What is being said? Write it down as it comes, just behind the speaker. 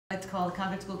I'd like to call the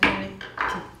Concord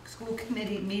School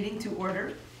Committee meeting to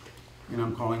order. And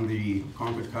I'm calling the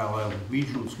Concord Carlisle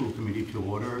Regional School Committee to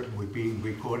order. We're being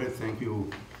recorded. Thank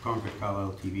you, Concord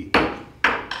Carlisle TV.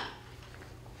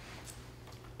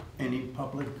 Any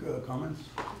public comments?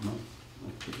 No?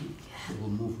 Okay. So we'll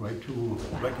move right to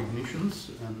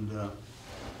recognitions. And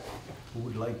who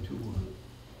would like to? Do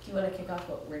you want to kick off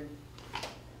what we're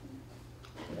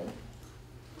doing?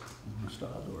 Want to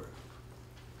start or?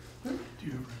 Do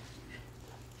you have?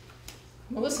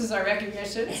 Melissa's our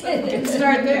recognition, so we can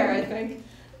start there, I think.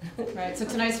 Right, so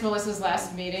tonight's Melissa's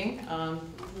last meeting.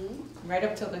 Right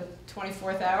up till the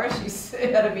 24th hour, she's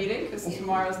at a meeting, because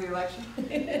tomorrow's the election.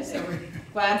 So we're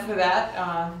glad for that.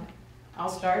 I'll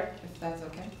start, if that's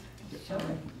okay. Sure.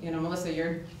 You know, Melissa,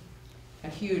 you're a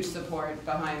huge support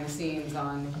behind the scenes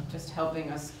on just helping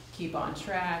us keep on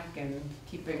track and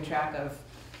keeping track of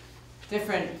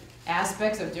different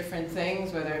aspects of different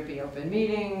things, whether it be open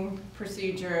meeting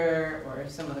procedure or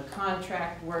some of the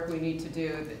contract work we need to do,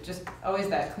 that just always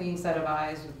that clean set of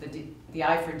eyes with the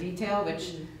eye for detail,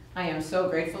 which I am so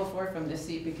grateful for from this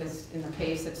seat, because in the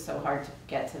pace it's so hard to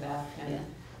get to that. And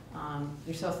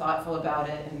you're so thoughtful about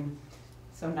it and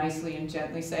so nicely and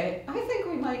gently say, I think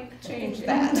we might change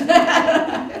that.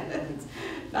 It's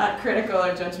not critical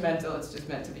or judgmental, it's just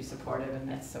meant to be supportive, and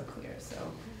that's so clear. So.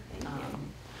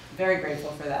 Very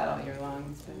grateful for that all year long.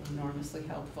 It's been enormously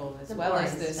helpful, as well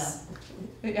as this,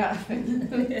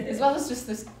 as well as just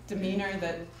this demeanor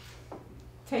that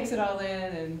takes it all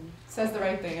in and says the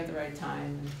right thing at the right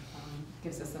time, and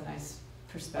gives us a nice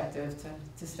perspective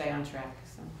to stay on track.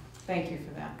 So thank you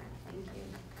for that. Thank you.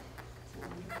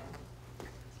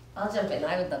 I'll jump in.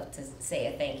 I would love to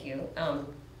say a thank you.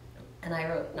 And I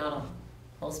wrote not a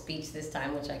whole speech this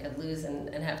time, which I could lose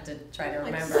and have to try to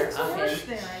remember. Like 6 words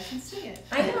there, I can see it.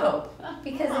 I know,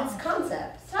 because it's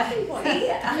concepts. Talking points.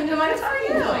 See, I know my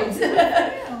talking points.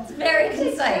 Yeah. It's very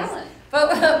concise.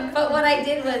 But what I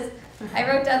did was I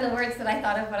wrote down the words that I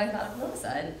thought of when I thought of Melissa.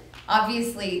 And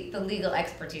obviously the legal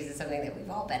expertise is something that we've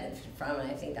all benefited from,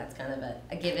 and I think that's kind of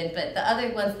a given. But the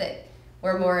other ones that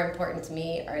were more important to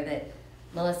me are that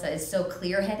Melissa is so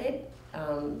clear-headed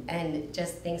and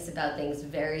just thinks about things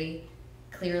very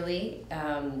clearly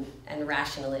and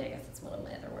rationally. I guess that's one of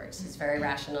my other words. She's very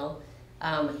rational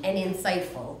and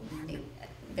insightful.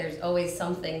 There's always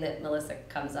something that Melissa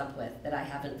comes up with that I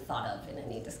haven't thought of in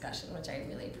any discussion, which I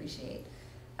really appreciate.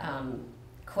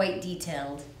 Quite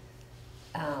detailed.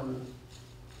 And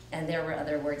there were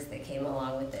other words that came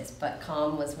along with this, but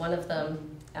calm was one of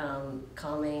them.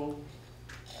 Calming.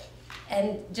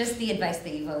 And just the advice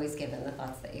that you've always given, the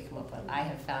thoughts that you come up with, I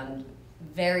have found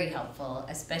very helpful,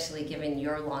 especially given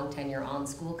your long tenure on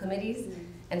school committees.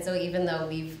 And so even though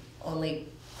we've only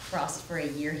crossed for a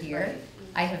year here,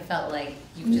 I have felt like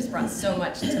you've just brought so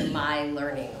much to my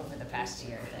learning over the past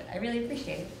year that I really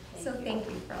appreciate it. So thank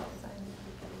you for all the time.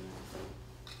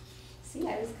 See,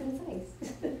 I was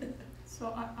concise.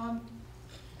 So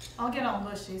I'll get all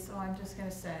mushy, so I'm just going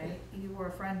to say you were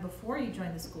a friend before you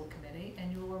joined the school committee,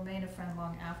 and you will remain a friend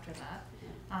long after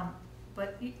that.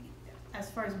 But as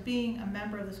far as being a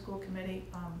member of the school committee,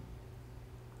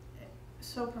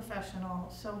 so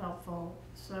professional, so helpful,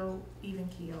 so even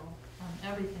keel on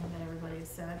everything that everybody has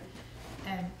said.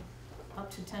 And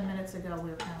up to 10 minutes ago, we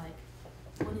were kind of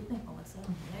like, what do you think, Melissa?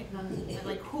 Right? And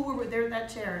like, who were there? That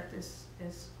chair is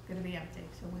going to be empty,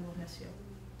 so we will miss you.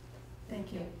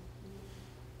 Thank you.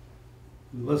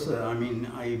 Melissa, I mean,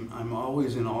 I'm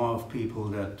always in awe of people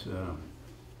that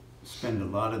spend a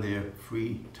lot of their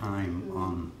free time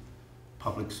on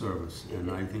public service,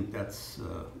 and I think that's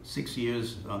 6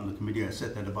 years on the committee. I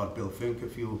said that about Bill Fink a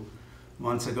few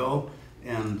months ago,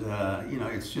 and you know,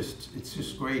 it's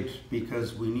just great,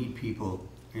 because we need people,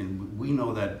 and we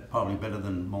know that probably better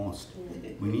than most.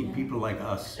 We need people like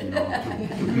us, you know,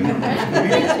 to be on these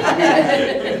committees.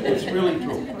 I mean, it's really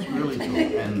true. It's really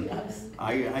true, and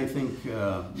I think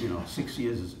you know, 6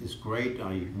 years is great.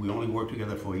 We only worked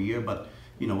together for a year, but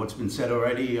you know, what's been said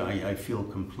already, I feel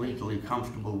completely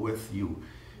comfortable with you.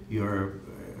 You're,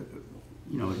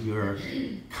 you know, you're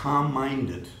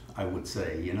calm-minded, I would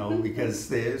say, you know,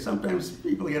 because sometimes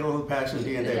people get a little passionate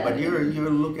here and there, but you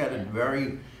look at it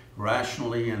very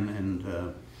rationally and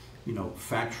you know,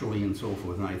 factually and so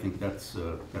forth, and I think that's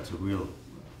a real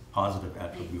positive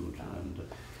attribute.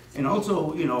 And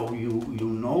also, you know, you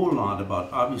know a lot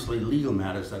about, obviously, legal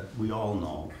matters that we all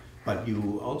know. But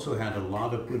you also had a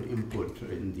lot of good input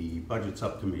in the budget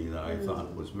subcommittee that I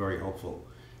thought was very helpful.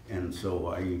 And so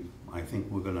I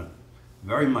think we're going to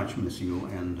very much miss you.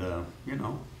 And, you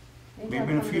know,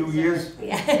 maybe in a few years.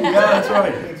 Yeah, that's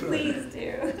right. That's right. Please do.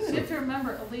 You have to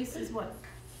remember, Elise is what,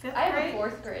 fifth grade? I have a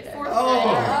fourth grader. Fourth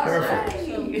Oh, grader. perfect.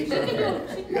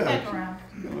 So she can come back around.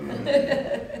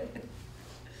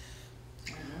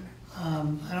 I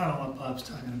don't know what Bob's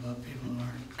talking about, people who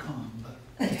aren't calm, but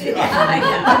I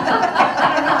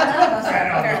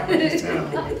don't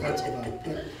know what that's about.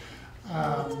 But,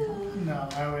 no,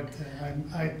 I would,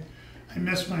 I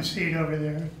miss my seat over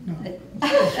there. No.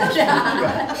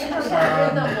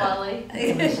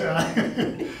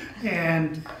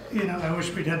 And, you know, I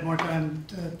wish we'd had more time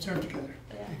to serve together,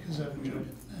 because I've enjoyed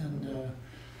it. And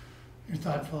you're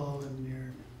thoughtful and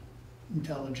you're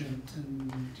intelligent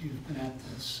and you've been at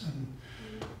this and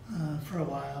for a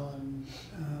while, and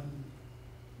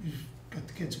you've got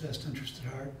the kids' best interest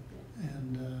at heart,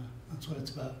 and that's what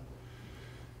it's about.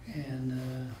 And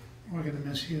we're going to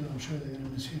miss you. I'm sure they're going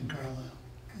to miss you in Carlisle.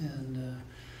 And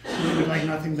we would like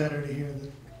nothing better to hear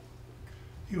that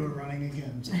you were running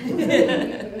again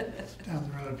down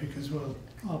the road, because we'll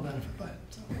all benefit by it.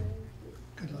 So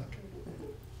good luck.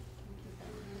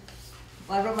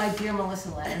 Well, I wrote my Dear Melissa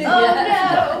letter.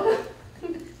 Oh,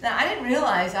 Now, I didn't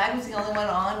realize I was the only one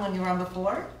on when you were on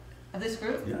before of this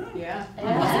group. Yeah.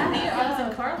 I wasn't here, I was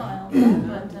in Carlisle,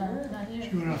 but not She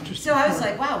here. went off just So I was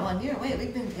before. like, wow, 1 year. Wait,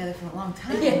 we've been together for a long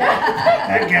time.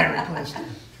 That guy replaced him.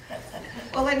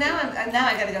 Well, then now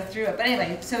I got to go through it. But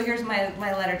anyway, so here's my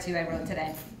letter to you I wrote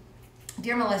today.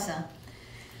 Dear Melissa,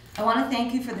 I want to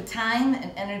thank you for the time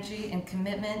and energy and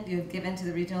commitment you have given to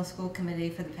the Regional School Committee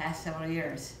for the past several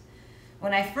years.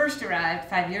 When I first arrived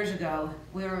 5 years ago,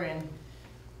 we were in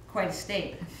quite a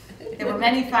state. There were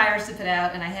many fires to put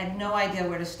out, and I had no idea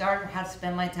where to start or how to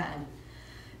spend my time.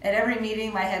 At every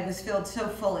meeting, my head was filled so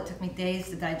full it took me days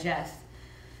to digest.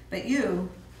 But you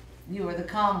were the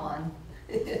calm one.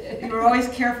 You were always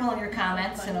careful in your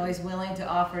comments and always willing to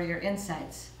offer your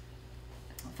insights.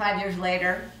 5 years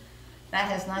later, that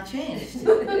has not changed.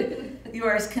 You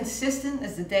are as consistent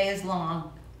as the day is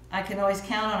long. I can always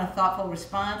count on a thoughtful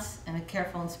response and a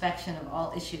careful inspection of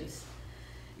all issues.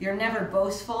 You're never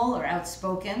boastful or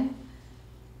outspoken.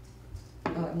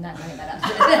 Oh, I'm not bringing that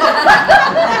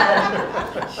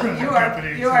up.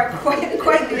 You are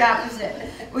quite the opposite,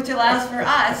 which allows for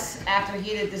us, after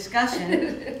heated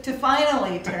discussion, to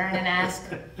finally turn and ask,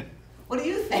 what do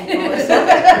you think,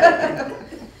 Melissa?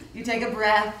 You take a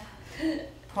breath,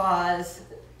 pause,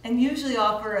 and usually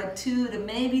offer a 2 to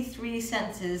maybe 3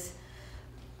 sentences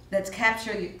that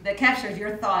captures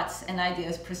your thoughts and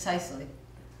ideas precisely.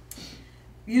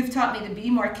 You've taught me to be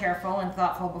more careful and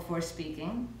thoughtful before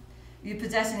speaking. You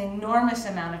possess an enormous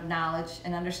amount of knowledge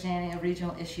and understanding of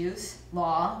regional issues,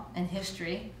 law, and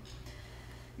history.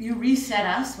 You reset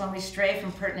us when we stray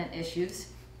from pertinent issues,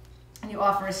 and you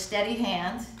offer a steady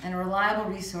hand and a reliable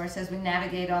resource as we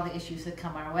navigate all the issues that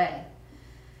come our way.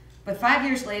 But 5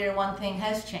 years later, one thing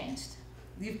has changed.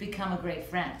 You've become a great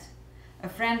friend. A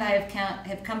friend I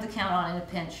have come to count on in a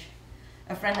pinch.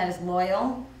 A friend that is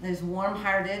loyal, that is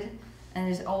warm-hearted,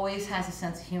 and always has a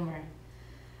sense of humor.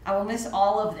 I will miss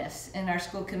all of this in our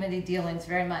school committee dealings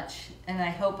very much, and I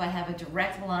hope I have a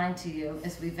direct line to you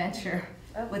as we venture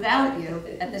without you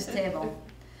at this table.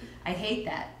 I hate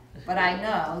that, but I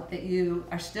know that you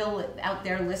are still out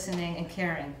there listening and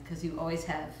caring, because you always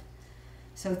have.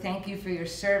 So thank you for your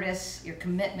service, your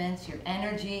commitment, your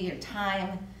energy, your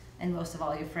time, and most of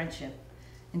all, your friendship.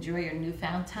 Enjoy your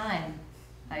newfound time.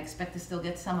 I expect to still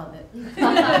get some of it.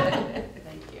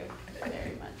 Thank you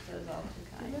very much. That was all too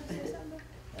kind.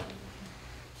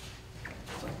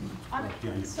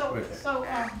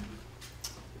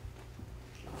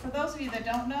 For those of you that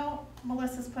don't know,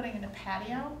 Melissa's putting in a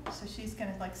patio, so she's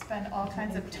gonna like spend all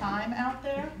kinds of time out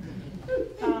there.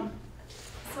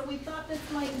 So we thought this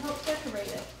might help decorate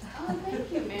it. Oh,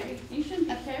 thank you, Mary. You shouldn't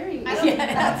be carrying I this. don't,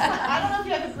 that's fine. I don't know if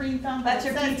you have a green thumb, but That's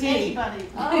it your says PT. anybody.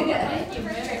 Oh, thank you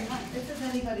very much. It says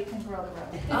anybody can grow the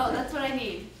rose. Oh, that's what I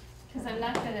need, because I'm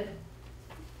not good at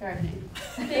gardening.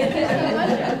 Thank you so much.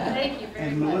 Thank you very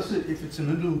And much. Melissa, if it's a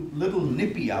little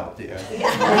nippy out there, you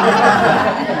Nice.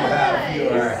 have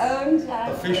your Own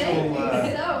child. official, Thank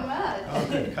you so much.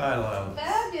 Concord Carlisle.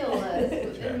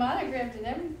 Fabulous. They're monogrammed and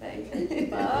everything.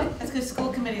 Bob? That's because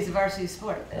school committee is a varsity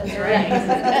sport. That's right.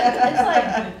 It's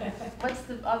like, what's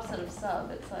the opposite of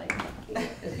sub? It's like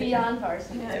beyond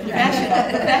varsity.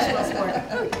 Professional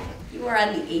sport. You were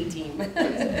on the A-team.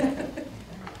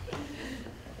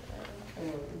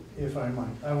 If I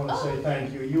might, I want to say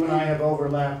thank you. You and I have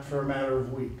overlapped for a matter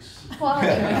of weeks. Quality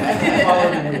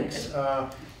weeks.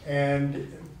 And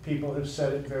people have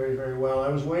said it very, very well. I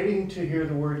was waiting to hear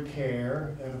the word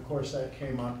care, and of course that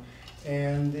came up.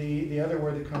 And the other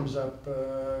word that comes up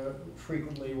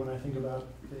frequently when I think about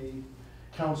the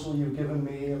counsel you've given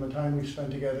me and the time we've spent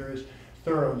together is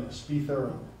thoroughness. Be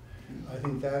thorough. I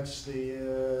think that's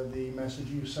the message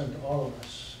you sent to all of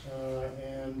us.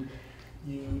 And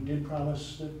you did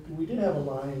promise that we did have a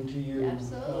line to you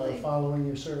Absolutely. following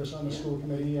your service on the school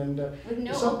committee. And With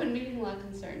no some- open meeting law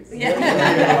concerns.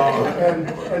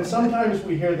 and sometimes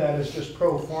we hear that as just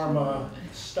pro forma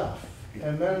stuff.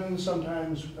 And then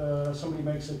sometimes somebody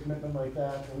makes a commitment like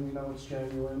that and we know it's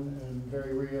genuine and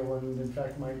very real and in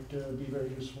fact might be very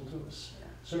useful to us,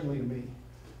 certainly to me.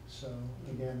 So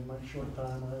again, in my short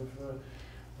time,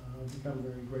 I've become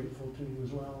very grateful to you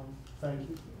as well. Thank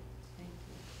you.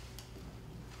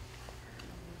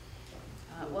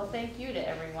 Well, thank you to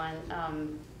everyone.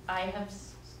 I have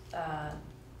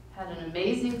had an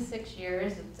amazing 6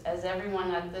 years. It's, as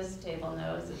everyone at this table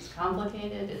knows, it's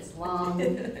complicated, it's long,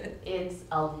 it's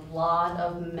a lot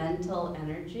of mental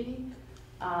energy,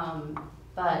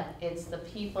 but it's the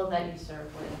people that you serve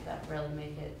with that really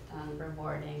make it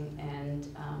rewarding, and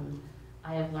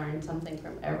I have learned something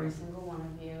from every single one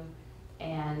of you,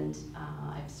 and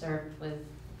I've served with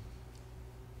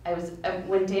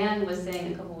when Dan was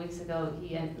saying a couple weeks ago,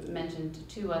 he had mentioned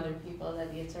 2 other people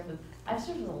that he had served with. I've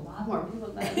served with a lot more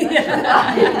people than I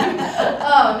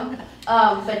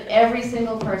but every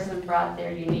single person brought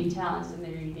their unique talents and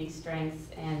their unique strengths,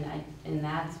 and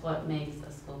that's what makes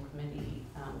a school committee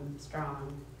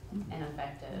strong and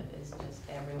effective, is just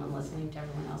everyone listening to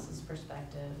everyone else's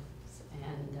perspectives.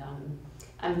 And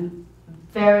I'm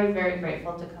very, very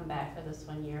grateful to come back for this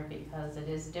 1 year, because it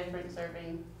is different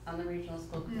serving on the regional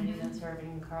school committee than serving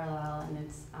in Carlisle, and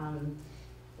it's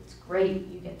great.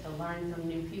 You get to learn from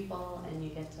new people, and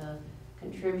you get to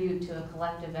contribute to a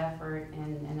collective effort,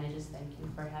 and I just thank you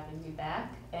for having me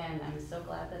back, and I'm so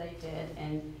glad that I did,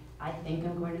 and I think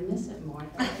I'm going to miss it more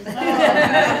than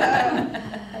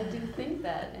I do think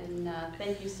that, and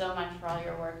thank you so much for all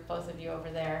your work, both of you over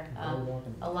there.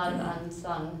 A lot of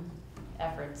unsung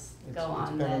efforts go on.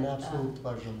 It's been an absolute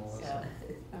pleasure, Melissa.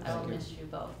 So I will miss you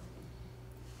both.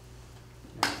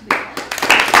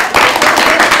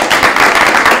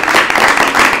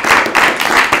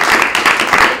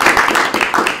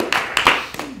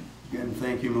 Again,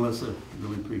 thank you, Melissa.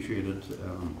 Really appreciate it.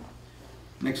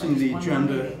 Next on the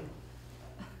agenda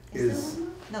is...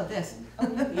 No, this.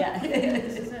 Yeah.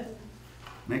 This is it.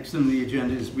 Next on the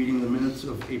agenda is reading the minutes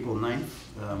of April 9th.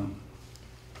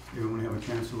 Everyone have a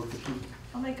chance to look at them?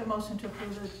 I'll make a motion to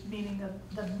approve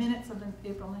the minutes of the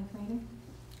April 9th meeting.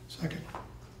 Second.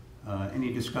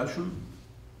 Any discussion?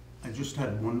 I just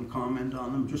had one comment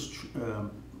on them. Just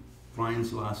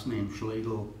Brian's last name,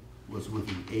 Schlegel, was with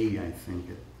an A, I think.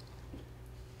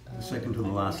 The second to the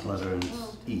last letter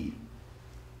is E.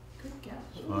 Good guess.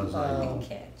 As far as I know.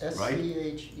 Right?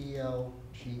 Schlegel.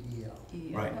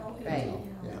 Right. Right.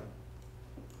 Yeah.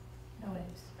 No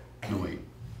A's. No, wait.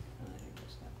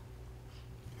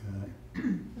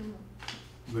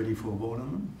 Ready for a vote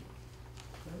on them?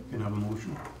 Can I have a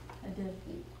motion? I did.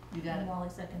 You got it. Wally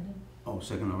seconded. Oh,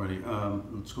 second already.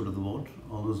 Let's go to the vote.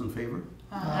 All those in favor?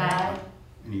 Aye.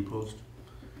 Any opposed?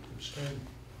 Abstain.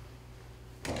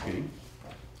 Okay.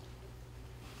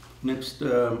 Next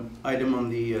item on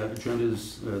the agenda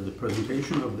is the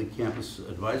presentation of the Campus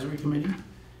Advisory Committee.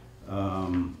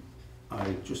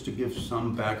 Just to give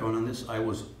some background on this, I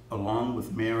was, along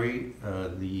with Mary,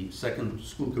 the second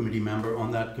school committee member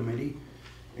on that committee,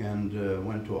 and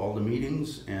went to all the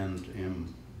meetings, and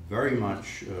am very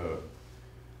much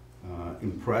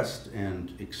impressed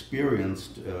and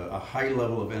experienced a high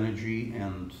level of energy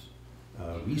and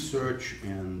research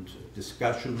and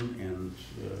discussion, and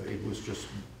it was just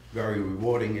very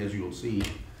rewarding, as you'll see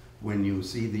when you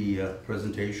see the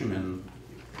presentation. And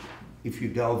if you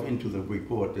delve into the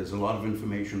report, there's a lot of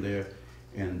information there,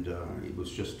 and it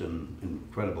was just an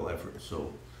incredible effort.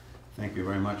 So thank you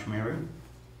very much, Mary.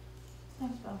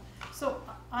 Thanks, Bob. So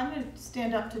I'm going to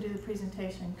stand up to do the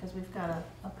presentation because we've got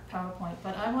a PowerPoint,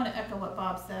 but I want to echo what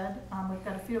Bob said. We've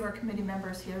got a few of our committee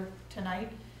members here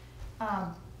tonight.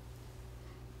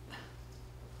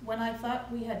 When I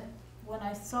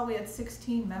saw we had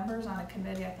 16 members on a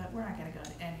committee, I thought, we're not going to go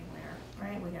anywhere,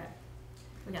 right? We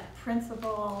got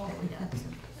principal, we got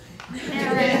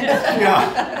parents,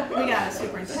 Yeah. we got a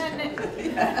superintendent.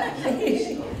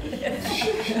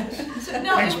 So,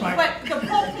 no, Thanks, Mike. but the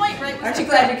whole point, right? Was Aren't to you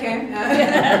glad you came?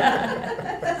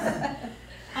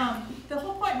 the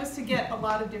whole point was to get a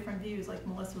lot of different views, like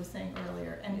Melissa was saying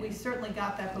earlier, and we certainly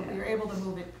got that, but we were able to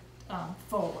move it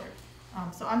forward.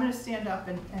 So I'm going to stand up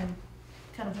and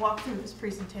kind of walk through this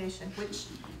presentation, which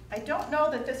I don't know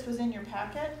that this was in your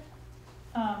packet.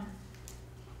 Do I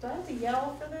have to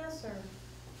yell for this, or?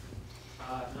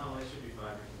 No, it should be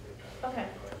fine. Okay.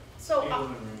 So,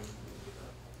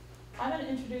 I'm gonna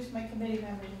introduce my committee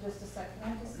members in just a second.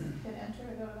 Can I just hit enter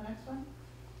and go to the next one?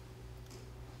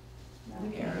 No.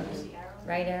 The arrows.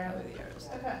 Right arrow. With the arrows.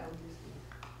 Okay.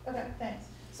 Okay, thanks.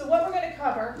 So what we're gonna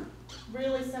cover,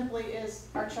 really simply, is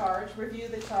our charge, review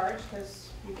the charge, because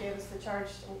you gave us the charge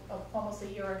almost a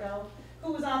year ago.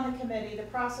 Who was on the committee, the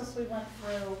process we went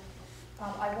through.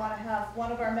 I wanna have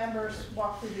one of our members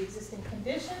walk through the existing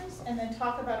conditions, and then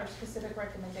talk about our specific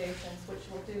recommendations, which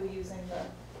we'll do using the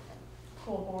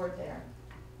full board there.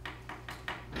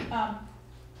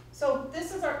 So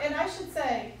this is our, and I should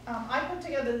say, I put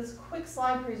together this quick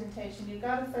slide presentation. You've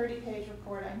got a 30-page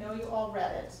report. I know you all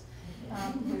read it.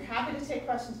 We're happy to take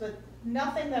questions, but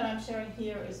nothing that I'm sharing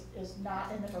here is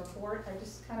not in the report. I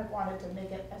just kind of wanted to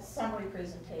make it a summary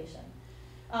presentation.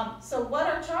 So what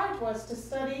our charge was to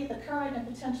study the current and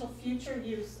potential future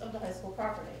use of the high school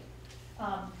property.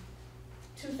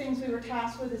 Two things we were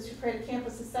tasked with is to create a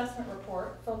campus assessment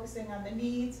report focusing on the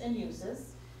needs and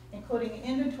uses, including an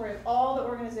inventory of all the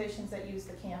organizations that use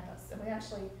the campus. And we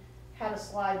actually had a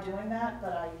slide doing that,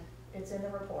 but it's in the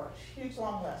report. Huge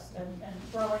long list and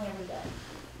growing every day.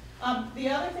 The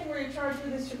other thing we're charged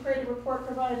with is to create a report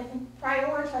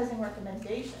prioritizing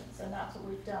recommendations, and that's what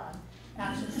we've done.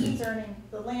 Actions concerning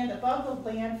the land above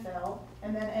the landfill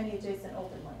and then any adjacent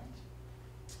open land.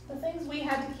 The things we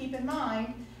had to keep in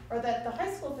mind are that the high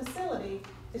school facility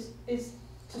is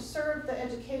to serve the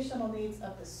educational needs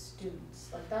of the students.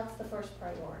 Like, that's the first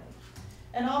priority.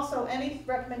 And also, any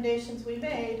recommendations we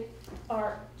made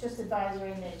are just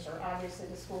advisory in nature. Obviously,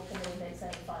 the school committee makes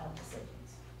any final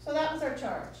decisions. So that was our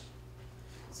charge.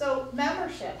 So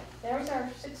membership, there's our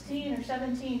 16 or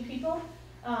 17 people.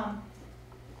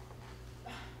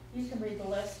 You can read the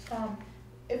list.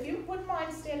 If you wouldn't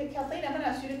mind standing, Kathleen, I'm gonna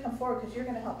ask you to come forward because you're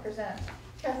gonna help present.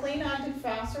 Kathleen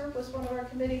Ogden-Fasser was one of our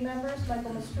committee members,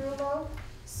 Michael Mastrullo,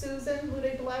 Susan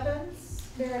Ludig-Levens,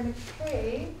 Mary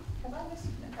McCabe. Have I missed?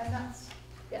 And that's,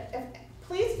 yeah.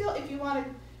 Please feel, if you want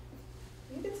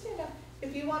to, you can stand up.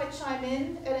 If you want to chime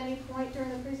in at any point during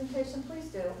the presentation, please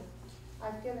do.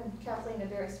 I've given Kathleen a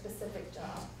very specific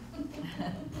job.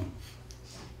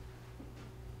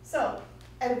 So,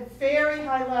 at a very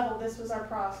high level, this was our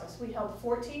process. We held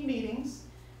 14 meetings.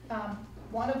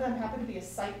 One of them happened to be a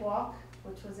site walk,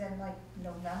 which was in like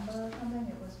November or something.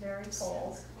 It was very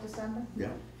cold. December? Yeah.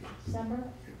 December.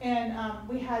 And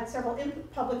we had several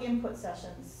public input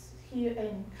sessions here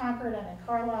in Concord and in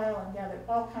Carlisle, and gathered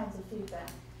all kinds of feedback.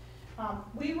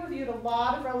 We reviewed a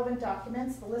lot of relevant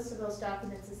documents. The list of those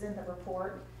documents is in the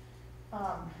report.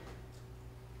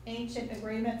 Ancient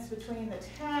agreements between the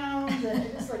towns,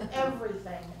 and just like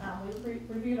everything. We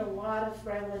reviewed a lot of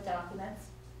relevant documents.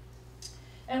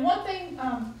 And one thing,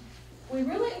 we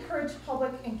really encourage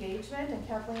public engagement, and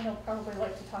Kathleen will probably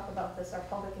like to talk about this, our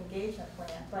public engagement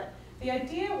plan. But the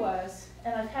idea was,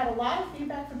 and I've had a lot of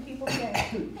feedback from people saying,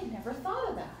 I never thought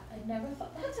of that. I never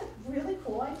thought, that's a really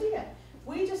cool idea.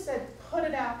 We just said, put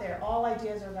it out there. All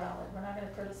ideas are valid. We're not going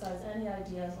to criticize any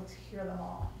ideas. Let's hear them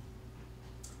all.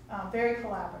 Very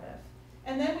collaborative.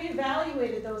 And then we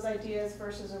evaluated those ideas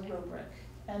versus a rubric.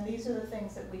 And these are the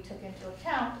things that we took into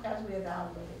account as we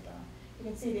evaluated them. You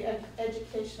can see the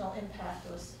educational impact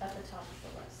was at the top of the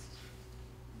list.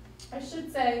 I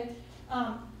should say,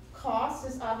 cost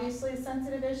is obviously a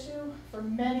sensitive issue for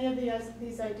many of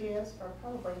these ideas, or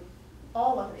probably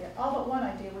all but one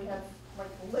idea. We have like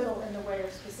little in the way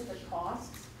of specific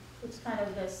costs. It's kind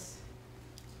of this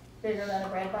bigger than a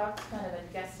bread box, kind of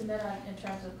a guesstimate in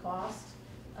terms of cost.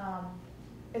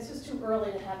 It's just too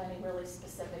early to have any really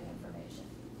specific information.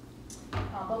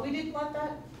 But we didn't let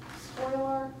that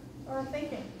spoil our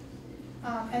thinking.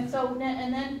 And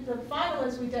then the final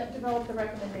is we developed the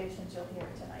recommendations you'll hear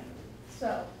tonight.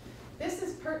 So this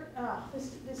is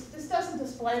this doesn't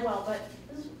display well, but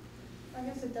this, I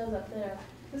guess it does up there.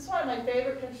 This is one of my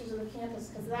favorite pictures of the campus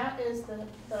because that is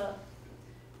the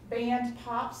band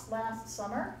Pops last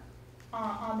summer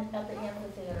at the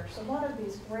amphitheater. So one of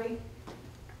these great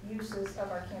uses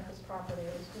of our campus property.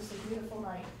 It was just a beautiful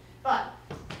night. But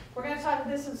we're going to talk,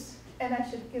 and I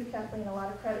should give Kathleen a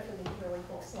lot of credit for these really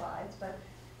cool slides, but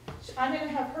I'm going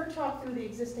to have her talk through the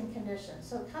existing conditions.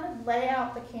 So kind of lay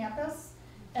out the campus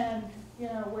and, you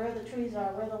know, where the trees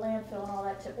are, where the landfill and all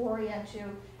that to orient you,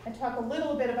 and talk a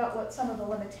little bit about what some of the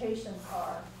limitations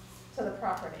are to the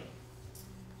property.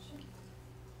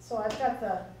 So I've got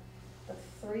the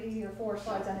 3 or 4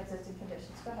 slides on existing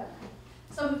conditions. Go ahead.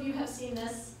 Some of you have seen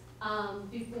this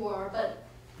before, but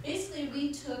basically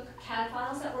we took CAD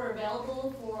files that were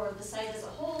available for the site as a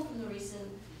whole from the recent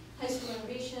high school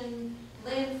renovation,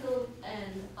 landfill,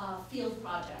 and field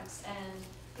projects, and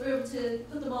we were able to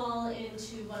put them all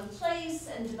into one place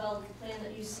and develop the plan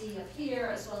that you see up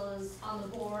here, as well as on the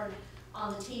board,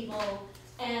 on the table,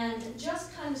 and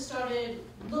just kind of started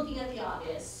looking at the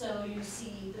obvious. So you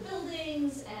see the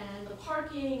buildings and the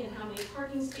parking and how many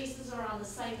parking spaces are on the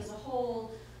site as a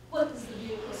whole, what is the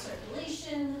vehicle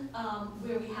circulation,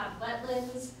 where we have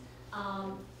wetlands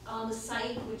on the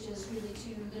site, which is really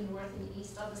to the north and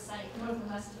east of the site, north and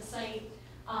west of the site,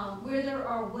 where there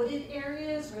are wooded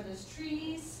areas, where there's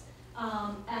trees,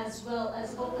 as well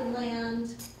as open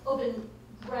land, open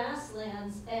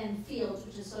grasslands and fields,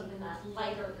 which is sort of in that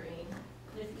lighter green.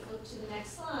 And if you look to the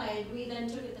next slide, we then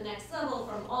took it the next level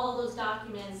from all those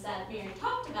documents that Mary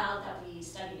talked about, that we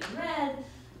studied and read.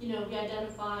 You know, we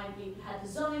identified, we had the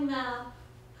zoning map,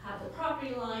 have the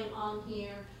property line on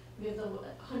here, we have the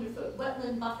 100-foot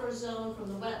wetland buffer zone from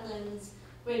the wetlands.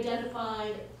 We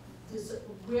identified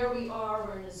where we are.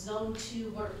 We're in a zone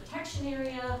 2 water protection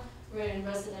area. We're in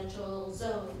residential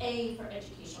zone A for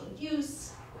educational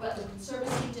use, wetland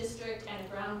conservancy district, and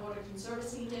a groundwater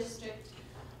conservancy district.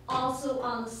 Also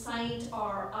on the site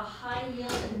are a high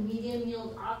yield and medium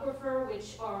yield aquifer,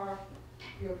 which are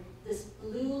this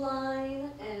blue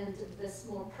line and this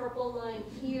more purple line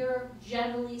here,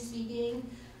 generally speaking.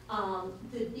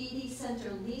 The BD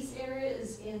Center lease area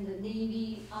is in the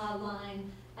navy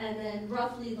line, and then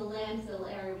roughly the landfill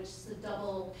area, which is the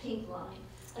double pink line.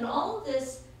 And all of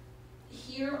this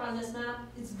here on this map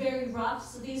is very rough,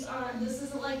 so this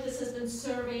isn't like this has been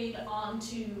surveyed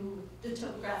onto the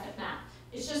topographic map.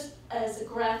 It's just as a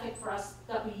graphic for us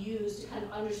that we use to kind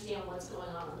of understand what's going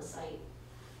on the site.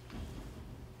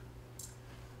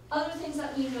 Other things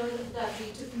that we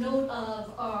took note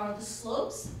of are the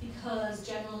slopes, because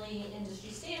generally industry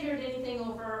standard, anything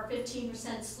over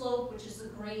 15% slope, which is the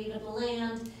grade of the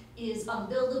land, is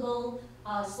unbuildable.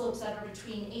 Slopes that are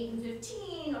between 8 and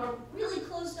 15 are really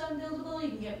close to unbuildable. You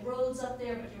can get roads up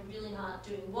there, but you're really not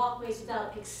doing walkways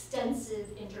without extensive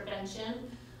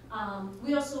intervention.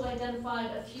 We also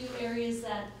identified a few areas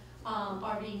that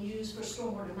are being used for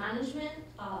stormwater management,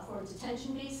 for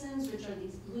detention basins, which are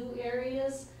these blue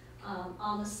areas.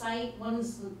 On the site, one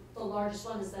is the largest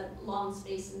one is that long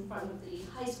space in front of the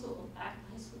high school, back of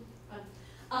the high school.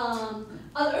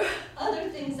 Other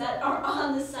things that are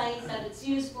on the site that it's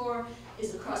used for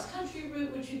is a cross-country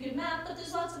route, which you could map, but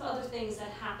there's lots of other things that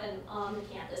happen on the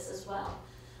campus as well.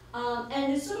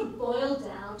 And it's sort of boiled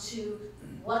down to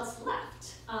what's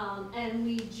left. And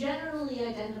we generally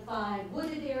identified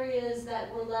wooded areas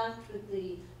that were left with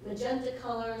the magenta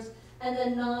colors, and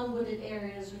then non-wooded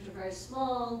areas, which are very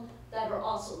small, that are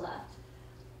also left.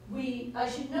 I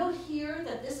should note here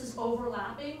that this is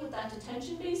overlapping with that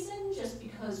detention basin, just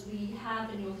because we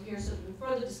have, and you'll hear sort of in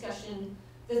further discussion,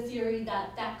 the theory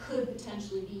that that could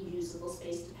potentially be usable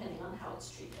space depending on how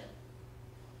it's treated.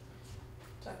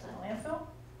 Talk to the landfill?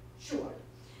 Sure.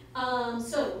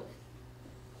 So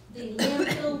the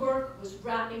landfill work was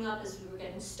wrapping up as we were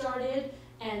getting started,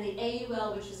 and the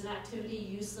AUL, which is an activity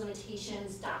use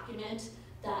limitations document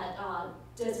that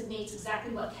designates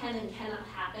exactly what can and cannot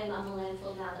happen on the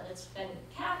landfill now that it's been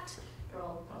capped. You're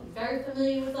all probably very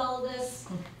familiar with all of this.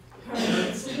 The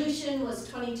permanent solution was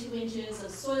 22 inches of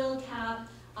soil cap,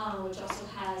 which also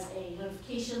has a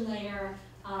notification layer,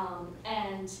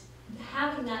 and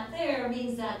having that there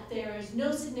means that there is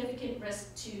no significant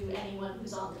risk to anyone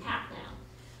who's on the cap now.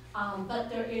 But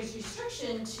there is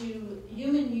restriction to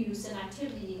human use and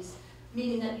activities,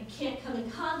 meaning that you can't come in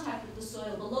contact with the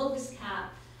soil below this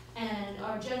cap, and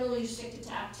are generally restricted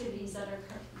to activities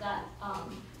that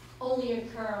only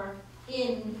occur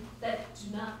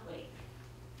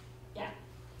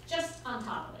just on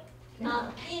top of it,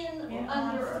 not in or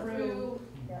under or through,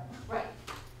 right,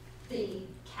 the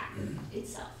cap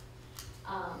itself.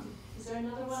 Is there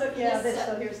another one? So, yeah,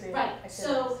 so here's the right. activities.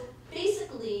 So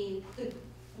basically,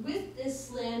 with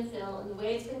this landfill and the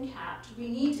way it's been capped, we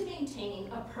need to maintain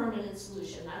a permanent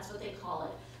solution. That's what they call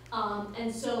it.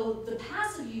 And so the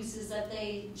passive uses that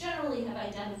they generally have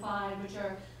identified, which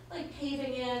are like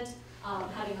paving it,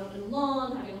 having an open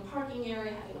lawn, having a parking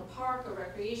area, having a park or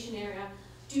recreation area,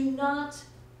 do not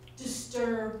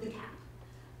disturb the cap.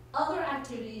 Other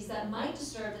activities that might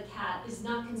disturb the cap is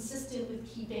not consistent with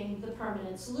keeping the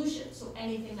permanent solution. So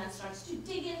anything that starts to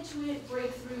dig into it,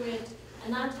 break through it,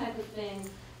 and that type of thing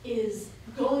is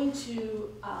going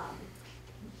to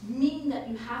mean that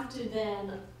you have to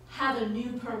then have a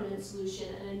new permanent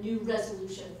solution and a new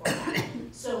resolution for that.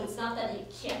 So it's not that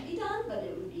it can't be done, but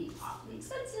it would be awfully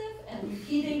expensive and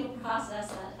repeating a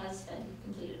process that has been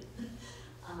completed.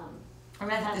 Or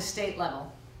at the state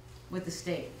level, with the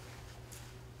state.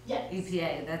 Yes.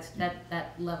 EPA,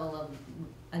 that level of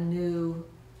a new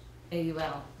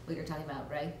AUL, what you're talking about,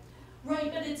 right?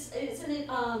 Right, but it's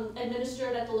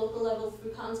administered at the local level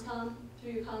through CONSCOM,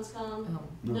 through your CONSCOM. Oh.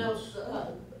 No,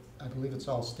 I believe it's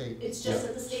all state. it's just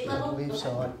at the state I level? believe so,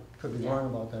 Okay. I could be Yeah. wrong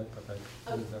about that, but I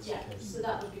Oh, believe that's the yeah, case. so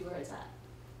that would be where it's at.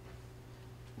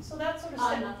 So that sort of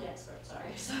I'm set, not the expert,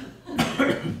 sorry.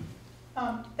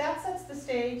 that sets the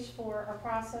stage for our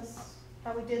process,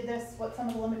 how we did this, what some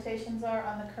of the limitations are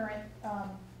on the current,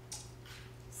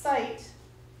 site.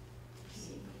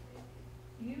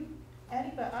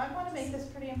 But I want to make this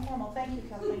pretty informal. Thank you,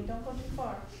 Kathleen. Don't go too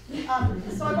far.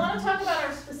 So I want to talk about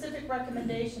our specific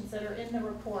recommendations that are in the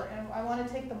report, and I want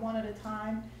to take them one at a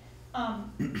time.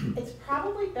 It's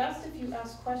probably best if you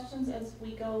ask questions as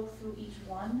we go through each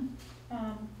one.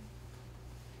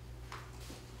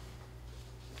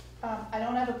 I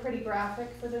don't have a pretty graphic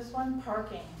for this one.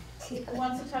 Parking. Who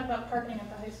wants to talk about parking at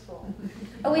the high school?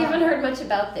 Oh, we haven't heard much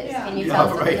about this. Yeah. Can you Yeah, tell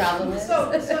us what the right. problem is?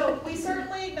 So we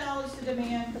certainly acknowledge the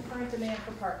demand, the current demand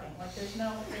for parking, like there's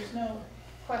no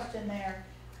question there.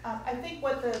 I think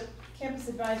what the Campus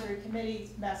Advisory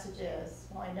Committee's message is,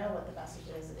 well, I know what the message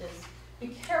is be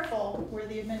careful where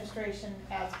the administration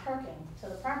adds parking to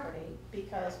the property,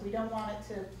 because we don't want it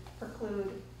to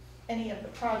preclude any of the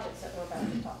projects that we're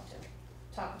about to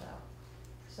talk about.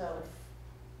 So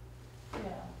if,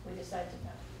 we decide to,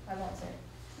 no, I won't say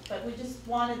it. But we just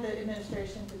wanted the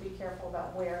administration to be careful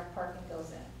about where parking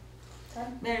goes in. Okay?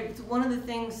 Mary, one of the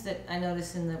things that I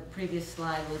noticed in the previous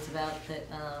slide was about that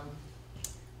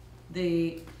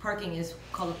the parking is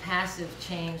called a passive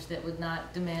change that would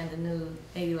not demand a new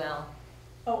AUL.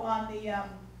 Oh, on the,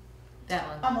 That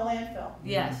one. on the landfill.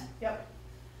 Yes. Yep.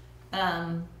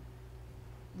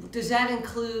 Does that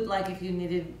include, like, if you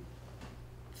needed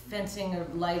fencing or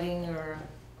lighting or?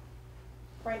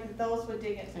 Right, that those would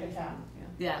dig into the town.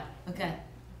 Yeah, okay.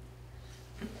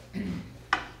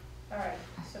 All right,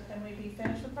 so can we be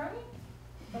finished with parking?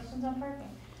 Questions on parking?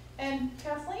 And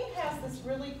Kathleen has this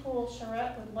really cool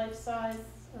charrette with life-size,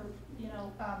 or,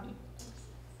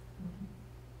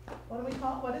 what do we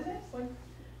call it? What is it? What?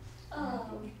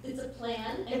 It's a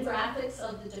plan and It's a- graphics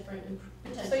of the different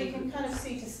potential. So you can kind of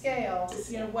see to scale,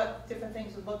 what different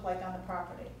things would look like on the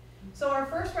property. So our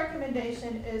first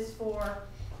recommendation is for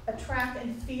a track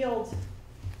and field.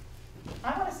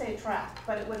 I want to say track,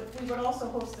 but we would also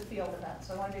host the field event,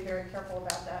 so I want to be very careful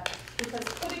about that. Because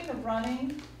putting the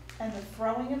running and the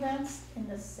throwing events in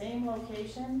the same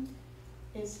location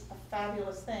is a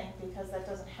fabulous thing, because that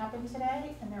doesn't happen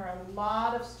today, and there are a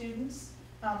lot of students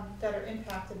that are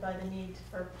impacted by the need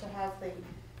to have the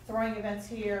throwing events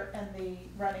here and the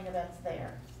running events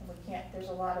there. And we can't, there's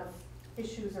a lot of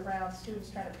issues around students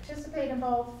trying to participate in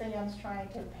both, parents trying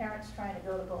to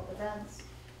go to both events.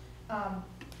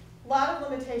 A lot of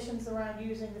limitations around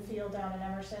using the field down in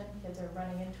Emerson. Kids are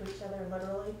running into each other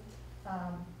literally.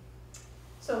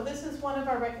 So this is one of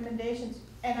our recommendations,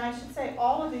 and I should say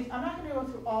all of these, I'm not gonna go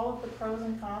through all of the pros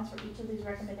and cons for each of these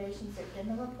recommendations that are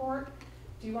in the report.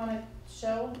 Do you wanna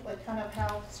show, like, kind of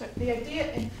how, the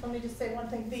idea, and let me just say one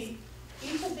thing,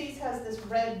 each of these has this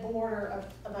red border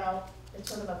about, it's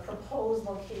sort of a proposed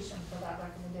location for that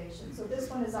recommendation. So this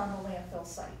one is on the landfill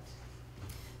site.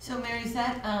 So Mary, is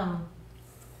that,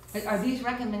 are these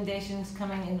recommendations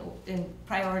coming in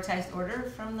prioritized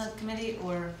order from the committee,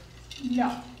 or?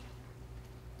 No.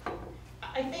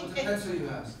 I think. Depends who you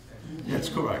ask. That's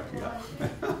correct, yeah.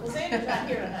 Well, Xander's not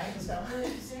here tonight, so.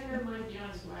 Xander might be on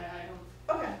his way, I don't.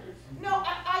 Okay. No,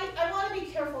 I want to be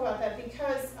careful about that,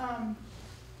 because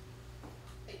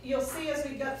you'll see as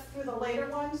we get through the later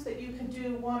ones that you can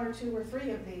do one or two or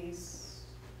three of these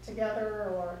together,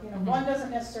 or, one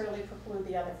doesn't necessarily preclude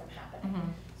the other from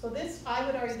happening. So this, I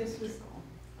would argue this was,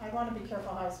 I want to be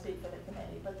careful how I speak for the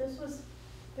committee, but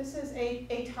this is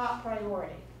a top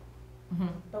priority,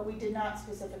 but we did not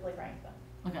specifically rank them.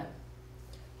 Okay.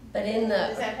 But in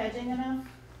Is that hedging enough?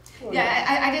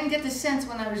 Yeah, I didn't get the sense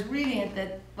when I was reading it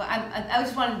that, well, I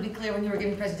just wanted to be clear when you were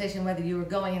giving the presentation whether you were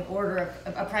going in order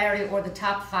of a priority or the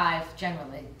top 5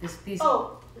 generally.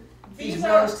 These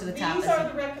rose to the top. These are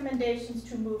the recommendations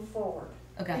to move forward.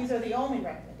 Okay. These are the only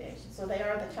recommendations, so they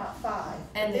are the top 5.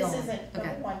 And this the only, isn't the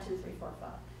okay. 1, 2, 3, 4, 5.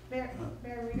 Mary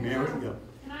Rita? Mary, yeah.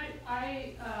 And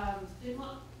I did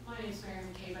my name's Mary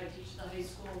McCabe, I teach at the high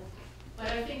school. But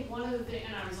I think one of the things,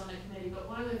 and I was on the committee, but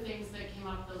one of the things that came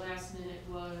up the last minute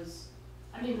was,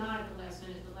 I mean, not at the last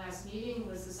minute, the last meeting,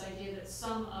 was this idea that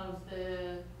some of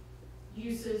the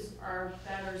uses are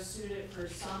better suited for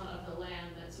some of the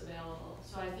land that's available.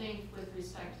 So I think with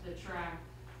respect to the track,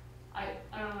 I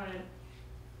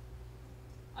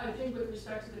think with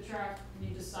respect to the track, we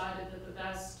decided that the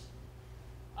best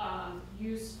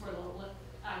use for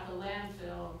at the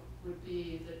landfill would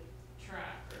be the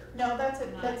track, or No, that's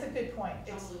a good point.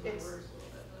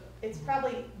 It's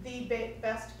probably the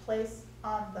best place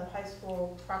on the high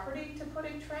school property to put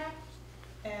a track,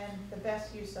 and the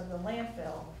best use of the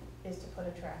landfill is to put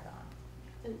a track on.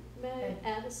 And may I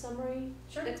add a summary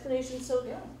Sure. explanation? So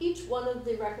Yeah. each one of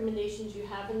the recommendations you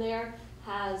have in there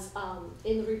has,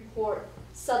 in the report,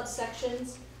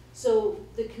 subsections. So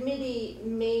the committee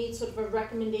made sort of a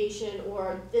recommendation,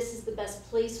 or this is the best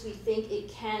place we think it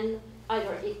can,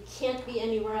 either it can't be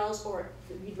anywhere else, or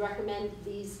we'd recommend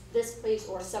this place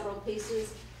or several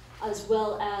places, as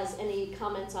well as any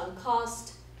comments on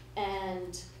cost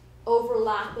and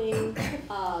overlapping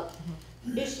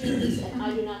issues. And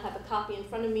I do not have a copy in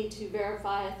front of me to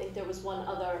verify. I think there was one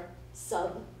other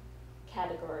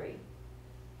subcategory.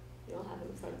 You don't have it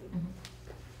in front of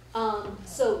you.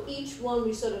 So each one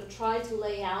we sort of tried to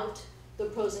lay out the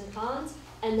pros and cons,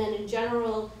 and then in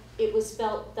general, it was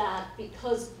felt that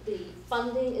because the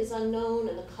funding is unknown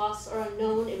and the costs are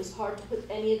unknown, it was hard to put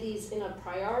any of these in a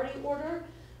priority order,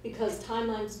 because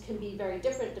timelines can be very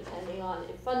different depending on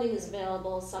if funding is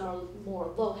available. Some are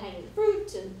more low-hanging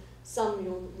fruit, and some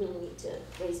you'll really need to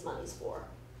raise monies for.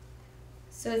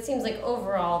 So it seems like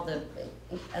overall,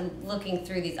 I'm looking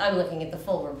through these, I'm looking at the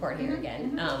full report here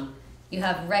again. You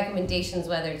have recommendations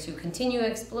whether to continue to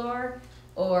explore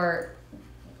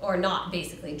or not,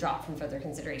 basically drop from further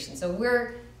consideration. So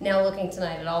we're now looking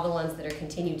tonight at all the ones that are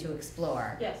continue to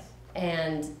explore. Yes.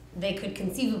 And they could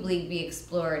conceivably be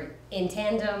explored in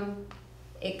tandem.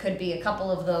 It could be a couple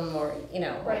of them, or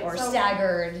Right, or so-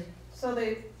 staggered. So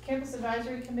the Campus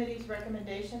Advisory Committee's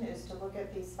recommendation is to look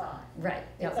at these 5. Right.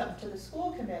 It's Yep. up to the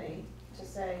school committee to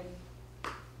say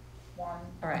one.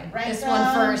 All right. rank This one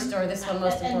them, first, or this one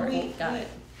most and important. Got it.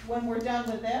 When we're done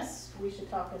with this, we should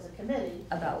talk as a committee.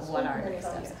 About the what school our committee next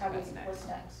about steps how are. we- What's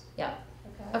next? Yeah.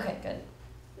 Okay. Okay. Good.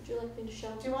 Would you like me to show?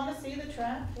 Do you wanna see the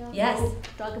track? Yes. Little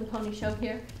dog and pony show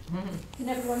here. Can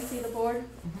everyone see the board?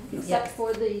 Except Yes.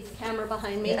 for the camera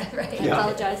behind me. Yeah, right. I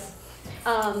apologize.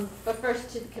 But first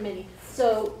to the committee.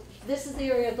 So this is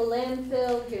the area of the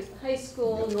landfill. Here's the high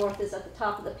school. North is at the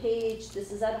top of the page.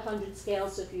 This is at 100 scale,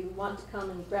 so if you want to come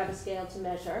and grab a scale to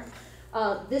measure.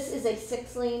 This is a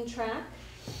 6-lane track.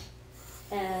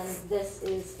 And this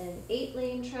is an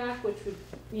 8-lane track, which would,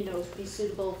 be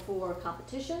suitable for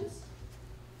competitions.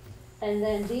 And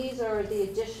then these are the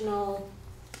additional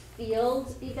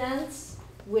field events,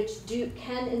 which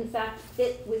can in fact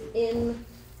fit within,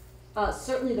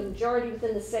 certainly the majority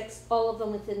within the 6, all of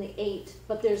them within the 8,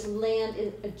 but there's land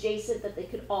adjacent that they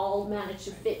could all manage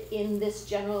to fit in this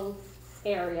general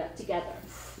area together.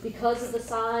 Because of the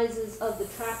sizes of the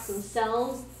tracks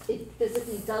themselves, it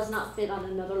physically does not fit on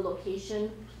another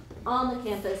location on the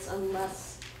campus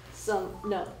unless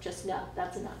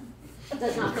that's enough. It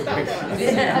does not fit on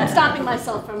the I'm stopping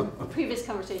myself from previous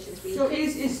conversations. So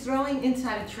is throwing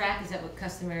inside a track, is that what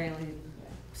customarily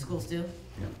schools do?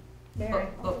 Mary?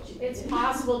 It's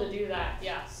possible to do that,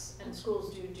 yes, and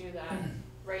schools do that.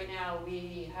 Right now,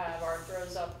 we have our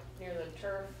throws up near the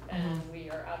turf, and we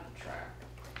are at the track.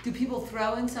 Do people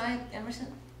throw inside Emerson?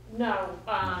 No,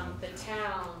 the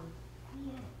town,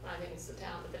 I think it's the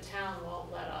town, but the town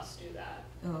won't let us do that,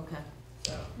 Oh, okay.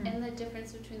 so. And the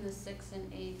difference between the 6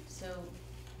 and 8, so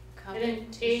And in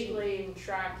competition. 8-lane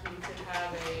track, you could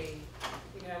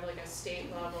have like a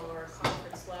state level or a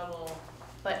conference level.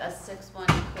 But a 6-1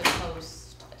 could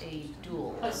host a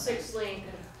duel. A 6-lane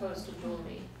could host a dual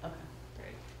meet. Okay.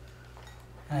 Right.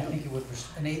 And I think it would,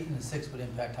 an 8 and a 6 would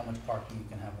impact how much parking you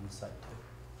can have on the site too.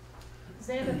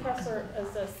 Xander Kessler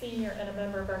is a senior and a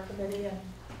member of our committee and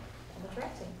on the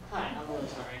track team. Hi, I'm really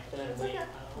sorry. It's okay.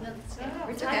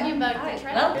 We're talking about Hi, the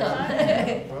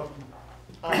track. welcome.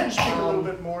 Well, could you speak a little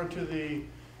bit more to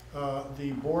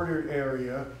the bordered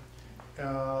area,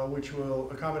 which will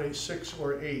accommodate 6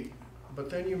 or 8? But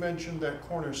then you mentioned that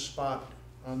corner spot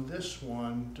on this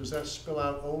one. Does that spill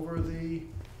out over the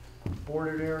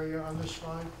bordered area on this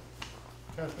slide,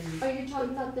 Kathleen? Are you talking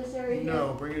about this area here?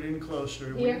 No, bring it in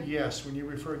closer. Here? Yes, when you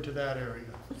referred to that area.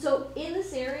 So in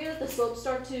this area, the slopes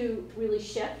start to really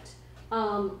shift,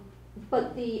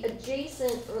 but the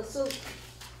adjacent, so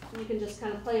you can just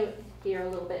kind of play with here a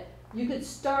little bit. You could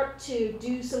start to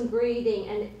do some grading,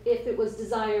 and if it was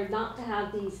desired not to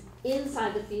have these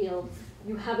inside the field,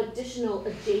 you have additional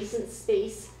adjacent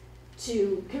space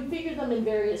to configure them in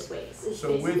various ways. Is So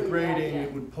basically with the grading, idea.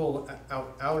 it would pull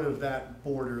out of that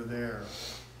border there.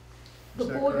 The Is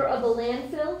that border correct? of the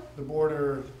landfill, The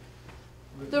border.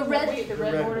 the red, The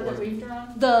red border that we've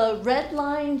drawn? the red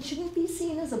line shouldn't be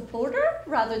seen as a border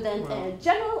rather than a Well-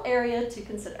 general area to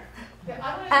consider. Yeah,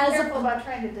 I'm gonna As be a- careful about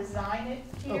trying to design it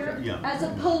here. Yeah. As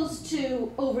opposed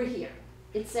to over here.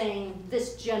 It's saying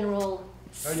this general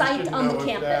site on the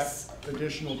campus. That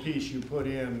additional piece you put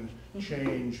in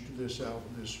changed this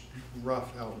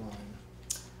rough outline.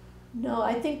 No,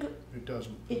 I think It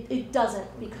doesn't. it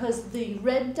doesn't, because the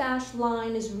red dashed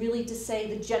line is really to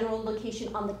say the general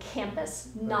location on the campus,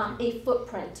 not a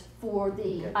footprint for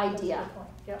the idea.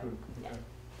 Yep. Good, okay.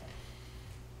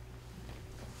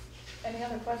 Any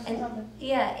other questions on the?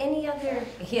 Yeah, any other,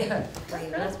 yeah, right,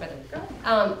 that's better.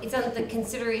 It's on the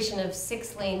consideration of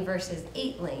 6-lane versus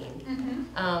 8-lane.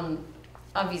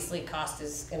 Obviously, cost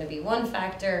is gonna be one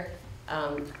factor.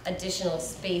 Additional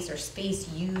space or space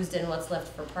used and what's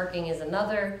left for parking is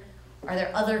another. Are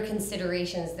there other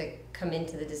considerations that come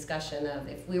into the discussion of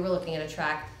if we were looking at a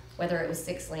track, whether it was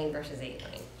 6-lane versus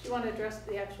 8-lane? Do you want to address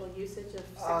the actual usage of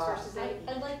 6 versus 8?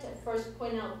 I'd like to first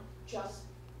point out, just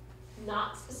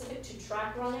not specific to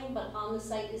track running, but on the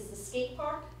site is the skate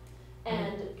park,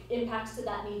 and impacts to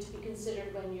that need to be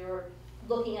considered when you're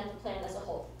looking at the plan as a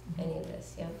whole. Any of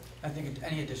this, yeah? I think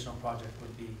any additional project would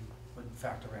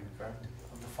factor in, correct?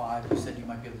 Of the 5, you said you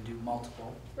might be able to do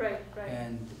multiple, Right, right,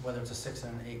 and whether it's a 6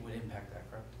 and an 8 would impact that,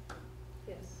 correct?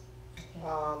 yes.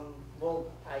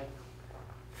 Well,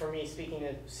 for me, speaking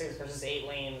of 6 versus 8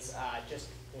 lanes, just,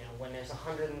 when there's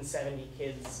 170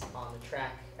 kids on the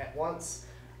track at once,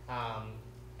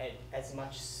 as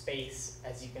much space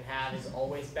as you can have is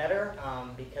always better,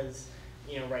 because,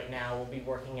 right now we'll be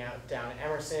working out down at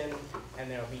Emerson, and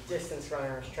there'll be distance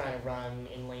runners trying to run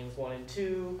in lanes 1 and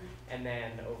 2, and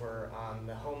then over on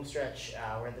the home stretch,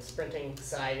 where the sprinting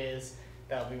side is,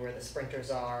 that'll be where the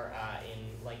sprinters are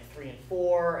in like 3 and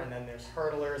 4, and then there's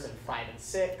hurdlers in 5 and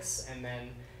 6, and then,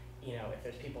 if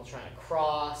there's people trying to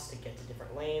cross to get to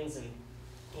different lanes, and,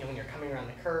 when you're coming around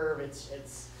the curve,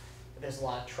 there's a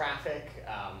lot of traffic,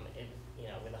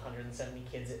 with 170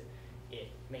 kids, it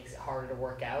makes it harder to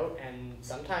work out, and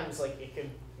sometimes, it could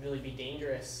really be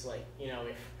dangerous,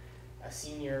 if a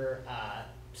senior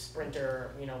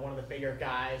sprinter, one of the bigger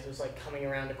guys was, coming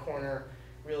around a corner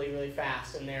really, really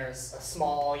fast, and there's a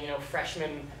small,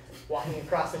 freshman walking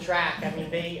across the track. I mean,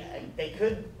 they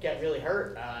could get really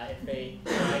hurt if they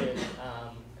collided.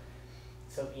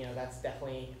 So, that's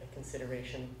definitely a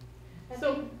consideration.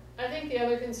 So I think the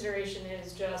other consideration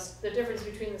is just the difference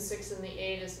between the 6 and the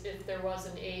 8 is if there was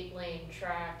an 8-lane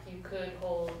track, you could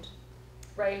hold,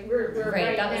 right? We're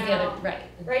right that was now, the other, right.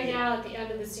 Right now, at the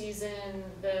end of the season,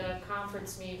 the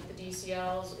conference meet with the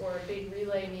DCLs, or a big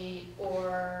relay meet,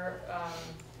 or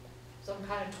some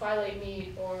kind of twilight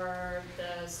meet, or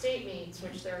the state meets,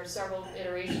 which there are several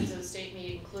iterations of the state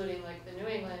meet, including like the New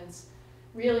England's,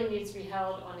 really needs to be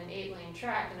held on an 8-lane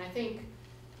track. And I think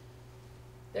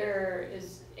there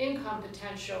is income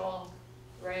potential,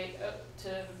 right,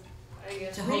 to, I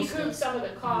guess, To host recoup it. some of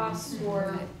the costs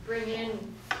or bring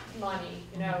in money.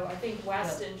 I think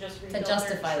Weston just rebuilt To their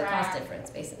justify the track, cost difference,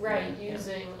 basically. right, Yeah.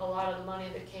 using a lot of the money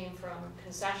that came from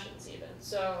concessions even.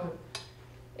 So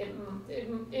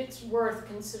it's worth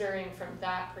considering from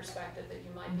that perspective that you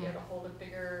might be able to hold a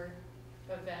bigger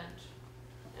event.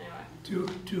 Anyway.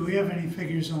 Do we have any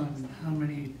figures on how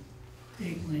many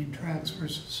 8-lane tracks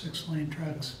versus 6-lane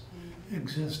tracks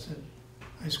exist at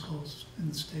high schools in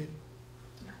the state?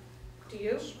 Do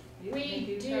you?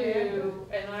 We do,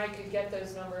 and I could get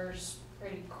those numbers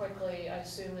pretty quickly. I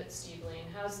assume that Steve Lane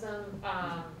has them.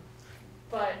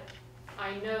 But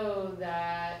I know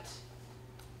that,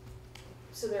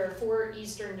 so there are 4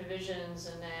 Eastern divisions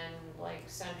and then like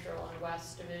Central and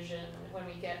West division when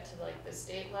we get to like the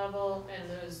state level, and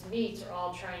those meets are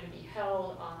all trying to be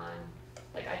held on,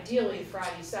 like ideally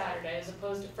Friday, Saturday, as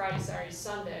opposed to Friday, Saturday,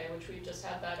 Sunday, which we've just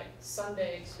had that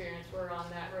Sunday experience. We're on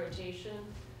that rotation.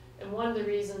 And one of the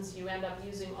reasons you end up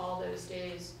using all those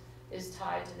days is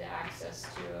tied to the access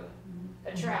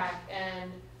to a track,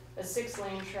 and a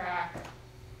 6-lane track.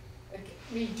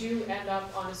 We do end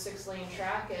up on a 6-lane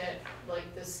track at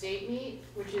like the state meet,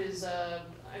 which is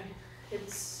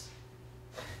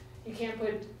you can't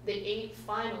put the 8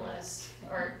 finalists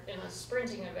or in a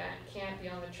sprinting event can't be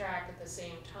on the track at the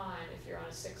same time if you're on a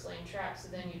 6-lane track. So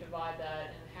then you divide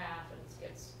that in half, and it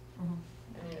gets. I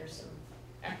mean, there's some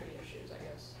equity issues, I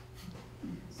guess.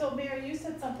 So Mary, you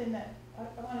said something that,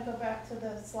 I wanna go back to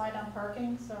the slide on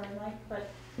parking, sorry Mike, but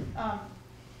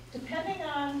depending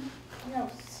on,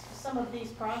 some of these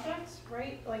projects,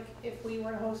 right? Like if we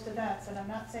were to host events, and I'm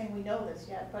not saying we know this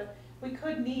yet, but we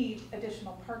could need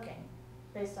additional parking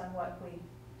based on what we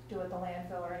do at the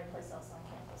landfill or anyplace else on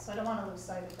campus. So I don't wanna lose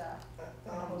sight of that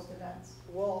when we host events.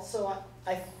 Well, so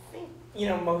I think,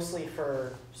 mostly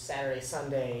for Saturday,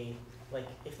 Sunday, like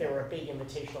if there were a big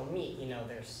invitational meet,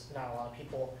 there's not a lot of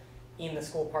people in the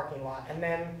school parking lot. And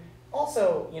then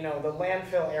also, the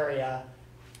landfill area,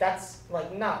 that's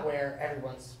like not where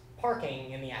everyone's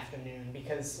parking in the afternoon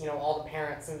because, you know, all the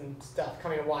parents and stuff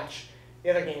coming to watch the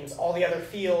other games, all the other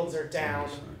fields are down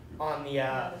on the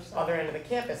other end of the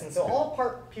campus. And so all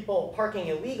people parking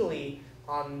illegally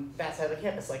on that side of the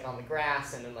campus, like on the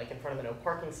grass and then like in front of the no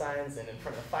parking signs and in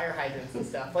front of the fire hydrants and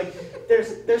stuff. Like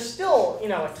there's still, you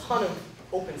know, a ton of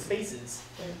open spaces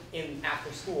in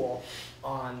after school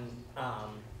on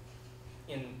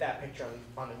in that picture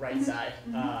on the right side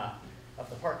of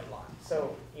the parking lot.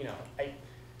 So, you know,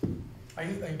 Are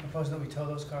you proposing that we tow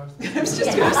those cars? I was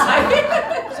just gonna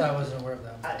say. So I wasn't aware of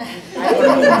that.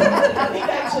 I think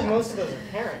actually most of those are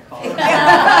parent cars.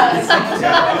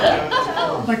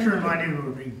 I'd like to remind you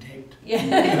we're being taped.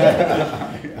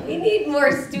 Yeah. We need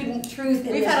more student truth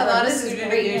in We've this had a room. lot of This is student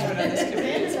great. engagement on this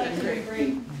committee. It's been great.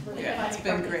 Great. Yeah, it's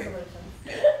been great.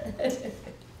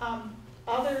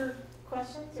 Other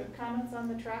questions or comments on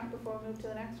the track before we move to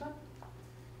the next one?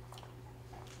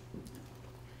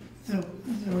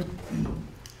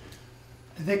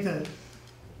 I think the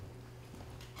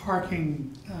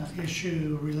parking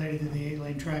issue related to the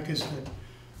 8-lane track is that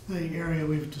the area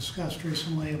we've discussed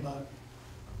recently about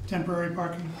temporary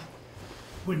parking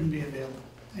wouldn't be available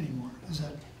anymore. Is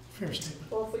that a fair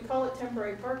statement? Well, if we call it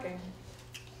temporary parking.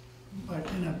 But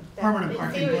in a permanent in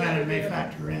parking theory, plan, that it would may be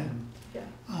factor in. Yeah.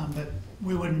 But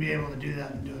we wouldn't be able to do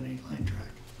that and do an 8-lane track.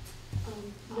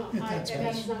 No, If that's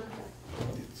that's best. not correct.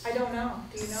 I don't know.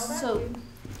 Do you know that? So-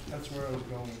 That's where I was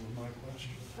going with my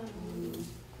question.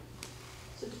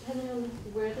 So depending on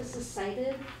where this is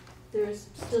sited, there's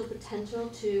still potential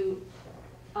to,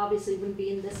 obviously wouldn't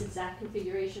be in this exact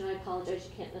configuration, I apologize,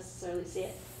 you can't necessarily see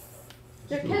it.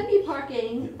 There can be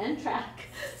parking and track,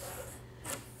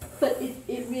 but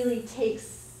it really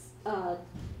takes an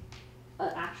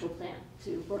actual plan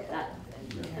to work that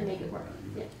and make it work,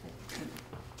 yeah.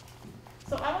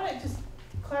 So I want to just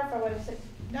clarify what I said,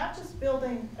 not just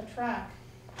building a track.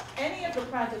 Any of the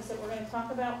projects that we're going to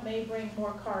talk about may bring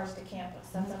more cars to campus.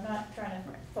 I'm not trying to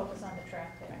focus on the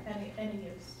track there, any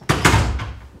use.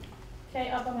 Kay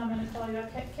Upham, I'm going to call you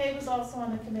up. Kay was also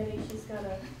on the committee. She's got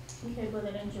a kid with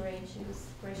an injury and she was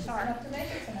gracious enough to make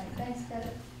it tonight. Thanks, Kay.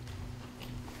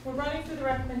 We're running through the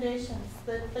recommendations.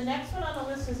 The next one on the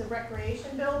list is a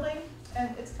recreation building,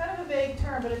 and it's kind of a vague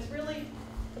term, but it's really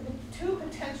two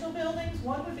potential buildings.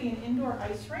 One would be an indoor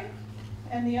ice rink,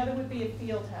 and the other would be a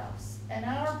field house. And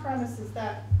our premise is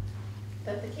that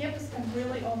the campus can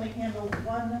really only handle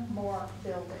one more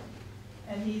building.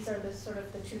 And these are the sort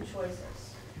of the two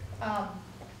choices.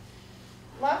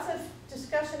 Lots of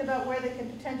discussion about where they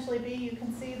could potentially be. You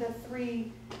can see the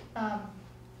three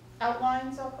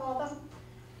outlines, I'll call them.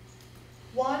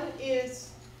 One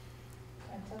is,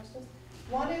 can I touch this?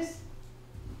 One is,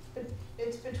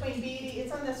 it's between Beatty,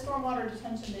 it's on the stormwater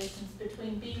detention basins,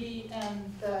 between Beatty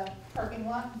and the parking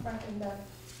lot in front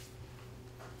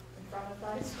of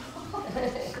High School,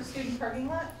 the student parking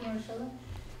lot. You want to show them?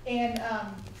 And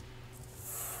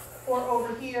or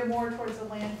over here, more towards the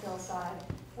landfill side.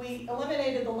 We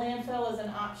eliminated the landfill as an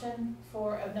option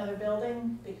for another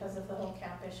building because of the whole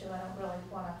cap issue. I don't really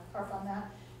want to harp on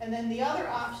that. And then the other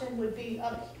option would be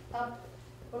up,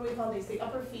 what do we call these? The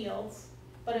upper fields.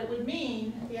 But it would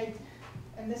mean,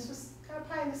 and this was kind of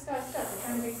pie in the sky stuff,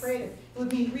 we're trying to be creative. It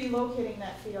would mean relocating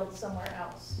that field somewhere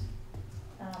else.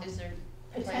 Is there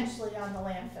Potentially on the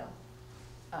landfill.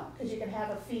 Oh. Because you can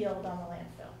have a field on the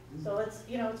landfill. So it's,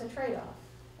 you know, it's a trade-off.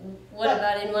 What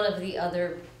about in one of the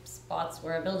other spots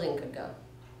where a building could go?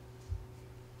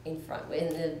 In front,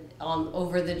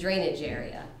 over the drainage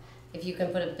area. If you can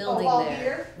put a building all there.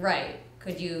 here? Right.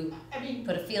 Could you I mean,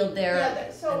 put a field there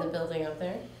yeah, and the building up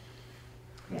there?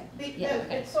 yeah.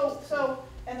 Okay. So,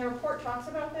 and the report talks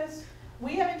about this.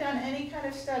 We haven't done any kind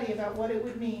of study about what it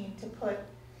would mean to put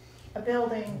a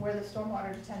building where the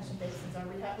stormwater detention basins are.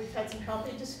 We've had some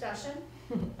healthy discussion.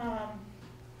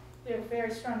 There are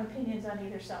very strong opinions on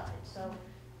either side. So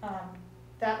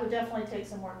that would definitely take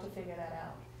some work to figure that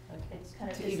out. Okay. It's kind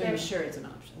of To even be sure it's an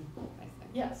option, I think.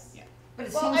 Yes. Yeah. But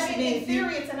it Well, seems I to mean, me in if you-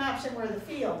 theory, it's an option where the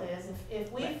field is.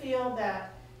 If we feel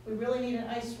that we really need an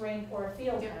ice rink or a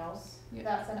field house,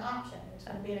 that's an option. It's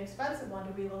gonna be an expensive one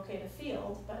to relocate a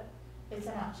field, but it's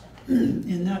an option.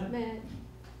 In that,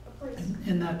 Please,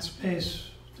 in that space,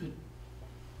 I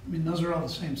mean, those are all the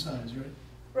same size, right?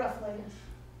 roughly.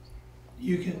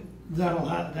 You can,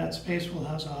 that space will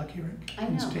house a hockey rink I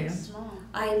and know, it's stands. small.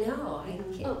 I know, I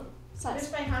can't. Oh,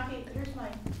 size. Here's my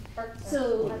art.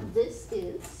 So this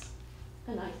is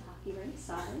a nice hockey rink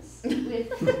size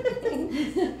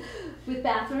with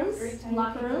bathrooms, Very tiny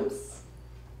locker people. rooms.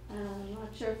 I'm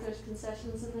not sure if there's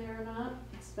concessions in there or not.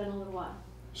 It's been a little while.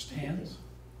 Stands?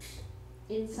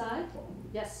 Inside,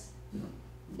 yes,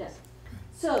 yes.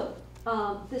 So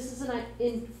This is an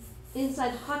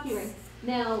inside hockey rink.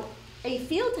 Now, a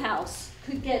field house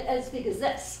could get as big as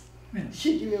this, Yeah.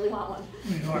 should you really want one.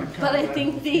 You ought to cover But I that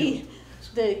think whole the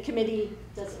field. committee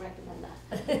doesn't recommend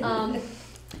that.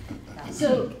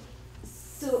 So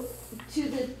to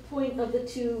the point of the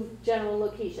two general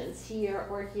locations, here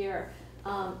or here,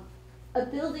 a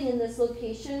building in this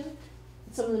location,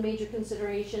 some of the major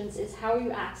considerations is how are you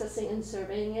accessing and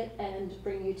surveying it and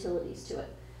bringing utilities to it.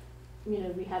 You know,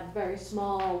 we have very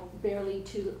small, barely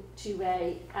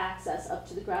two-way access up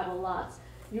to the gravel lots.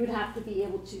 You would have to be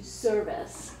able to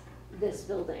service this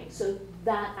building, so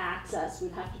that access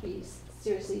would have to be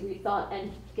seriously rethought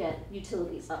and get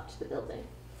utilities up to the building.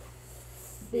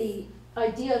 The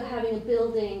idea of having a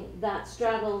building that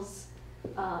straddles,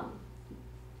 I'm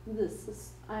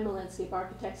a landscape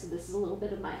architect, so this is a little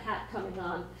bit of my hat coming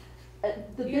on.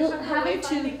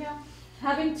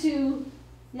 Having two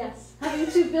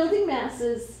building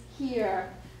masses here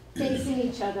facing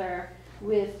each other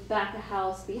with back of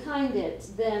house behind it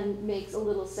then makes a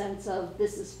little sense of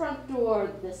this is front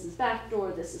door, this is back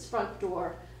door, this is front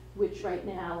door, which right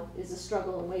now is a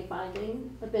struggle in wayfinding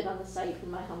a bit on the site,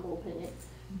 in my humble opinion.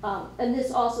 And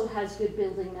this also has good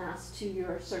building mass to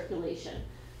your circulation.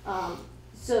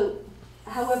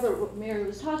 However, what Mary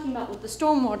was talking about with the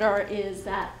stormwater is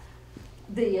that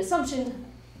the assumption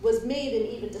was made in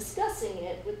even discussing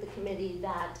it with the committee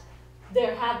that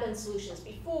there have been solutions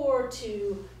before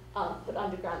to put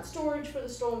underground storage for the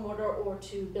stormwater or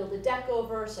to build a deck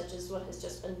over, such as what has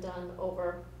just been done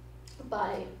over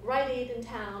by Rite Aid in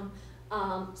town.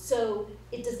 So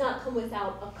it does not come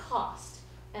without a cost,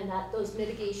 and that those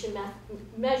mitigation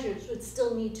measures would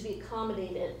still need to be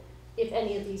accommodated if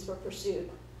any of these were pursued.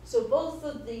 So both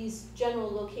of these general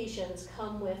locations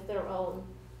come with their own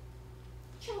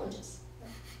challenges.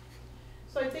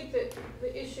 So I think that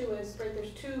the issue is, right,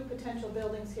 there's two potential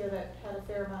buildings here that had a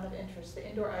fair amount of interest. The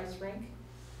indoor ice rink,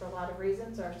 for a lot of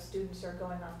reasons. Our students are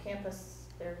going off campus,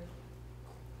 they're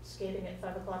skating at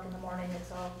 5 o'clock in the morning,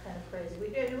 it's all kind of crazy.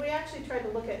 We actually tried to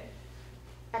look at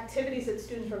activities that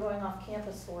students were going off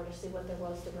campus for to see what there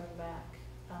was to bring back.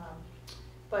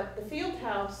 But the field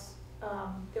house,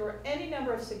 there were any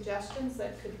number of suggestions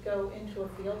that could go into a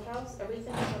field house,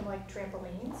 everything from like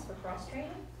trampolines for cross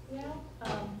training, you know,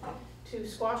 to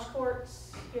squash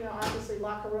courts, you know, obviously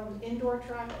locker room, indoor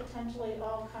track potentially,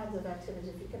 all kinds of activities,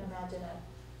 if you can imagine a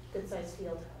good-sized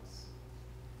field house.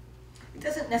 It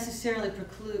doesn't necessarily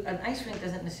preclude, an ice rink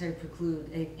doesn't necessarily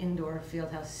preclude an indoor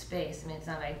field house space. I mean, it's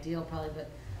not ideal probably, but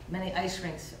many ice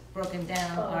rinks broken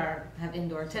down have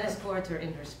indoor tennis courts or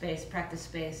indoor space, practice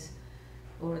space,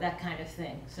 or that kind of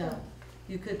thing. So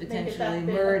you could potentially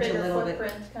merge a little bit,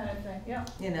 kind of thing. Yeah.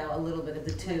 You know, a little bit of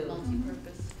the two.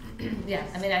 Multi-purpose. Yeah,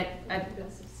 I mean,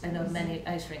 I know many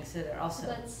ice rinks that are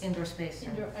also indoor space.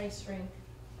 Indoor ice rink,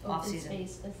 open Off-season.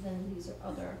 space, and then these are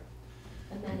other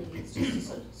amenities, just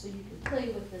so you can play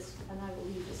with this, and I will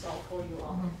leave this all for you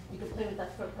all. You can play with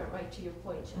that footprint right to your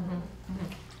point, John.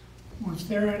 Was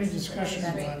there any discussion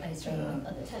about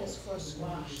The tennis court,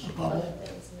 squash, a bubble other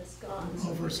things, and this gone.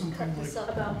 over something like,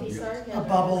 About these are, a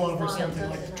bubble over something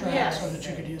like the track so that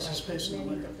you could use the space in the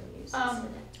winter?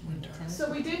 Winter.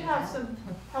 So we did have some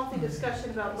healthy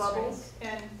discussion about bubbles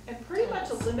and pretty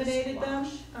much eliminated them.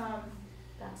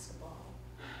 Basketball,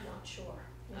 not sure.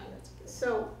 Maybe that's good.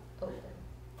 So Open.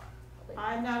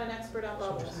 I'm not an expert on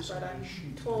bubbles, but I'm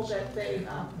told that they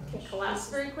can collapse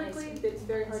very quickly. It's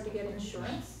very hard to get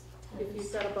insurance if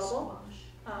you've got a bubble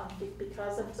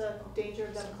because of the danger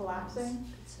of them collapsing.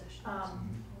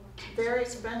 Very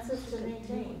expensive to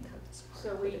maintain.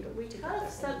 So we kind of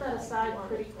set that aside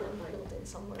pretty quickly,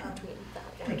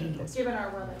 given our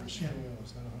weather.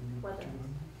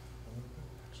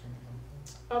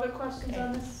 Other questions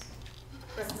on this?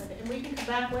 And we can come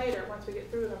back later once we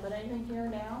get through them, but anything here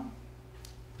now?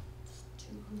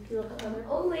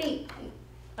 Only,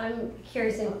 I'm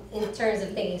curious in terms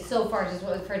of thinking so far, just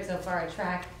what we've heard so far, a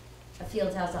track, a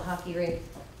field house, a hockey rink.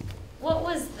 What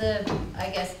was the, I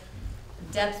guess,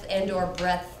 depth and or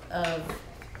breadth of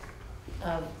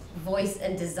voice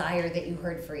and desire that you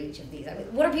heard for each of these? I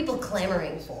mean, what are people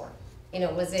clamoring for? You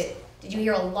know, did you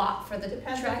hear a lot for the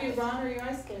Depends track? if you run or you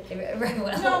ice skate. Right,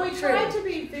 well, No, we true. tried to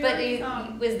be very.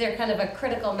 But was there kind of a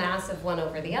critical mass of one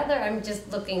over the other? I'm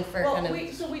just looking for kind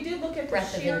of So we did look at the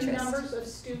breadth of sheer interest. numbers of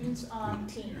students on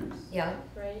teams. Yeah.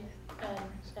 Right,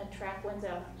 and track wins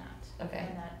out on that. Okay.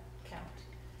 And that count.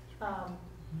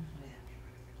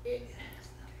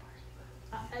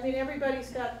 I mean, everybody's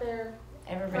got their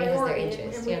Everybody has their priority,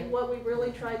 interest, and what we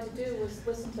really tried to do was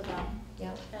listen to them.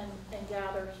 Yeah. And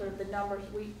gather sort of the numbers.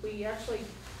 We actually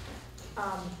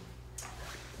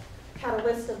had a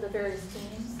list of the various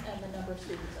teams and the number of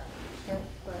students on each.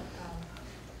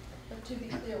 But to be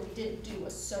clear, we didn't do a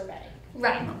survey.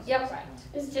 Right, yep. Right.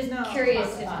 It's just No, curious,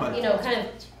 it's if, fine. you know, kind of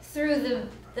through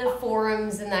the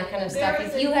forums and that kind of stuff, There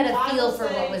is if you a- had I a feel will for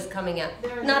what say was coming out.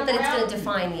 there is Not a that it's gonna ground-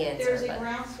 define the answer, There's a but,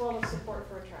 groundswell of support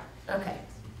for a track. okay.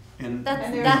 And That's,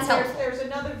 And that's helpful. there's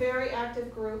another very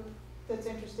active group that's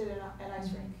interested in an ice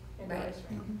rink, indoor Right. ice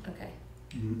rink. Okay,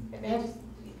 Mhm. It may just,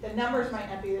 the numbers might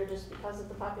not be there just because of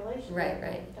the population. Right,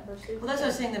 right. Number of students. Well, that's what I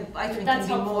was saying, the ice rink That's can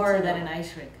be helpful more to than know. an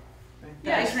ice rink. The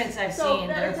Yes. ice rinks I've So seen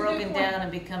that that are is a good broken point. down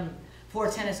and become 4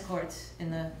 tennis courts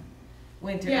in the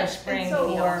winter or Yes, and spring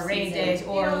so- or rainy Off-season. days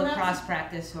or You know, that's- lacrosse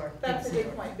practice or That's a things.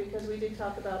 good point, because we did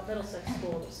talk about Middlesex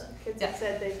schools, and kids Yeah. have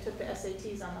said they took the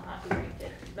SATs on the hockey rink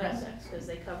at Middlesex, because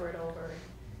they cover it over and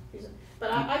use it.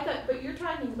 But I thought, but you're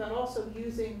talking about also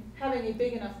having a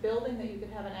big enough building that you could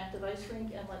have an active ice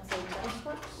rink and, let's say, tennis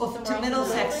courts Well, somewhere to else in the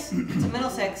Middlesex, building? to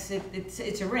Middlesex,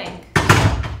 it's a rink,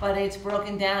 but it's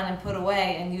broken down and put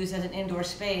away and used as an indoor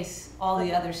space all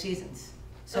the other seasons.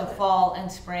 So Okay. fall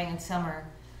and spring and summer,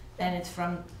 and it's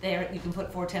from there, you can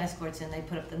put 4 tennis courts in, they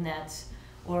put up the nets,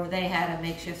 or they had a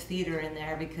makeshift theater in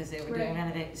there because they were doing Right.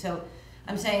 renovate, so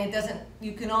I'm saying it doesn't,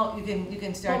 you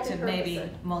can start to maybe Multi-purpose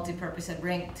it. multi-purpose a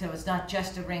rink, so it's not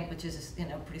just a rink, which is, you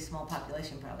know, pretty small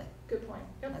population probably, Good point,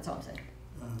 yep. that's all I'm saying.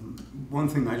 One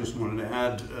thing I just wanted to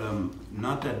add,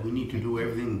 not that we need to do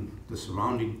everything the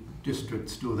surrounding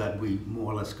districts do that we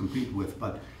more or less compete with,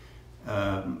 but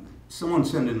someone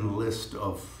sent in a list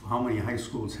of how many high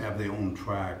schools have their own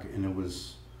track, and it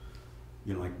was,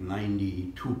 you know, like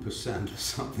 92% or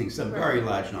something, some very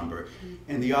large number.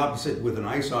 And the opposite with an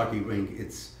ice hockey rink,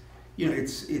 it's, you know,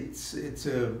 it's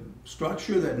a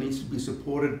structure that needs to be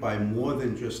supported by more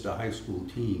than just a high school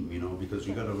team, you know, because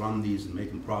you got to run these and make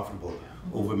them profitable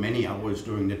over many hours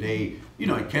during the day. You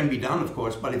know, it can be done, of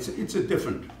course, but it's a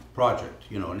different project,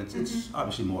 you know, and it's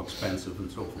obviously more expensive and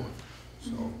so forth.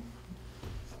 So.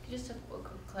 Just a quick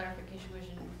clarification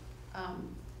question.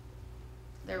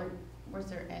 Was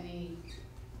there any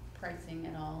pricing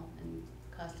at all and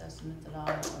cost estimates at all,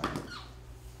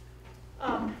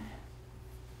 or?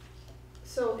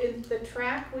 So in the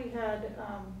track, we had,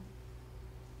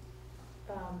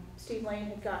 Steve Lane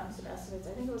had gotten some estimates,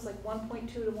 I think it was like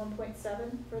 1.2 to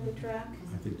 1.7 for the track.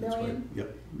 I think that's right. Million.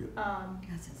 Yep, yep.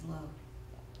 Gosh, it's low.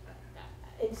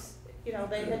 It's, you know,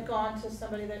 they had gone to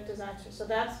somebody that designs it, so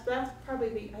that's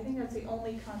probably I think that's the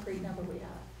only concrete number we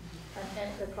have,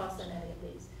 and the cost on any of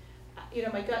these. You know,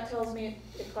 my gut tells me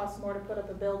it costs more to put up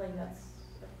a building that's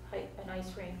an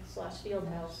ice rink / field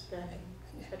house than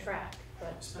a track,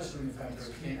 but, Especially when you factor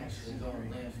you can't actually go on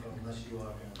landfill unless you are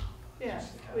gonna. yeah.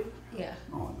 Yeah,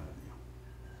 Oh,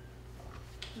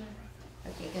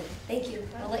 okay, good. Thank you.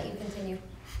 I'll let you continue.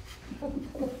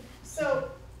 So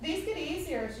these get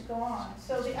easier as you go on.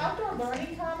 So the outdoor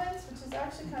learning commons, which is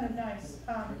actually kind of nice.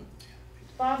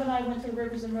 Bob and I went to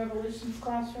Rivers and Revolutions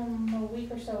classroom a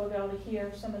week or so ago to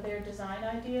hear some of their design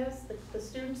ideas. The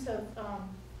students have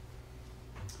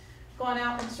gone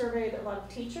out and surveyed a lot of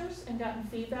teachers and gotten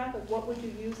feedback of what would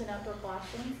you use an outdoor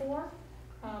classroom for.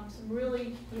 Some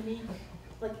really unique,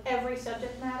 like every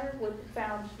subject matter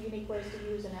found unique ways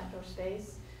to use an outdoor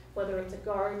space, whether it's a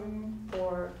garden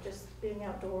or just being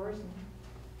outdoors and,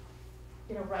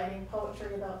 you know, writing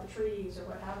poetry about the trees or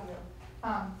what have you.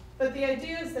 But the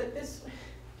idea is that this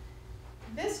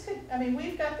could, I mean,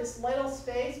 we've got this little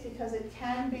space because it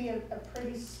can be a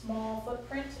pretty small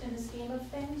footprint in the scheme of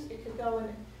things. It could go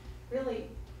in really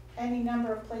any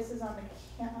number of places on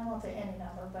the I won't say any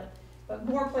number, but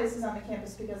more places on the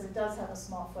campus because it does have a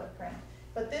small footprint.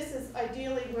 But this is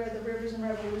ideally where the Rivers and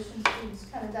Revolution students,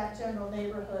 kind of that general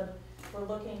neighborhood, we're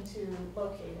looking to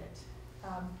locate it.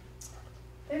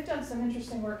 They've done some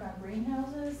interesting work on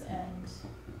greenhouses and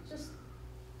just,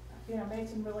 you know, made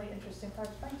some really interesting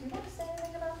projects. Frank, do you want to say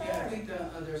anything about that? Yeah, I think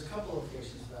there's a couple of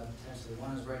locations for that potentially.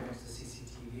 One is right next to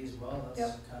CCTV as well.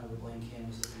 That's kind of a blank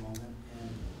canvas at the moment.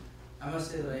 And I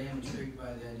must say that I am intrigued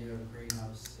by the idea of a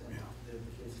greenhouse, and the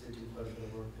kids did do quite a bit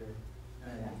of work there.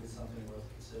 And I think it's something worth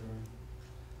considering.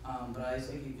 But I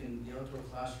think the outdoor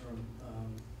classroom,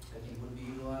 I think would be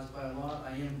utilized by a lot.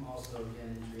 I am also,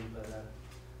 again, intrigued by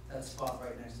that spot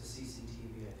right next to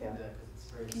CCTV. I think that, because it's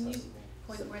very accessible.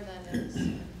 Point where that is.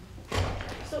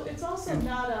 So it's also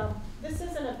not this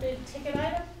isn't a big ticket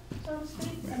item, so to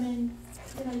speak. I mean,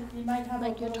 you know, you might have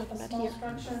a small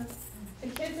structure. The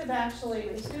kids have actually,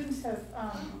 the students have,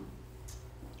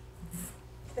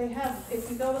 if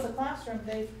you go to the classroom,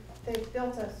 they've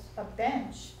built a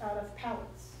bench out of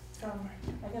pallets from,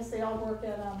 I guess they all work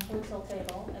at Woods Hill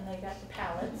Table, and they got the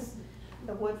pallets,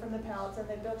 the wood from the pallets, and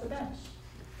they built a bench.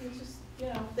 It's just, you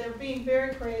know, they're being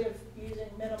very creative, using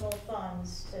minimal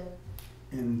funds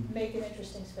to And make an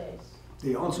interesting space.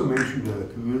 they also mentioned a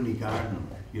community garden,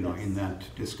 you know, in that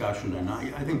discussion, and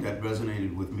I think that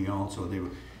resonated with me also. They were,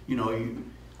 you know,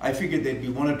 I figured there'd be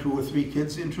 1 or 2 or 3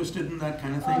 kids interested in that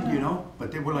kind of thing, you know?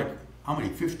 But they were like, how many,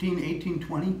 15, 18,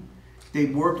 20? They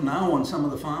work now on some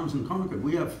of the farms in Concord.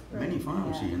 We have many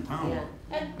farms here in town.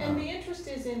 Yeah. And the interest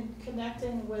is in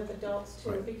connecting with adults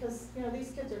too, Right. because, you know,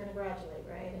 these kids are gonna graduate,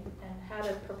 right? And how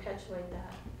to perpetuate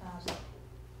that,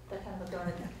 that kind of a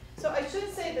garden. So I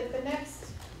should say that the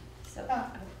next, So,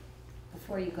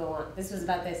 before you go on, this was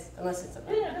about this, unless it's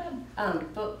about. yeah, go ahead.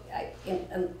 But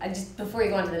I just, before you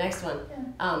go on to the next one,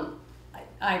 Yeah.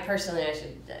 I personally,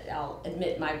 I'll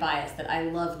admit my bias, that I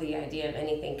love the idea of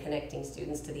anything connecting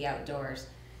students to the outdoors.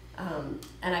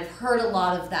 And I've heard a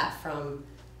lot of that from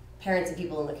parents and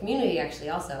people in the community actually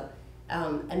also,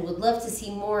 and would love to see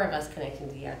more of us connecting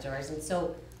to the outdoors. And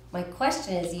so my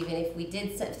question is, even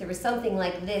if there was something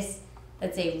like this,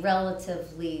 that's a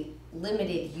relatively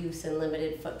limited use and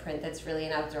limited footprint, that's really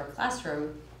an outdoor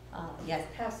classroom, yes.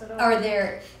 Pass it over. Are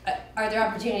there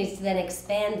opportunities to then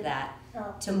expand that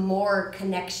Oh. to more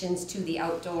connections to the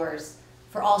outdoors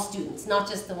for all students, not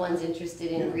just the ones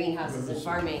interested in greenhouses and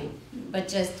farming, but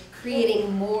just creating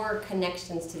more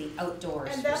connections to the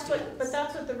outdoors And for that's students? but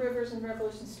that's what the Rivers and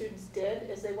Revolution students did,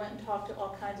 is they went and talked to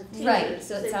all kinds of teachers. Right,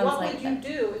 so it Say, sounds what like would you that.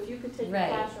 do if you could take your Right.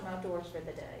 classroom outdoors for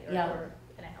the day or Yeah. for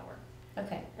an hour?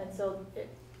 Okay. And so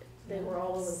they were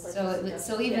all over the place.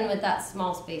 So even with that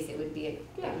small space, it would be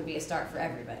a start for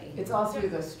everybody. It's all through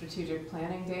the strategic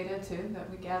planning data too that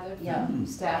we gathered Yeah. from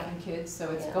staff and kids,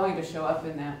 so it's going to show up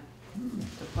in that,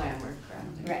 the plan we're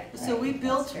crafting. Right. So we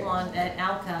built That's true. one at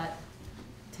Alcott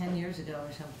 10 years ago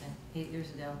or something, 8 years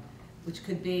ago, which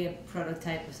could be a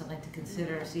prototype of something to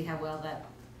consider, see how well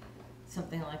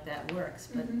something like that works.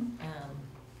 But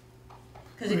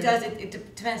because it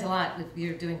depends a lot if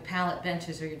you're doing pallet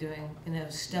benches or you're doing, you know,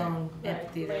 stone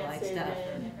amphitheater-like stuff.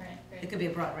 It could be a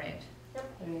broad range. I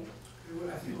think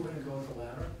we're gonna go with the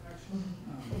latter, actually.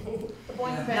 The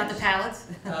blank Yeah. bench. Not the pallets?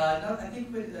 No, I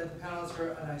think the panels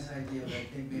are a nice idea, but I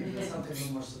think maybe something a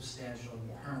little more substantial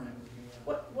and permanent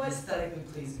would be What aesthetically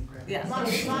pleasing. Yeah.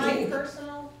 my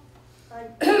personal,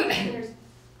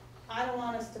 I don't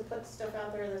want us to put stuff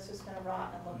out there that's just gonna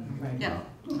rot and Yeah.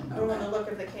 ruin the look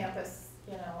of the campus,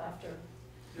 you know, after.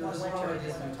 You know, there's a one lot of winter,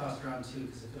 ideas we whatever. tossed around too,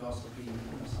 because it could also be, you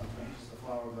know, something, just a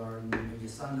flower garden, maybe a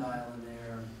sundial in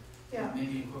there. Yeah,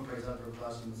 Maybe incorporate outdoor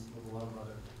classrooms with a lot of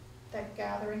other. that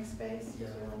gathering space is Yeah.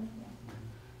 really,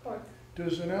 Court.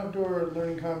 Does an outdoor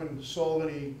learning common solve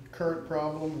any current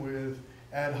problem with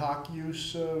ad hoc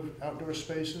use of outdoor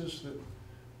spaces that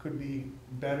could be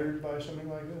bettered by something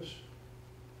like this?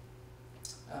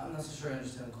 I'm not so sure I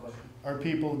understand the question. Are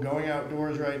people going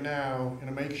outdoors right now in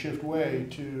a makeshift way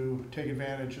to take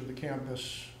advantage of the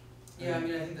campus? Yeah, I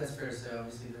mean, I think that's fair to say.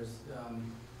 Obviously, there's,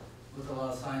 with a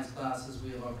lot of science classes,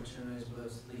 we have opportunities, whether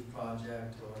it's Leaf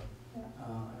Project or,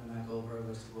 and Mac Goldberg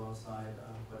likes to go outside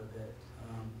quite a bit.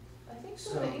 I think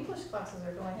some of the English classes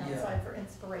are going Yeah. outside for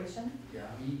inspiration. Yeah,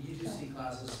 I mean, you do see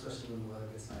classes, especially when the weather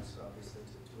gets nicer, obviously,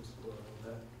 to explore a little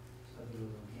bit. So I think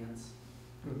it will enhance.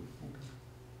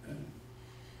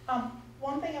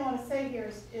 One thing I wanna say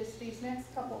here is these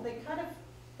next couple,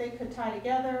 they could tie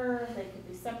together, they could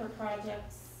be separate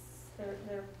projects,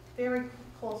 they're very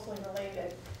closely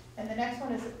related. And the next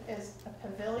one is a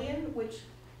pavilion, which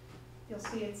you'll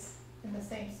see it's in the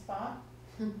same spot.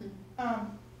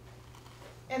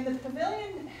 And the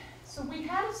pavilion, so we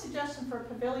had a suggestion for a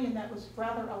pavilion that was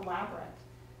rather elaborate,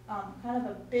 kind of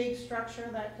a big structure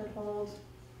that could hold,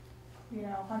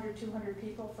 100, 200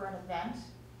 people for an event.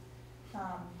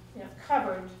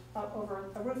 Covered over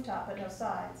a rooftop but no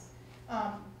sides.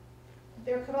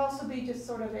 There could also be just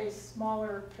sort of a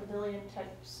smaller pavilion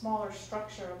type, smaller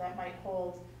structure that might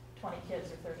hold 20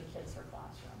 kids or 30 kids per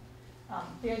classroom.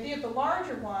 The idea of the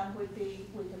larger one would be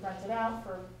we could rent it out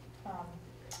for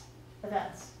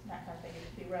events, that kind of thing.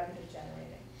 It could be revenue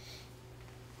generating.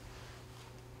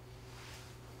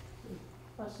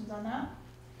 Questions on that?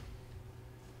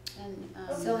 And,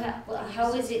 So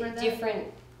how is it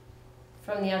different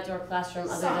from the outdoor classroom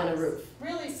other than a roof?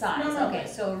 Really, Size, no, okay,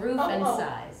 so a roof and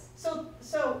size,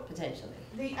 So potentially.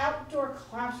 the outdoor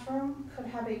classroom could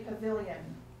have a pavilion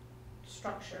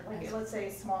structure, like let's say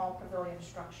a small pavilion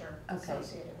structure Okay.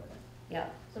 associated with it. Yeah,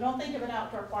 So don't think of an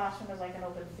outdoor classroom as like an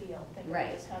open field, think of Right.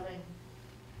 it as having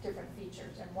different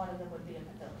features, and one of them would be a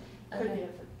pavilion, could Okay. be a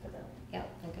pavilion. yeah,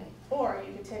 okay. Or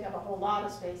you could take up a whole lot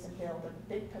of space and build a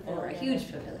big pavilion. Or a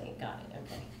huge pavilion, got it,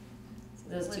 okay. So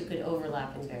those two could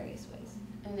overlap in various ways.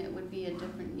 and it would be a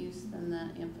different use than the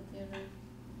amphitheater?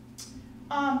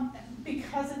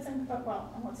 Because it's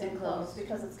well, I won't say enclosed,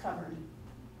 because it's covered.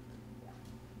 Yeah.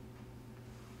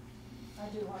 I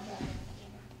do want that.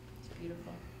 It's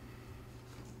beautiful.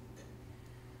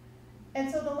 And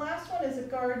so the last one is a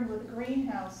garden with a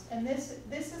greenhouse, and this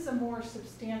is a more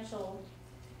substantial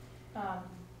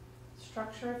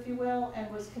structure, if you will,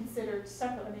 and was considered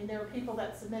separate. I mean, there were people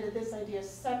that submitted this idea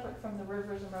separate from the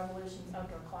Rivers and Revolutions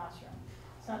outdoor classroom.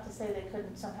 It's not to say they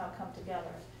couldn't somehow come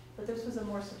together, but this was a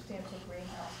more substantial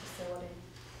greenhouse facility.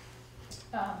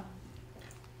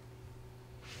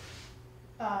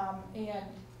 And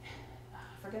I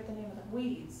forget the name of the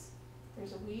weeds.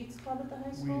 There's a weeds club at the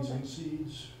high school. Weeds and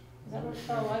seeds. Is that what,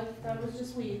 oh, I thought it was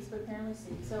just weeds, but apparently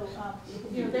seeds. So,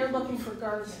 you know, they're looking for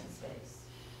gardening space.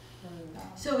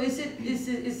 So is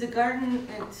the garden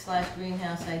slash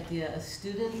greenhouse idea a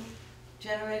student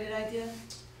generated idea?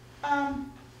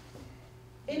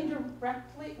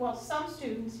 Indirectly, well, some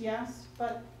students, yes,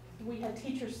 but we had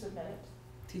teachers submit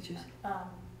it. Teachers?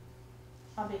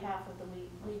 On behalf of the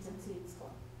Weeds and Seeds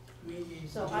Club. We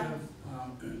So do I- have,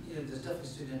 you know, there's definitely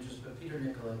student interest, but Peter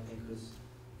Nickel, I think, is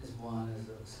one, as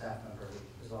a staff member,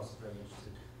 is also very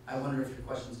interested. I wonder if your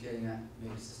question's getting at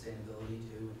maybe sustainability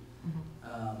too.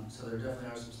 So there definitely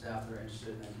are some staff that are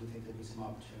interested, and I do think there'd be some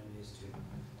opportunities to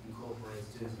incorporate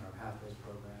students in our Pathways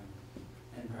program,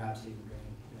 and perhaps even bring,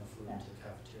 you know, food into the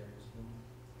cafeteria as well.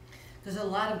 Because a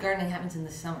lot of gardening happens in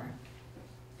the summer.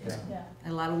 Yeah. Yeah.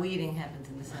 And a lot of weeding happens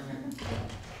in the summer.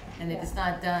 And if it's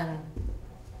not done,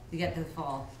 you get to the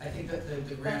fall. I think that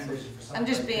the grand vision for something I'm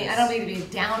just like being, this- I don't mean to be a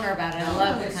downer about it, I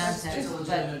love the It's concept, a but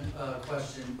legitimate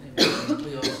question, and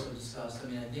we also discussed, I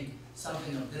mean, I think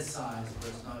something of this size, where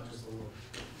it's not just a little,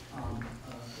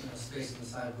 you know, space on the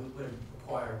side, would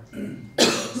require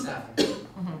staffing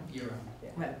year-round.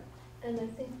 Right. And I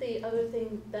think the other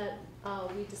thing that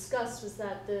we discussed was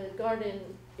that the garden,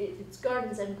 it's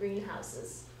gardens and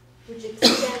greenhouses, which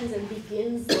extends and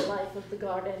begins the life of the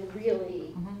garden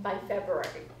really by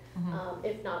February,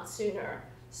 if not sooner,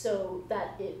 so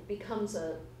that it becomes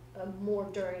a more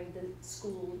during the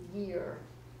school year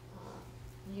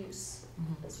use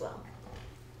as well.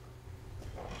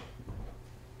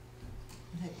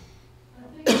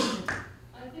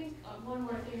 I think one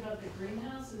more thing about the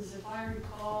greenhouse is, if I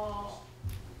recall,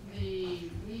 the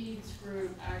weeds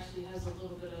group actually has a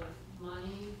little bit of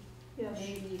money, Yes.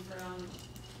 maybe from,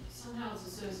 somehow it's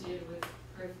associated with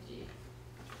Prifty.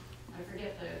 I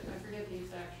forget the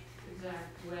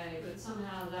exact way, but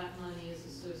somehow that money is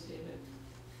associated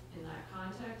in that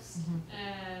context.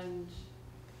 And,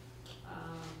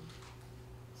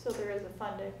 So there is a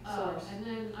funding oh, source. and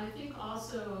then I think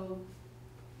also,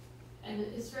 and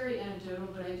it's very anecdotal,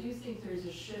 but I do think there's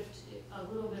a shift, a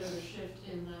little bit of a shift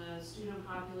in the student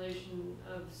population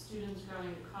of students going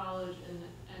to college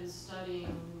and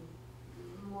studying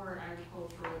more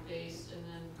agricultural based and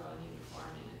then going into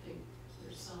farming. I think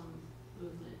there's some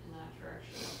movement in that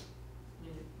direction. I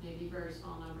mean, it may be very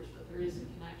small numbers, but there is a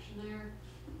connection there.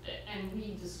 And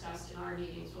we discussed in our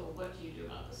meetings, well, what do you do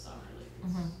about the summer? Like,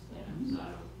 it's, you know, so I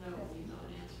don't know if we know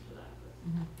an answer to that,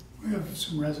 but. We have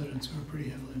some residents who are pretty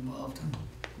heavily involved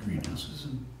in greenhouses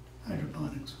and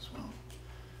hydroponics as well,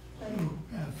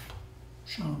 who have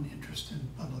shown interest in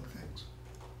public things.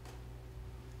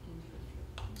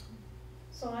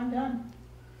 So I'm done.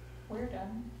 We're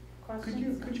done.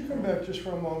 Questions? Could you come back just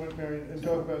for a moment, Mary, and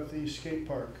talk about the skate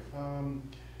park?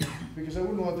 Because I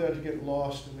wouldn't want that to get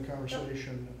lost in the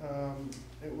conversation.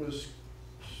 It was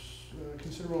a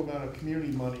considerable amount of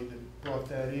community money that brought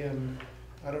that in.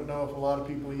 I don't know if a lot of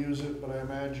people use it, but I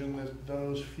imagine that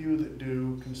those few that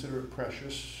do consider it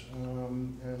precious,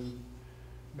 and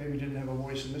maybe didn't have a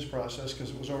voice in this process because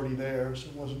it was already there, so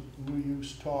it wasn't new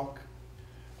use talk.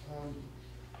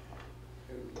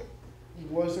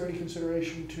 Was there any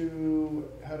consideration to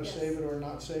how to Yes. save it or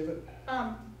not save it?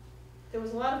 There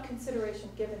was a lot of consideration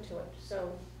given to it,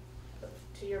 so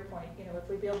to your point, you know, if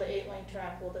we build the 8-lane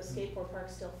track, will the skateboard park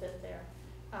still fit there?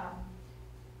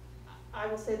 I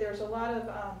will say there's a lot of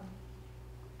a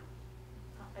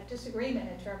disagreement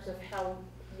in terms of how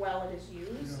well it is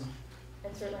used,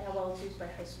 and certainly how well it's used by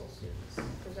high school students.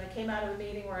 Because I came out of a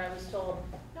meeting where I was told,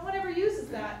 no one ever uses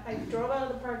that. I drove out of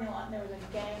the parking lot and there was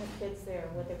a gang of kids there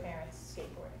with their parents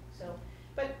skateboarding. So,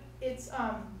 but it's,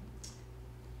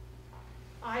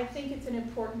 I think it's an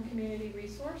important community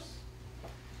resource.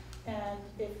 And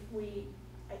if we,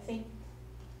 I think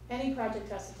any project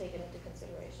has to take it into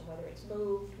consideration, whether it's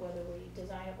moved, whether we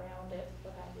design around it,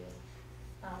 what have you.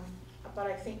 But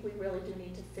I think we really do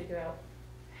need to figure out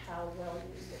how well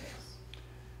used it is.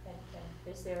 And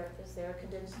is there a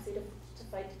contingency to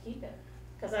fight to keep it?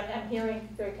 Because I'm hearing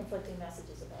very conflicting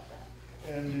messages about that.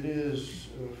 And it is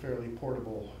fairly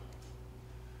portable.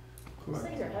 Those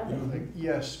things are Yeah. heavy.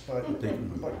 Yes, but, They can-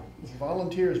 but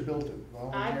volunteers built it.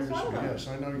 I was one of them. Yes,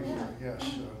 I know you, Yeah.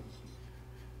 yes.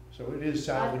 So it is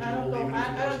I salvageable even if it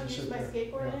I doesn't don't sit use my there.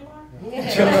 skateboard Yeah. anymore.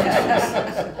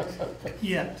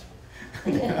 Yet.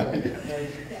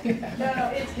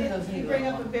 No, it's, you bring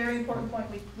up a very important point.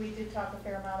 We did talk a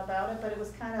fair amount about it, but it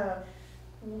was kind of,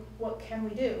 what can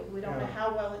we do? We don't know Yeah.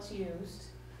 how well it's used,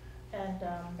 and,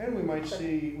 And we might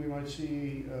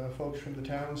see folks from the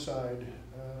town side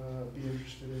be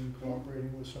interested in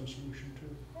cooperating with some solution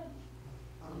too.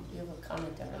 You have a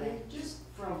comment over there? Just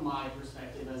from my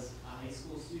perspective as a high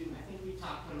school student, I think we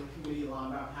talked on the committee a lot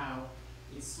about how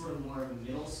it's sort of more of a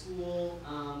middle school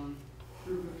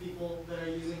group of people that are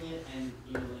using it, and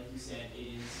like you said,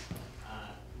 it is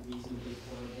reasonably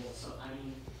portable. So I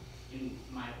mean, in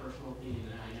my personal opinion,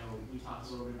 and I know we talked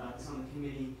a little bit about this on the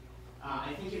committee,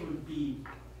 I think it would be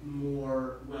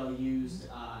more well used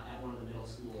at one of the middle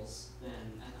schools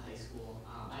than at the high school.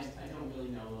 I don't really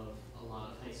know of a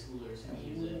lot of high schoolers who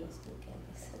use it.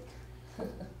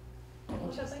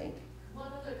 Interesting.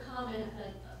 One other comment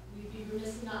that we'd be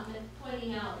remiss in not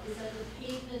pointing out is that the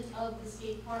pavement of the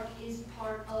skate park is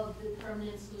part of the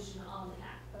permanent solution on the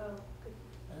path. oh,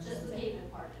 good. Just the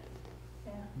pavement part of it.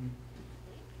 Yeah.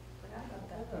 Forgot about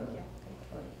that, thank you.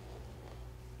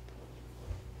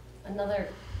 Another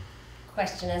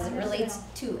question as it relates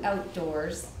to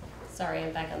outdoors. Sorry,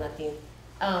 I'm back on that theme.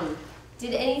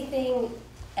 Did anything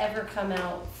ever come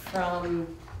out from,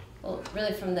 well,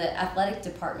 really from the athletic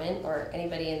department or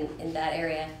anybody in that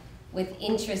area with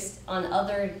interest on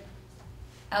other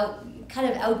kind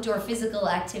of outdoor physical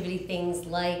activity things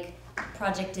like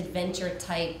project adventure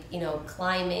type,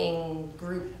 climbing,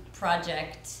 group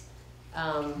project,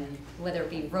 whether it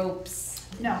be ropes,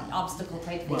 No. obstacle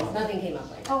type things? Well- Nothing came up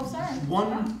like that. Oh, sorry.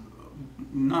 One,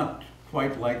 not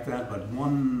quite like that, but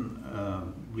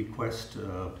one request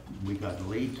we got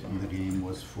late in the game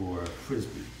was for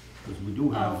Frisbee. Because we do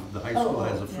have, the high school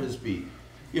has a Frisbee.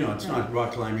 It's not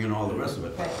rock climbing and all the rest of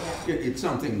it, but Right, it's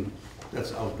something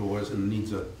that's outdoors and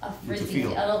needs a A needs a frisbee,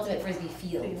 field. an ultimate frisbee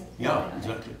field. Yeah,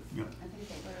 exactly, yeah. I think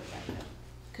they wrote it back up.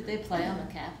 Could they play on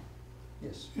the cap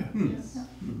Yes.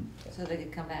 so they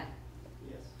could come back?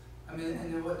 Yes. I mean,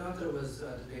 and not that it was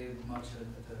debated much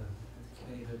at the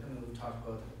committee, but I mean, we talked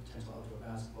about the potential outdoor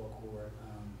basketball court.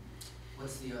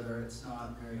 What's the other? It's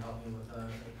not Mary help me with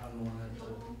I don't know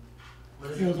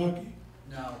what is Field it? hockey.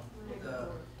 No,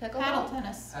 the Paddle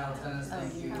tennis. paddle tennis.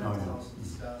 Thank you. Oh, That was yeah. also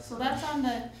discussed. So that's on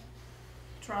the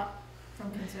drop from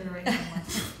consideration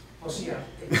list. Well, yeah,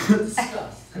 it's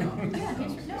discussed. Yeah,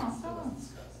 no.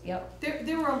 Yep.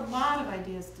 There were a lot of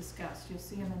ideas discussed, you'll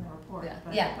see them in the report,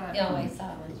 but, Yeah, no, I saw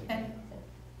one. and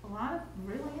a lot of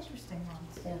really interesting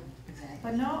ones. Yeah. Exactly.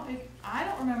 But no, I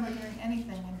don't remember hearing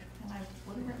anything, and I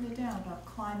would have written it down about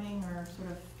climbing or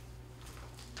sort of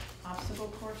obstacle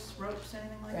course, ropes,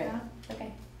 anything like Right. that.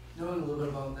 Okay. Knowing a little bit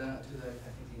about that too, I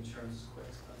think the insurance is quite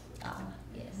expensive.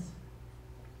 Yes.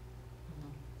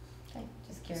 Okay,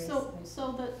 just curious.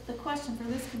 So the question for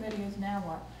this committee is now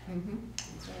what?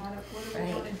 What are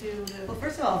we Right. gonna do to? Well,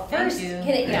 first of all, First, thank you. can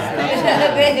it,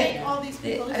 Thank all these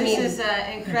people. I This mean, is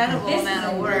an incredible this amount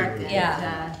is of work and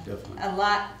yeah. Definitely. a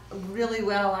lot, really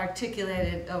well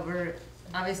articulated over,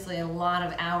 obviously, a lot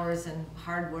of hours and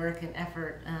hard work and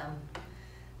effort.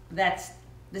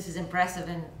 This is impressive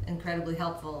and incredibly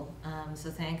helpful.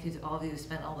 So thank you to all of you who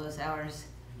spent all those hours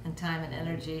and time and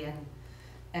energy and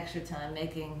extra time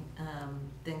making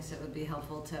things that would be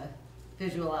helpful to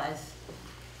visualize.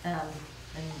 And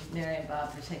Mary and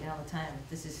Bob for taking all the time.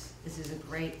 This is a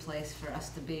great place for us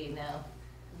to be now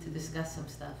to discuss some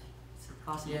stuff. It's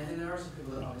awesome. Yeah, and there are some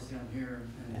people that obviously I'm here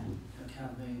and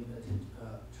Kathleen that did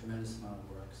a tremendous amount of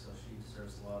work, so she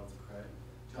deserves a lot of the credit.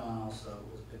 John also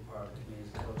was a big part of the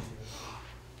committee's coach here.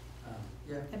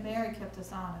 Yeah. And Mary kept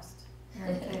us honest.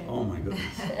 Mary Kay. Oh, my goodness.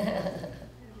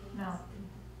 No.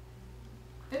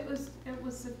 It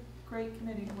was a great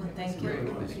committee to work. Thank Very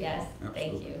you. nice. Yes, thank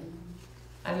Absolutely. you.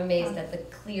 I'm amazed at the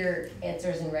clear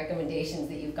answers and recommendations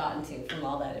that you've gotten to from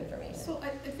all that information. So I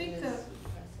think that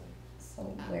So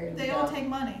where do we they all go? take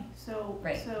money, so,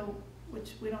 Right.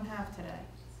 which we don't have today.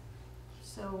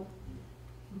 So.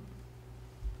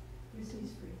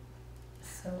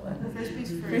 So, Frisbee's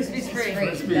free. Frisbee's free.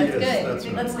 Frisbee, That's yes, good. that's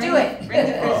right. Let's do it. Bring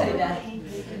the Frisbee back.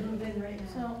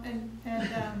 So,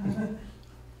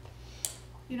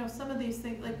 some of these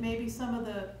things, like maybe some of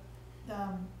the,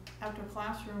 outdoor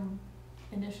classroom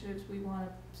initiatives we wanna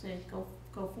say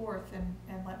go forth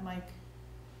and let Mike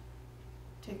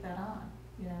take that on,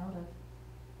 to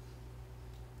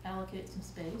allocate some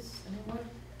space. I mean, what?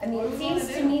 I mean, what it do we wanna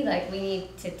seems to do? me like we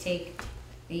need to take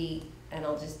and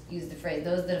I'll just use the phrase,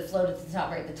 those that have floated to the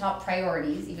top, right, the top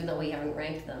priorities, even though we haven't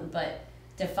ranked them, but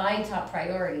define top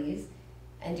priorities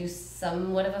and do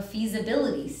somewhat of a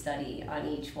feasibility study on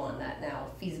each one. That now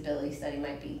feasibility study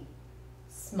might be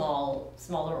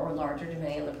smaller or larger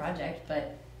depending on the project,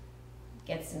 but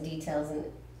get some details and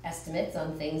estimates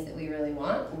on things that we really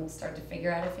want and start to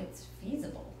figure out if it's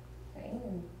feasible, right?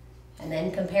 And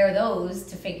then compare those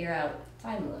to figure out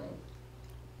timeline.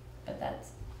 But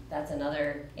that's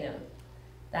another,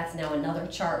 that's now another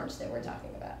charge that we're talking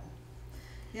about.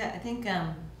 Yeah, I think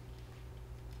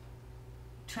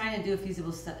trying to do a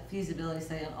feasibility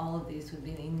study on all of these would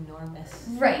be an enormous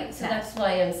Right, so task. that's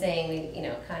why I'm saying we,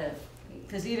 kind of.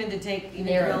 Because even to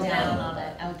Narrow drill down down a little on bit.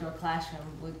 an outdoor classroom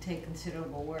would take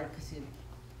considerable work, because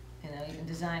even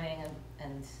designing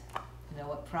and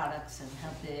what products and how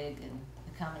big and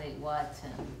accommodate what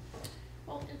and.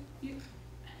 Well,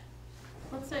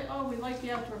 let's say, oh, we like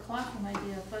the outdoor classroom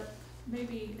idea, but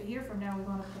maybe a year from now we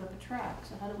want to put up a track.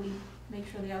 So how do we make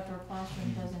sure the outdoor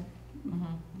classroom doesn't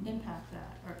impact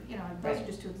that? Or, those are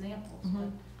just two examples.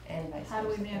 Mhm. And But how do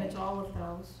we manage all of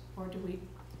those, or do we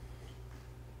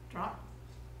drop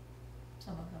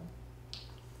some of them?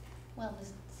 Well, the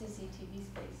CCTV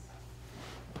space.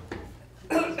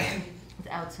 It's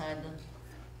outside the.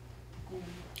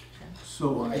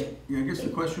 So I guess the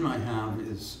question I have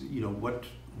is, what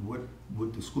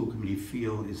would the school committee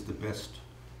feel is the best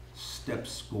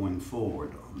steps going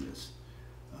forward on this?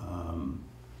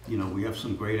 We have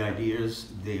some great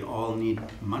ideas. They all need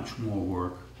much more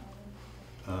work.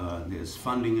 There's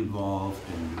funding involved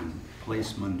and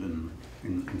placement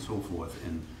and so forth.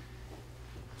 And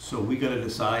so we got to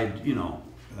decide,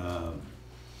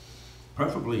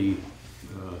 preferably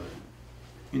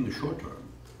in the short term,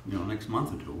 next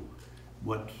month or two,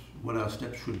 what our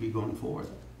steps should be going forward.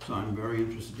 So I'm very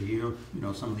interested to hear,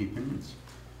 some of the opinions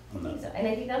on that. So, and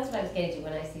I think that's what I was getting to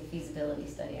when I say feasibility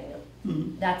study. I know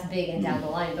Mhm. that's big and down the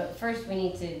line, but first we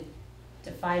need to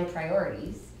define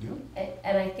priorities. Yeah.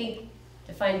 And I think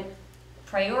define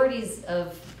priorities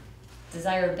of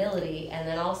desirability, and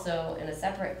then also in a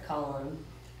separate column,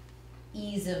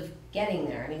 ease of getting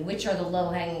there. I mean, which are the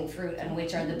low-hanging fruit and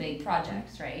which are the big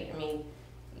projects, right? I mean,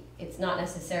 it's not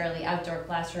necessarily outdoor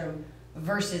classroom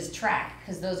versus track,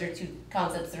 because those are two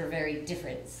concepts that are very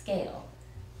different scale.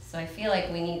 So I feel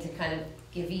like we need to kind of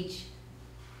give each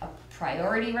a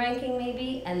priority ranking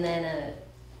maybe, and then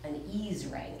an ease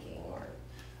ranking or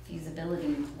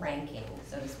feasibility ranking,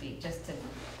 so to speak, just to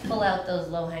pull out those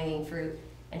low-hanging fruit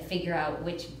and figure out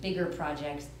which bigger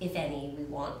projects, if any, we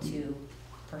want to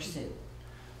pursue.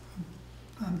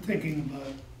 I'm thinking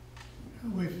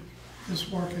about, this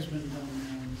work has been done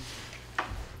now, and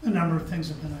a number of things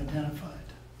have been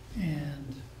identified,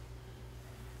 and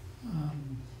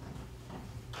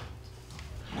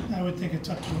I would think it's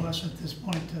up to us at this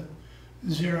point to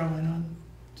zero in on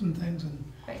some things, and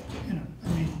Right.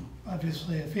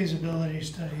 Obviously a feasibility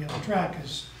study of a track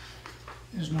is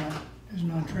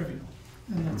non-trivial,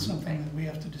 and that's something that we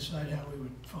have to decide how we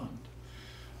would fund.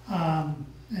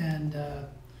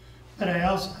 But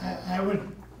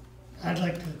I'd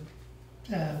like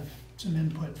to have some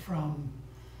input from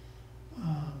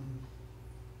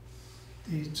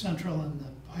the central and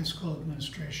the high school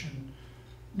administration,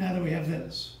 now that we have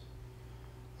this,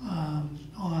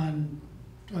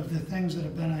 of the things that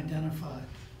have been identified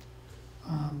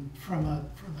from an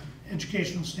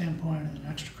educational standpoint and an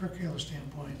extracurricular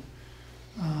standpoint,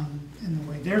 in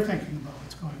the way they're thinking about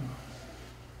what's going on,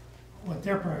 what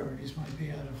their priorities might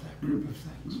be out of that group of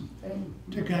things,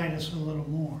 to guide us a little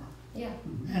more. Yeah.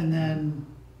 And then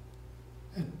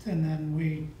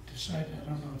we decided, I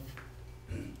don't know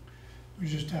if we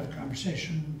just have a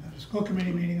conversation at a school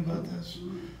committee meeting about this,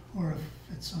 or if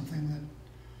it's something that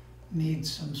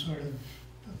needs some sort of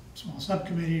a small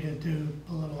subcommittee to do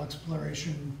a little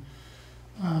exploration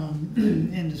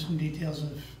into some details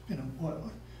of,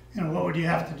 what would you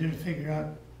have to do to figure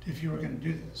out if you were going to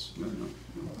do this.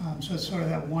 So it's sort of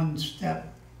that one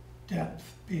step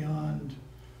depth beyond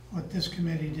what this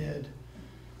committee did,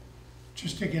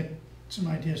 just to get some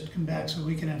ideas to come back so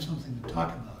we can have something to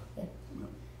talk about.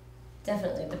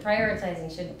 Definitely. The prioritizing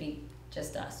shouldn't be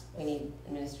just us. We need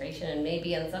administration, and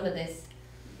maybe on some of this,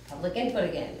 public input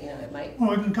again. It might. Well,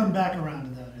 we can come back around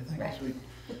to that, I think, Right. as we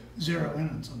zero in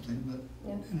on something, but,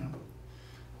 Yeah.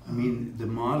 I mean, the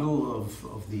model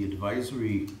of the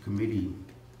advisory committee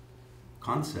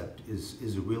concept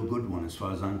is a real good one as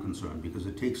far as I'm concerned, because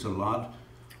it takes a lot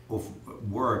of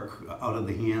work out of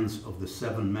the hands of the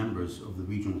 7 members of the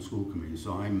regional school committee.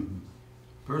 So I'm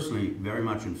personally very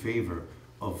much in favor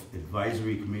of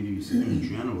advisory committees in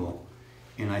general,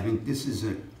 and I think this is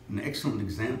an excellent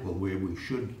example where we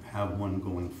should have one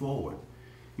going forward.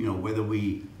 You know, whether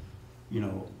we, you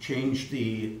know, change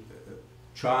the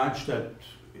charge that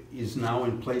is now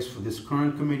in place for this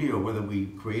current committee, or whether we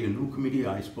create a new committee,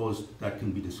 I suppose that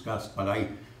can be discussed. But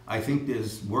I think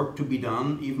there's work to be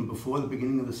done even before the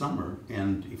beginning of the summer,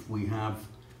 and if we have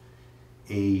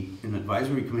an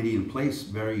advisory committee in place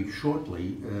very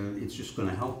shortly, it's just going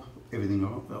to help everything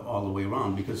all the way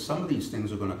around, because some of these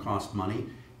things are going to cost money,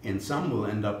 and some will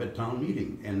end up at town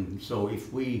meeting. And so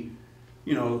if we,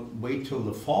 you know, wait till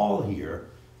the fall here,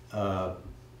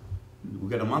 we've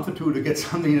got a month or two to get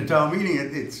something to town meeting.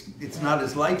 It's not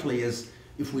as likely as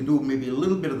if we do maybe a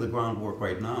little bit of the groundwork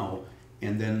right now,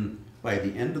 and then by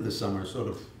the end of the summer sort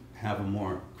of have a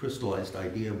more crystallized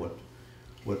idea what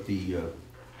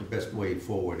the best way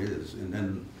forward is, and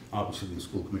then obviously the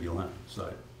school committee will have to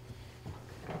decide.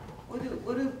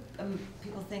 What do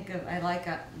people think of, I like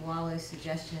Wally's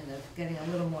suggestion of getting a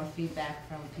little more feedback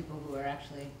from people who are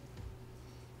actually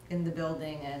in the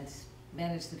building and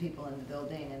manage the people in the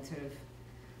building, and sort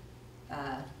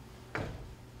of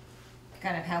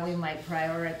kind of how we might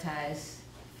prioritize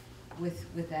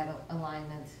with that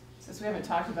alignment. Since we haven't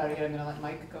talked about it yet, I'm gonna let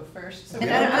Mike go first, so we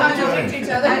And don't contradict each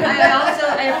other.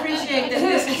 I appreciate that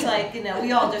this is like, you know,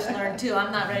 we all just learned too.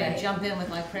 I'm not ready to jump in with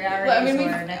like priorities. Well, I mean, we've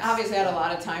or next. obviously had a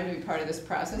lot of time to be part of this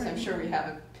process. I'm sure we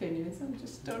have opinions, I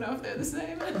just don't know if they're the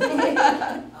same.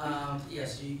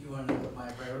 Yes, you want to know what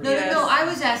my priority No, is? no, no, I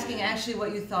was asking actually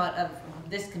what you thought of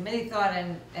this committee thought,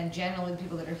 and generally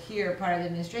people that are here, part of the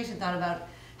administration, thought about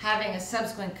having a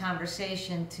subsequent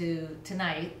conversation to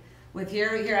tonight with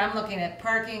here I'm looking at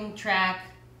parking, track,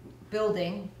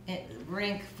 building,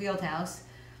 rink, field house,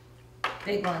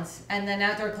 big ones, and then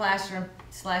outdoor classroom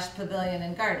 / pavilion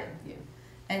and garden. Yeah.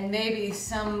 And maybe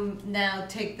some now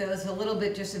take those a little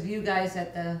bit just of you guys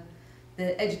at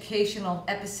the educational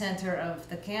epicenter of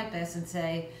the campus and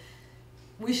say,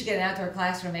 we should get an outdoor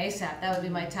classroom ASAP. That would be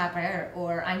my top priority.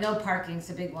 Or I know parking's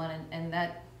a big one, and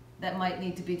that might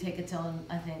need to be taken till,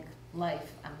 I think,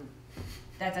 life.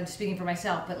 I'm speaking for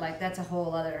myself, but like that's a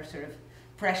whole other sort of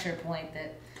pressure point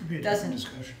that Could be a doesn't.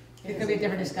 different discussion. It could be a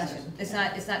different discussion. It's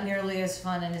not nearly as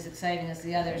fun and as exciting as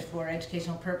the others for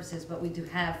educational purposes, but we do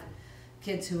have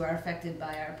kids who are affected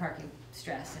by our parking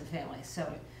stress and families.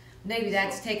 So maybe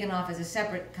that's taken off as a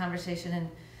separate conversation. And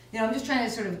you know, I'm just trying to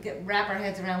sort of wrap our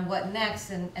heads around what next,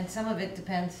 and some of it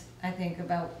depends, I think,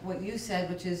 about what you said,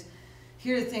 which is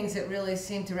here are the things that really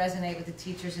seem to resonate with the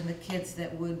teachers and the kids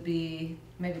that would be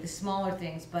maybe the smaller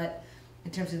things, but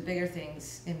in terms of the bigger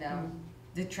things, you know,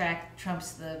 the track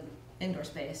trumps the indoor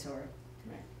space, or,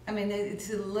 I mean, it's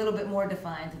a little bit more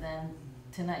defined than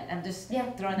tonight. I'm just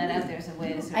throwing that out there as a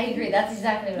way to sort of. I agree, that's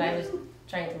exactly what I was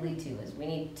trying to lead to, is we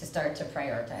need to start to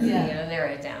prioritize, you know,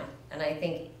 narrow it down. And I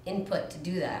think input to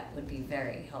do that would be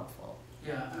very helpful.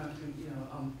 Yeah, you know,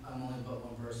 I'm only about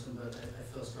one person, but I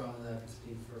feel strongly that I can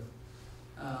speak for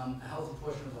a healthy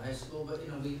portion of the high school. But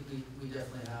you know, we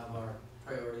definitely have our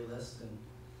priority list, and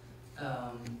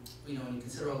you know, when you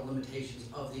consider all the limitations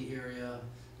of the area,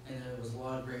 and there was a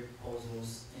lot of great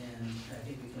proposals, and I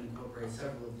think we can incorporate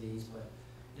several of these. But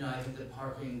you know, I think that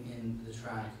parking in the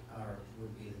track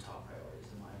would be the top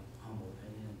priorities in my humble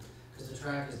opinion. Because the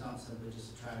track is not simply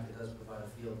just a track; it does provide a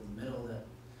field in the middle that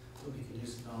would be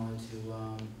conducive not only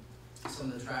to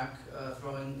some of the track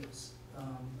throwing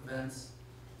events,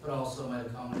 but also might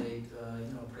accommodate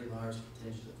you know, a pretty large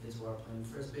contingent of kids who are playing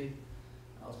frisbee,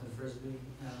 ultimate frisbee.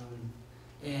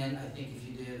 And I think if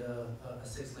you did a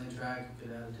 6-lane track, you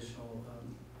could add additional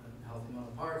healthy amount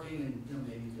of parking, and you know,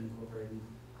 maybe you can incorporate an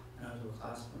outdoor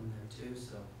classroom there too.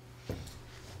 So.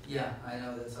 Yeah, I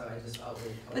know that's I just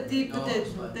outweighed. But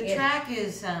the track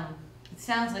is, it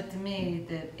sounds like to me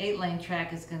the 8-lane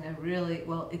track is going to really,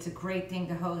 well, it's a great thing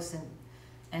to host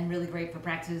and really great for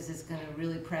practices. It's going to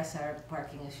really press our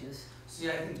parking issues. See,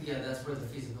 I think that's where the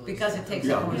feasibility. Because it takes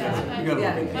up more time.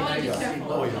 Okay.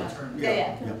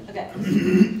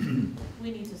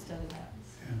 We need to study that.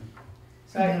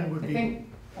 So I think,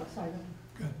 oh, sorry.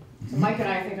 So Mike and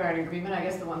I think are in agreement. I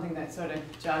guess the one thing that sort of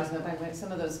jogs in the back, like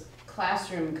some of those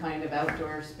classroom kind of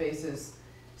outdoor spaces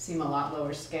seem a lot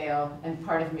lower scale, and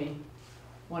part of me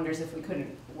wonders if we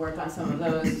couldn't work on some of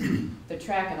those. The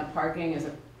track and the parking is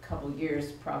a couple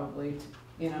years probably,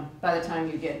 you know, by the time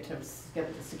you get to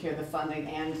secure the funding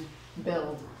and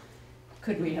build,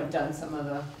 could we have done some of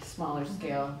the smaller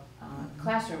scale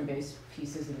classroom-based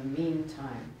pieces in the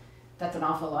meantime? That's an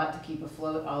awful lot to keep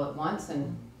afloat all at once,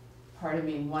 and part of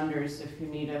me wonders if you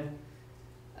need a,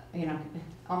 you know,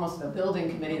 almost a building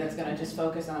committee that's going to just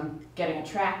focus on getting a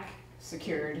track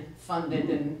secured, funded,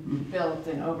 and built,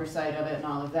 and oversight of it and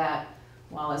all of that,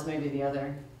 while as maybe the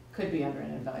other could be under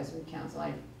an advisory council.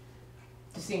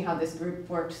 Just seeing how this group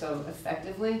works so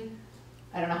effectively,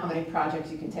 I don't know how many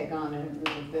projects you can take on in a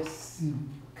group of this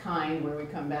kind where we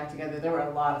come back together. There were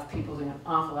a lot of people doing an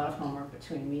awful lot of homework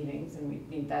between meetings, and we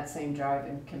need that same drive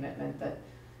and commitment that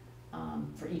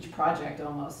for each project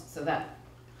almost. So that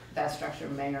structure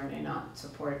may or may not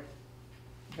support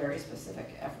very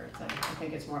specific efforts. I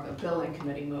think it's more of a building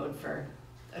committee mode for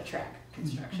a track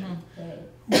construction.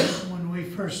 When we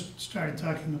first started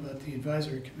talking about the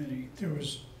advisory committee, there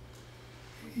was,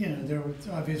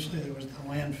 obviously there was the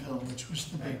landfill, which was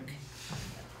the big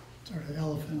sort of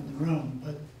elephant in the room,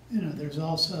 but, there's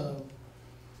also,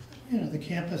 the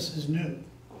campus is new,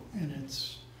 and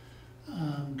it's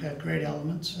got great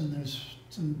elements, and there's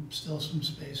still some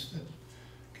space that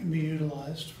can be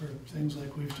utilized for things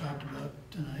like we've talked about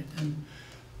tonight. And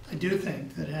I do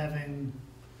think that having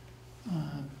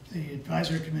the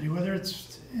advisory committee, whether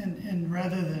it's, and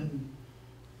rather than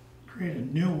create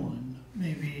a new one,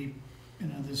 maybe,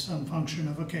 there's some function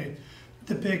of, okay,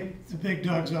 the big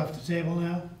dog's off the table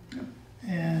now,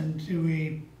 and do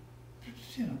we,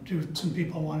 do some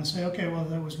people want to say, okay, well,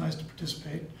 that was nice to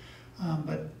participate,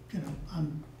 but,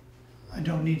 I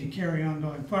don't need to carry on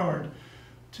going forward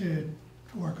to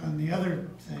work on the other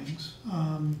things,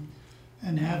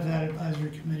 and have that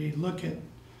advisory committee look at,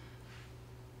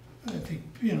 I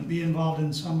think, be involved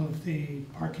in some of the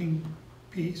parking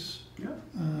piece. Yeah.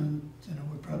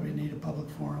 We probably need a public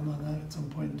forum on that at some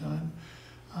point in time.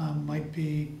 Might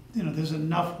be, there's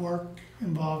enough work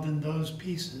involved in those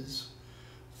pieces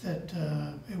that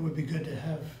it would be good to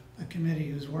have a committee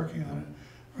who's working on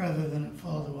it rather than it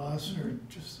fall to us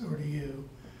or to you.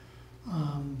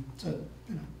 So,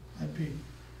 I'd be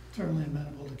certainly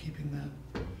amenable to keeping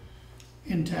that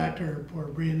intact or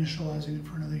reinitializing it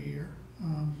for another year.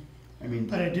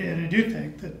 But I do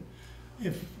think that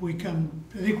if we I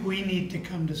think we need to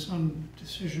come to some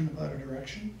decision about a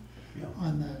direction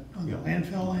on the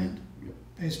landfill land,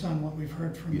 based on what we've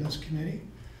heard from this committee.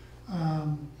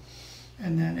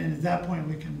 And at that point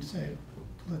we can say,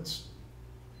 let's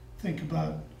think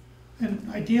about, and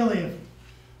ideally,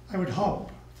 I would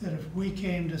hope that if we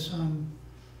came to some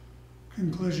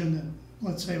conclusion that,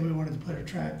 let's say we wanted to put a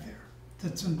track there,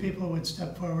 that some people would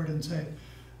step forward and say,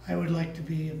 I would like to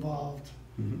be involved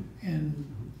in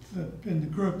the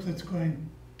group that's going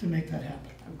to make that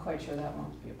happen. I'm quite sure that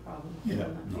won't be a problem. Yeah.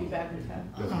 Feedback we've had.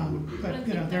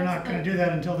 But they're not going to do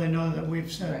that until they know that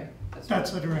we've said that's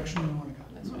the direction we want to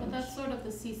go. But that's sort of the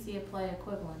CC of play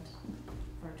equivalent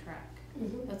for a track.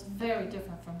 That's very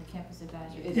different from the campus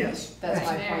advisory. Yes. That's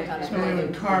my point on it. So we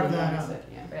would carve that out.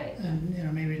 Right.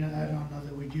 And, maybe not, I don't know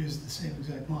that we'd use the same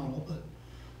exact model, but.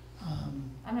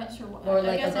 I'm not sure what. Or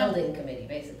like a building committee,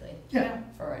 basically. Yeah.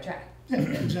 For a track. Yeah,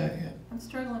 exactly, yeah. I'm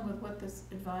struggling with what this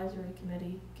advisory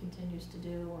committee continues to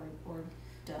do or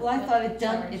does. Well, I thought it's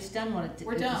done what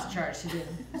We're it's done. charged to do.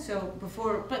 So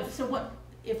before. But, so what,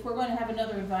 if we're going to have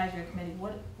another advisory committee,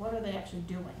 what are they actually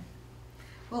doing?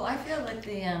 Well, I feel like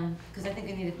because I think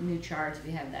they need a new charge,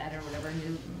 we have that, or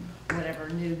whatever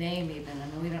new name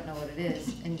even, we don't know what it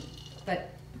is,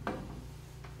 but,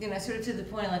 sort of to the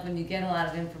point, like when you get a lot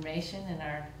of information in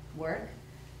our work,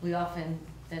 we often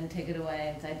then take it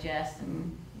away and digest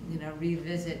and,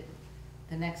 revisit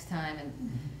the next time,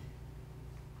 and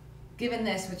given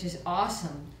this, which is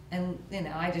awesome, and,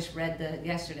 I just read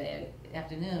yesterday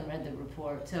afternoon, read the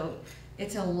report, so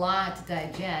it's a lot to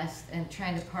digest, and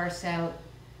trying to parse out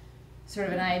sort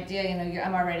of an idea,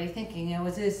 I'm already thinking,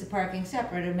 was this the parking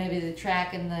separate, or maybe the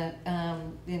track and the,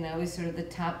 is sort of the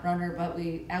top runner, but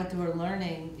outdoor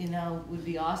learning, would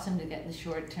be awesome to get in the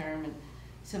short term, and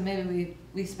so maybe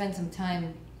we spend some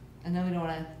time, I know we don't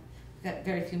want to, we've got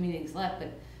very few meetings left, but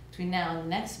between now and the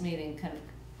next meeting, kind of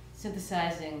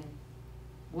synthesizing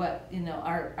what,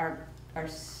 our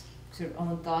sort of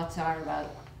own thoughts are about,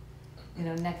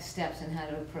 next steps and how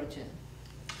to approach it.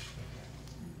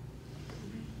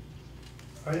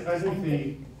 I think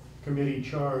the committee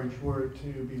charge, were it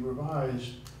to be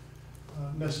revised,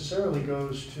 necessarily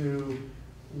goes to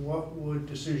what would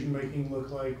decision-making look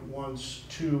like once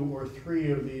 2 or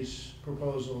 3 of these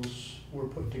proposals were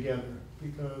put together,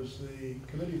 because the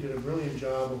committee did a brilliant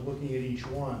job of looking at each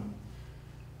one,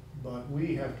 but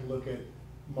we have to look at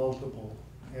multiple,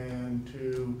 and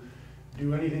to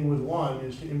do anything with one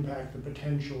is to impact the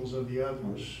potentials of the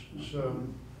others. So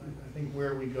I think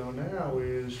where we go now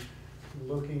is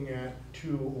looking at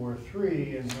 2 or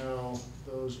 3 and how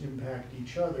those impact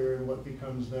each other, and what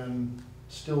becomes then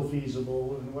still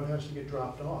feasible and what has to get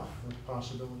dropped off of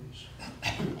possibilities.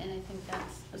 And I think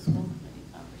that's a school committee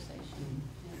conversation.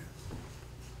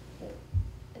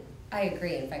 I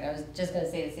agree. In fact, I was just going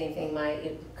to say the same thing.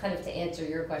 Kind of to answer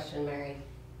your question, Mary,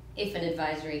 if an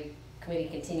advisory committee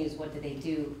continues, what do they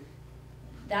do?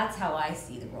 That's how I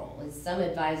see the role, is some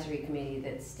advisory committee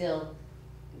that's still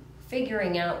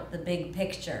figuring out the big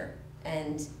picture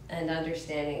and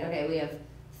understanding, okay, we have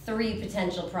 3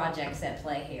 potential projects at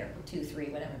play here, 2, 3,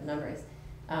 whatever the number is.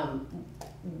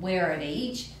 Where are they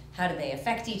each? How do they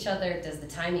affect each other? Does the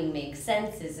timing make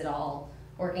sense? Is it all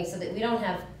working so that we don't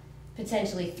have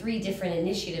potentially 3 different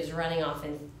initiatives running off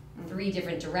in 3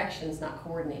 different directions, not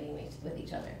coordinating with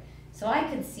each other? So I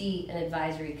could see an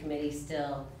advisory committee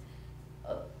still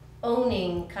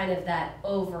owning kind of that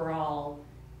overall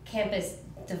campus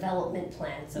development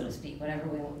plan, so to speak, whatever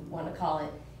we want to call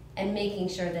it, and making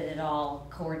sure that it all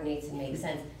coordinates and makes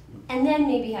sense. And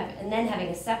then having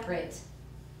a separate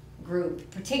group,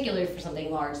 particularly for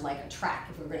something large like a track,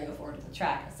 if we're going to go forward with a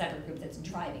track, a separate group that's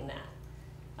driving that.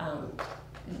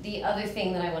 The other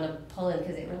thing that I want to pull in,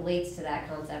 because it relates to that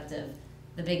concept of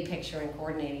the big picture and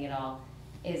coordinating it all,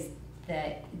 is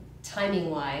that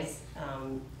timing-wise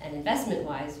and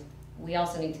investment-wise, we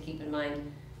also need to keep in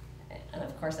mind, and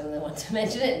of course I'm the one to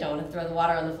mention it, don't want to throw the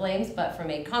water on the flames, but from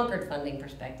a Concord funding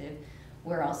perspective,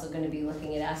 we're also going to be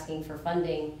looking at asking for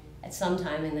funding at some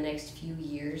time in the next few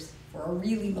years for a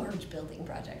really large building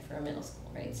project for a middle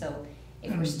school, right? So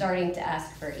if we're starting to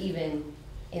ask for even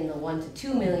in the $1 to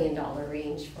 $2 million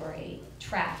range for a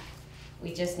track,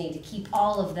 we just need to keep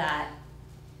all of that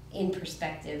in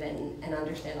perspective and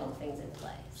understand all the things in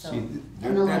play. So, See,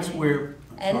 that's where...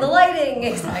 And the lighting,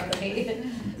 exactly.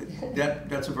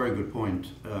 That's a very good point.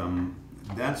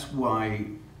 That's why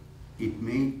it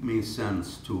made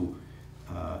sense to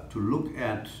look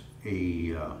at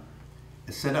a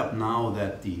setup now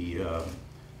that the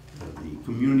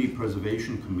Community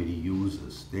Preservation Committee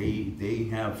uses. They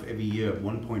have every year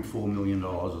 $1.4 million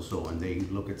or so, and they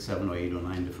look at 7 or 8 or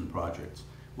 9 different projects.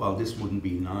 Well, this wouldn't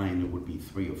be 9; it would be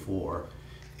 3 or 4,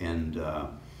 and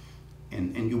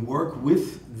you work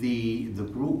with the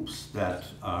groups that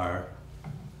are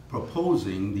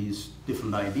proposing these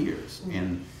different ideas,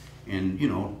 and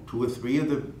 2 or 3 of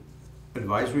the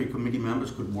advisory committee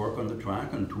members could work on the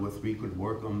track, and 2 or 3 could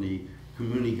work on the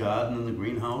community garden and the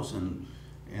greenhouse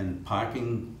and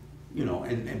parking,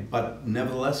 but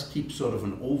nevertheless keep sort of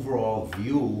an overall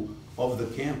view of the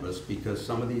campus, because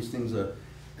some of these things are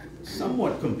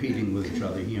somewhat competing with each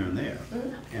other here and there.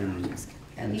 And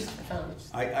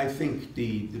I think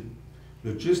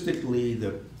logistically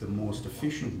the most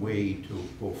efficient way to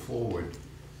go forward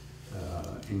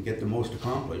and get the most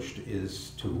accomplished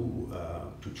is to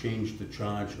change the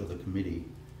charge of the committee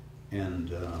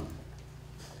and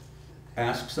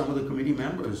ask some of the committee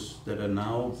members that are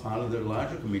now part of the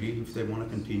larger committee if they want to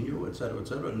continue, et cetera,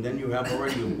 and then you have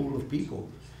already a pool of people.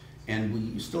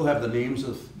 And we still have the names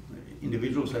of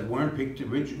individuals that weren't picked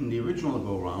in the original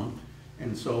go-round,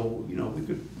 and so we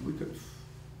could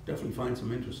definitely find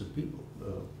some interested people.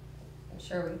 I'm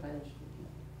sure we can find interested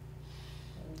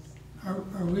people.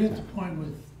 Are we at the point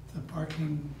with the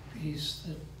parking piece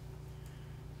that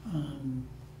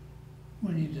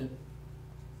we need to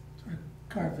sort of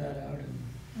carve that out? And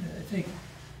I think it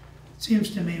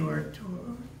seems to me we're in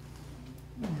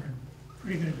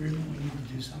pretty good agreement we need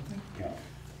to do something. Yeah.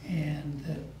 And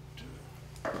that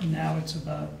now it's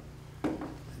about,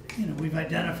 we've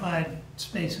identified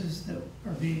spaces that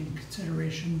are being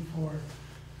consideration for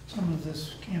some of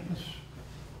this campus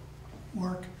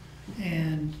work,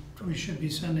 and we should be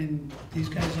sending these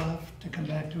guys off to come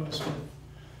back to us with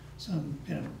some,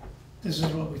 this is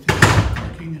what we think about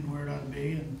parking and where it ought to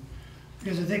be. And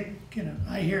because I think,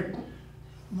 I hear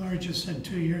Laura just said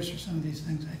 2 years for some of these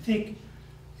things. I think,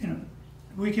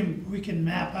 we can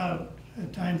map out a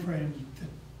time frame that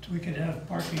we could have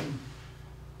parking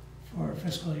for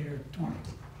fiscal year 20.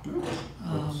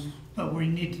 But we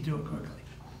need to do it quickly.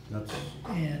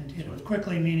 And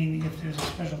quickly meaning if there's a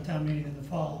special town meeting in the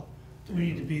fall, we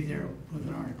need to be there with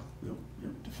an article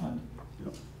to fund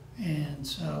it. And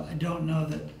so I don't know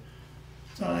that.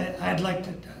 So I'd like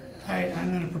to.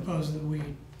 I'm going to propose that we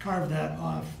carve that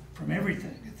off from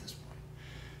everything at this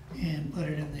point and put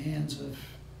it in the hands of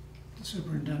the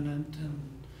superintendent and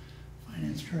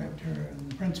finance director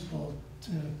and the principal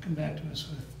to come back to us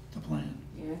with the plan.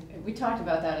 Yeah, we talked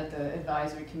about that at the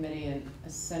advisory committee and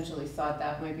essentially thought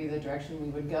that might be the direction we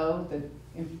would go. The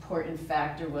important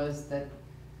factor was that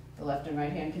the left and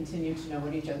right hand continue to know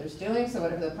what each other's doing, so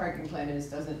whatever the parking plan is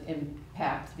doesn't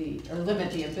impact or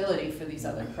limit the ability for these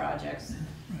other projects.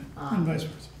 Right. And vice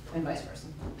versa. And vice versa.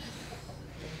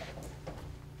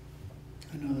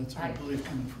 I know that's our belief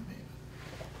coming from me.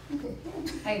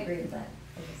 I agree with that.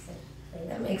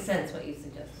 That makes sense what you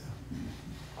suggested.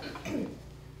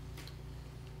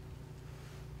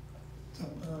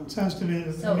 Sounds to me,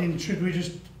 I So- mean, should we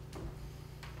just,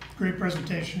 great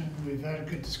presentation, we've had a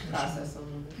good discussion. Process a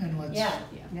little bit. And let's, Yeah,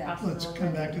 Yeah. process let's a little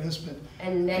come bit. back to this, but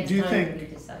And next do time think- we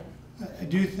decide. I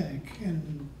do think,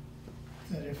 and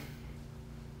that if,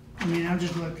 I mean, I'm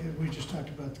just looking, we just talked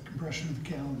about the compression of the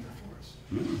calendar for us.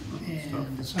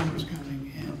 And the summer's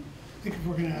coming, and I think if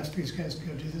we're gonna ask these guys to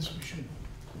go do this, we should,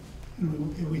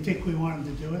 and if we think we want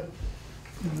them to do it,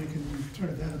 then we can sort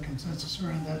of have a consensus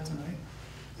around that tonight.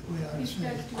 That we ought to These say,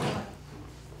 guys do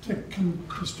what?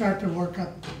 to start to work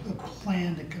up a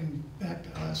plan to come back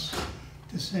to us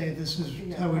to say this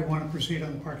is how we wanna proceed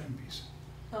on the parking piece.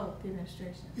 Oh, the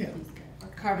administration. Yeah. These guys.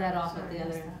 Okay. Carve that off Sorry, at the I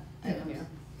missed other that. items.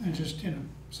 Yeah. And just,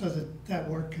 so that that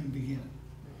work can begin.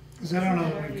 Because I don't know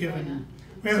that we've given,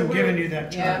 we So haven't we're- given you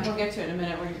that Yeah, charge. we'll get to it in a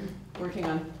minute. We're working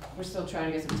on, we're still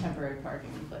trying to get some temporary parking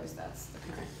in place. That's the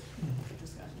current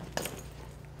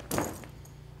discussion.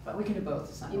 But we can do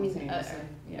both You mean, simultaneously.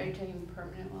 are you taking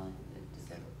permanent while it's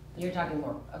disabled? You're talking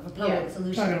more of a permanent Yeah.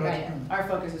 solution, Talking about right? the permanent. Our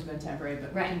focus has been temporary,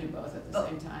 but we Right. can do both at the But-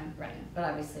 same time. Right, but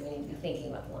obviously we need to be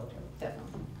thinking about the long term.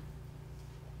 Definitely.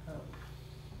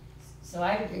 So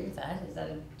I agree with that. Is that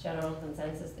a general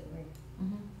consensus that we're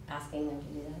Mhm. asking them to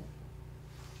do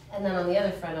that? And then on the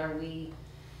other front, are we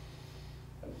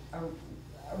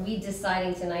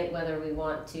deciding tonight whether we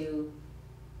want to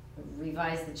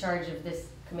revise the charge of this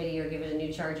committee or give it a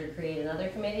new charge or create another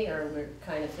committee, or we're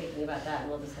kind of thinking about that and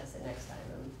we'll discuss it next time?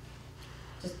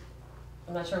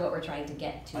 I'm not sure what we're trying to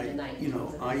get to tonight. in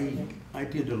terms of decision. I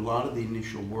did a lot of the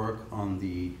initial work on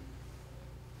the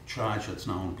charge that's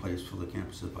now in place for the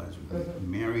campus advisory committee. Mhm.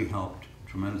 Mary helped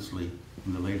tremendously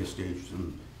in the later stages,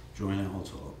 and Joanna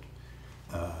also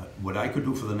helped. What I could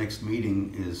do for the next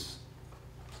meeting is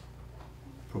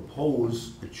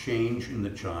propose a change in the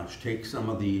charge, take some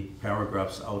of the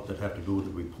paragraphs out that have to do with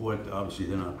the report, obviously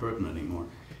they're not pertinent anymore,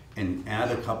 and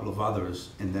add a couple of others,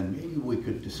 and then maybe we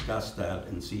could discuss that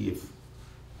and see if,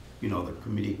 the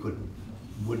committee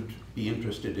would be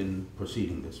interested in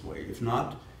proceeding this way. If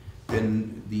not,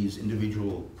 then these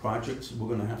individual projects we're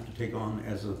gonna have to take on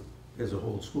as a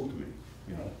whole school committee,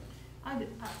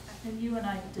 And you and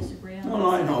I disagree on this.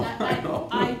 No, I know.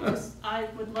 I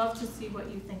would love to see what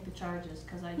you think the charge is,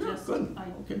 because I Yeah, just, good. I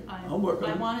Okay, I'll work on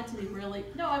I it. want it to be really,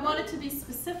 no, I want it to be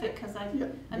specific, because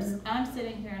I'm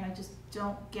sitting here and I just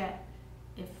don't get,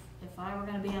 if I were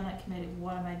gonna be on that committee,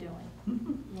 what am I doing?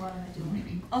 What am I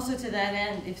doing? Also, to that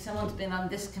end, if someone's been on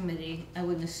this committee, I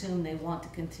wouldn't assume they want to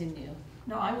continue.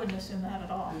 No, I wouldn't assume that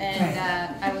at all. And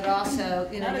I would also,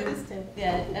 Not at this table.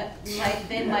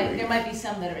 there might be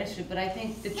some that are interested, but I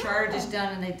think the charge is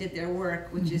done and they did their work,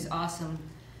 which is awesome.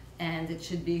 And it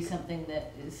should be something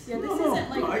that is. Yeah, this No, isn't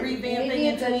like I- revamping Maybe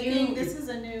and it's a new- tweaking, this is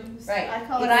a new, Right. I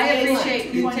call it. But I liaison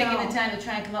appreciate you 2.0. taking the time to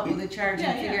try and come up with a charge and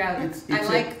Yeah, figure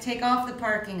yeah. out, take off the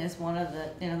parking as one of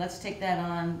the, let's take that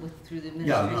on through the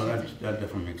Yeah, administration. no, that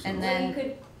definitely makes sense. And Well, then- you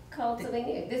could call it something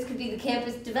new. This could be the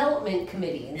campus development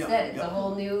committee instead. It's a yeah.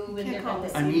 whole new and Can't call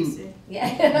different. it I mean, CBC.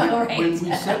 Yeah, all right. When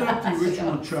we set up the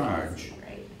original charge,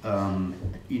 Right.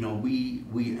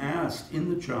 we asked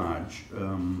in the charge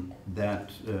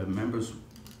that members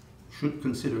should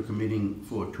consider committing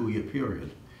for a 2-year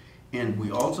period. And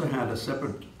we also had a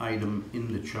separate item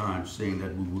in the charge saying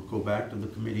that we would go back to the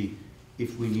committee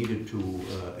if we needed to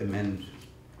amend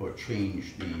or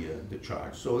change the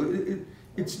charge. So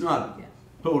it's not Yeah.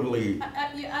 totally,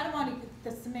 I don't want to,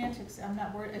 the semantics, I'm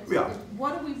not worried, it's, Yeah.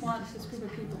 what do we want this group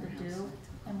of people to do,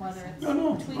 and whether it's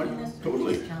No, tweaking this.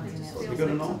 totally. It just You feels gotta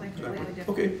like know. something completely Exactly.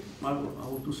 different. Okay,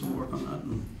 I'll do some work on that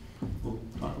and we'll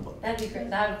talk about it. That'd be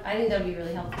great. I think that'd be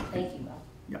really helpful. Thank you, Bob.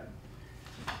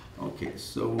 Okay,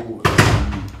 so,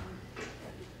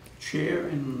 chair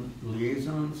and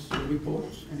liaisons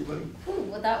reports, anybody? Ooh,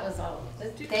 well, that was all.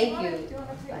 Thank you. Do you wanna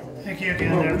take? Thank you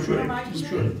again, Well, we everybody. should, we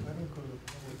should.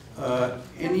 Kathleen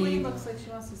Any looks like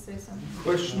she wants to say something.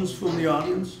 questions from the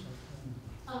audience?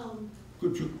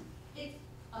 Could you,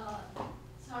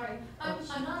 Sorry,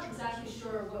 I'm not exactly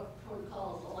sure what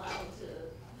protocol's allowed to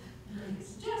make a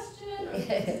suggestion or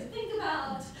things to think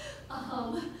about,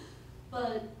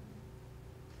 but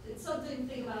it's something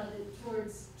to think about it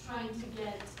towards trying to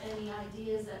get any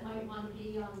ideas that might want to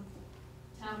be on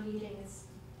town meetings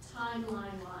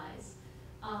timeline-wise.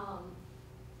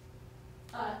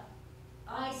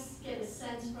 I get a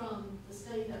sense from the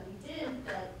study that we did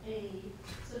that a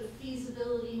sort of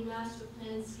feasibility, master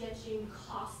plan sketching,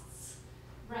 costs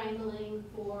wrangling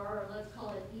for, let's call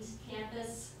it East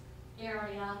Campus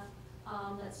area,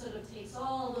 that sort of takes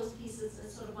all those pieces that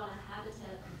sort of want to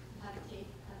habitat,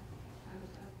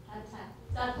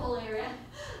 that whole area,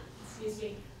 excuse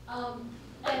me,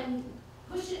 and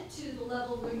push it get to the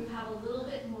level where you have a little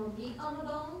bit more meat on the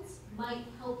bones might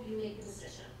help you make a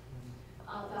decision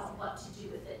about what to do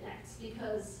with it next,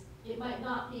 because it might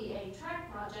not be a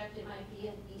track project, it might be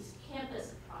an East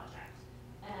Campus project.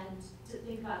 And to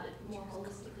think about it more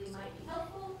holistically might be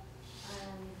helpful.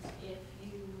 And if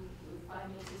you find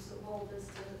me so bold as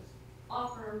to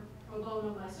offer pro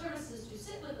bono my services to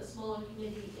sit with a smaller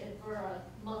committee for a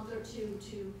month or two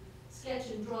to sketch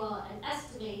and draw and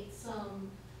estimate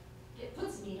it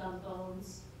puts meat on the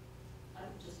bones, I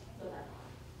would just throw that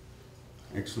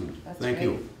on. Excellent. That's Thank great.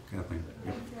 you, Kathleen.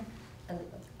 Yep.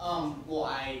 Well,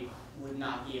 I would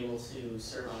not be able to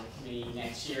serve on a committee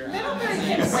next year.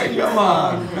 Come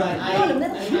on. But I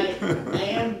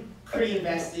am pretty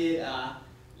invested,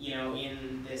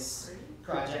 in this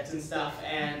project and stuff,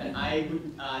 and I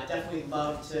would definitely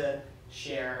love to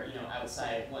share,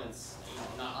 outside once,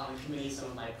 not on the committee, some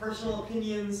of my personal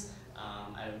opinions.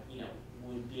 I,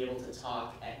 would be able to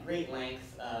talk at great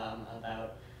length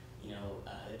about,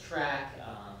 the track.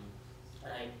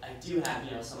 And I do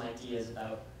have, some ideas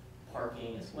about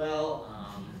parking as well.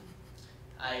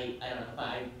 I don't know, but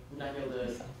I would not be able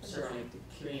to serve on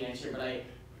a committee next year, but I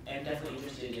am definitely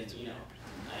interested in,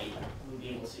 I would be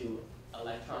able to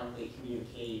electronically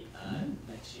communicate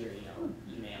next year,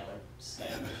 email or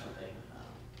Skype or something.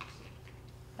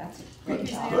 That's a great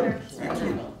job. Good.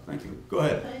 Excellent. Thank you. Go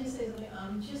ahead. Can I just say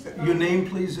something? Your name,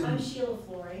 please. I'm Sheila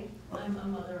Flory. I'm a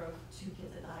mother of 2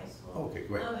 kids at the high school. Okay,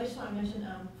 great. I just want to mention,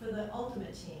 for the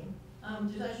ultimate team,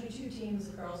 there's actually 2 teams,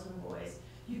 the girls and the boys.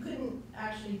 You couldn't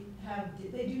actually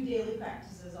they do daily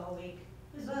practices all week.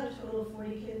 There's about a total of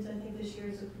 40 kids. I think this year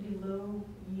is a pretty low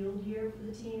yield year for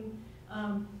the team.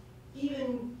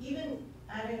 Even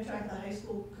adding a track at the high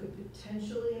school could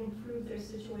potentially improve their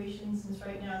situation, since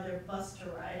right now they're bus to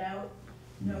ride out.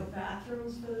 No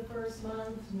bathrooms for the first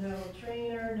month, no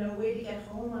trainer, no way to get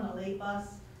home on a late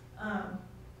bus.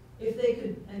 If they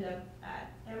could end up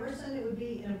at Emerson, it would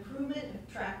be an improvement.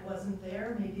 If track wasn't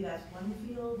there, maybe that's one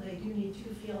field. They do need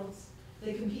 2 fields.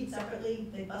 They compete separately.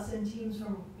 They bus in teams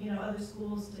from other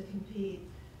schools to compete.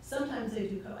 Sometimes they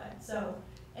do co-ed. So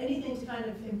anything to kind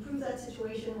of improve that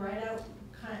situation, right out.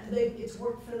 It's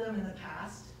worked for them in the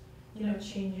past.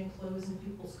 Changing clothes in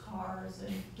people's cars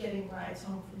and getting rides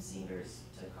home from Cedars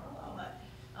to Carlisle.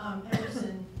 But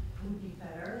Emerson would be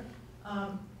better.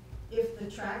 If the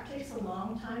track takes a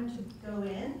long time to go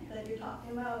in that you're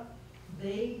talking about,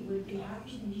 they would be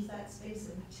happy to use that space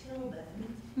until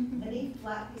then. Any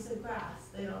flat piece of grass,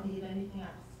 they don't need anything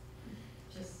else.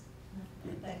 Just,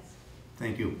 thanks.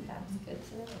 Thank you. That's good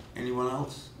to know. Anyone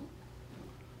else?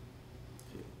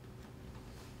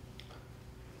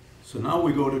 So now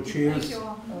we go to chairs. Thank you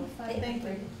all. Thank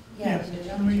you. Yeah.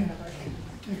 Yes.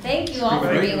 Thank you all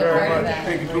for being a part of that.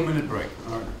 Take a 2-minute break.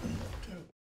 All right.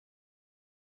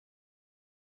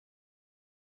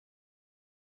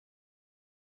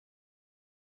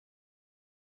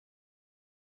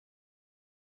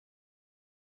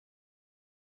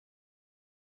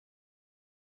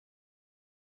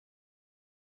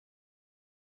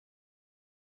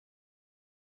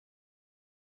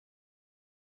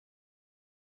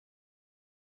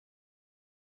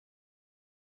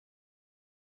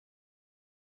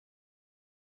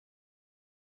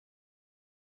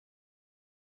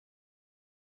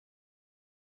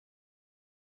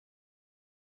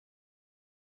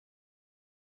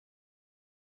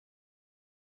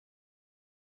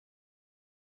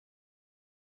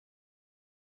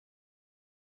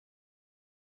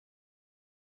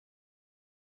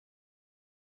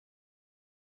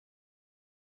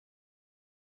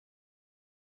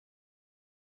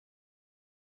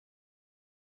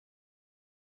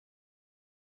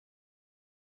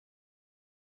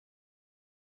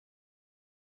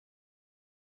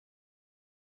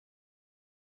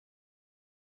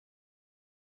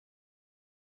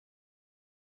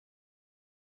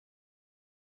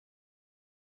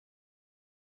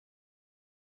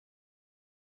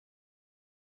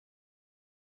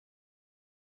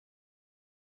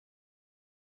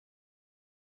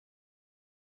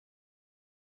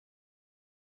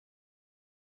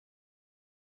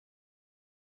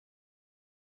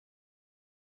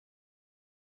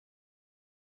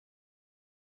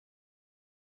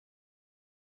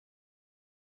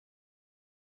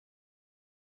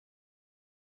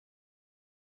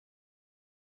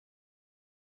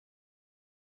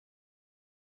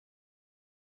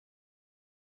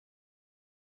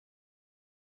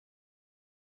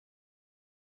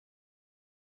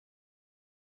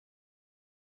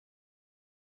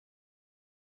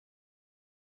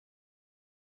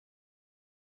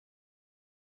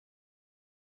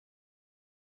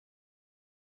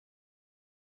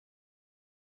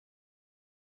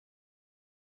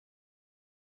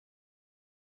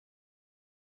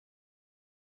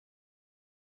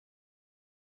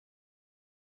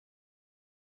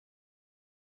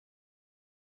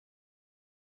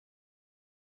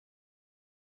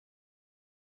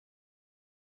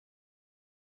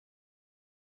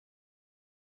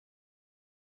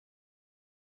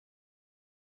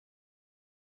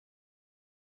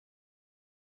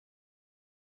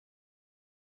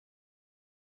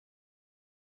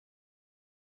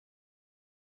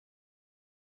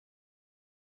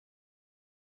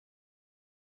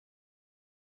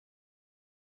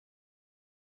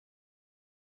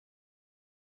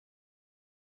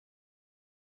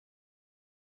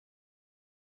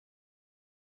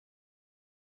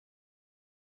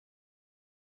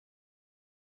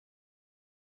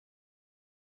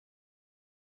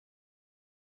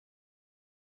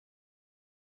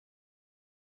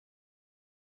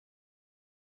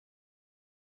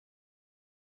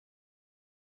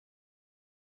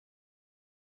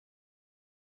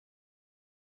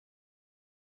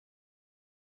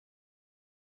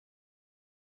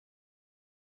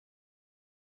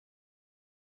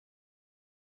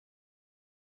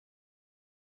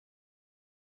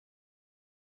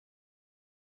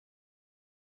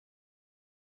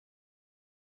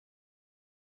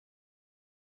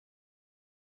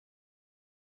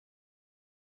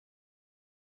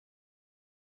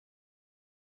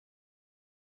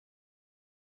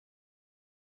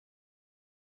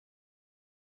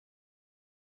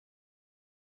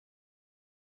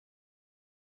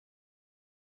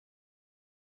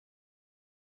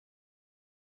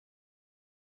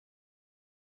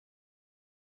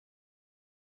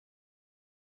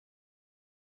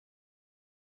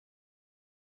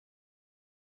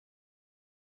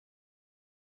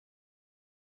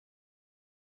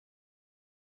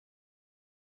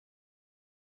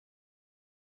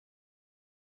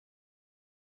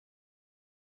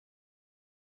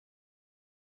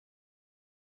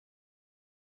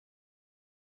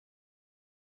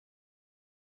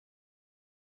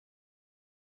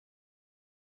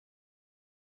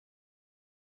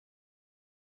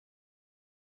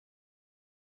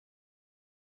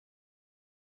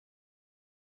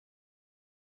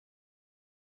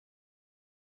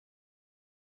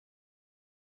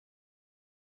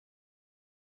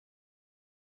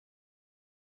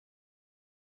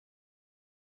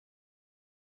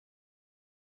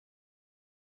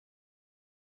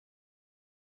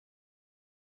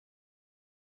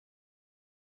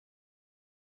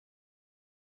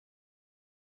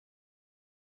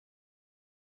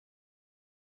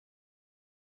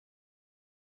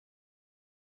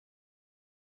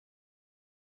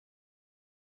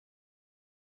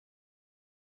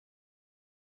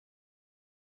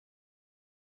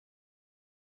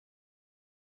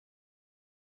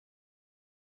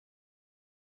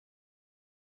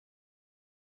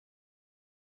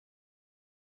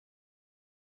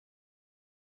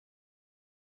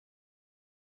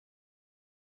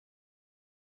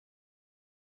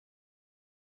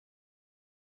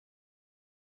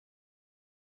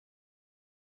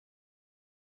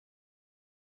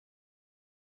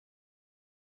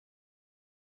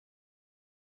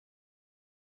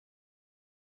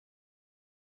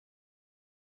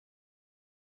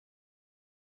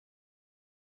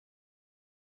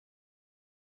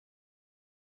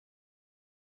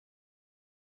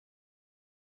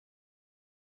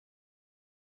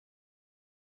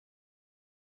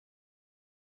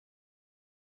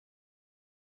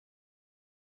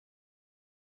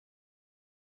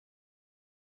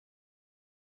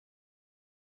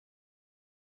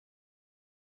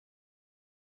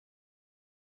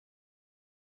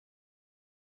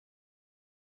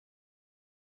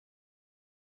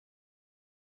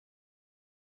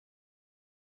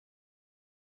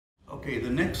 Okay, the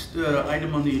next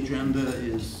item on the agenda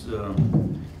is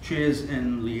chairs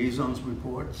and liaisons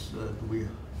reports. Do we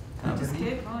have Just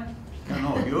any? keep going.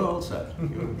 No, you're all set.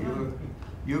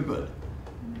 You're good.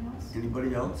 Anyone else?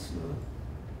 Anybody else?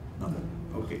 Nothing?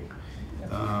 Okay.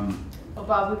 Oh,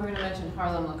 Bob, we were gonna mention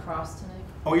Harlem lacrosse tonight.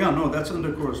 Oh, yeah, no, that's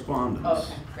under correspondence. Oh,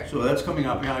 okay, great. So that's coming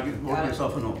up. Yeah, I can work Got it.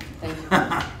 myself a note. Thank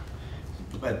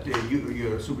you. But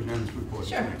your superintendent's report is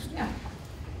Sure, next.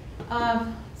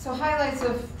 yeah. So highlights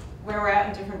of where we're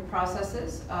at in different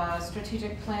processes.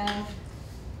 Strategic planning,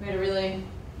 we had a really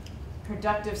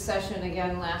productive session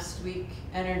again last week,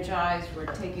 energized. We're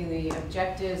taking the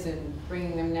objectives and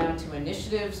bringing them now to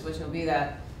initiatives, which will be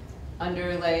that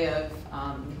underlay of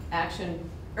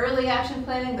early action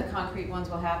planning. The concrete ones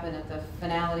will happen at the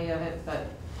finality of it, but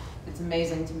it's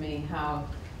amazing to me how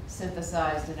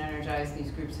synthesized and energized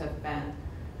these groups have been.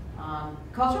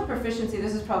 Cultural proficiency,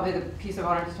 this is probably the piece I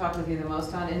wanted to talk with you the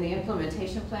most on. In the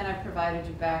implementation plan I provided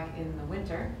you back in the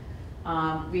winter,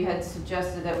 we had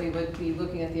suggested that we would be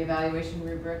looking at the evaluation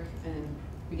rubric and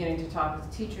beginning to talk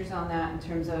with teachers on that in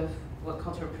terms of what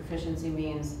cultural proficiency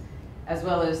means, as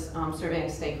well as surveying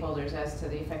stakeholders as to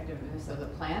the effectiveness of the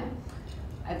plan.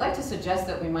 I'd like to suggest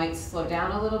that we might slow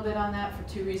down a little bit on that for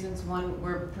two reasons. One,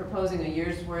 we're proposing a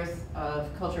year's worth of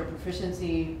cultural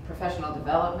proficiency professional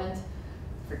development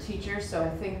for teachers, so I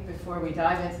think before we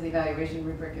dive into the evaluation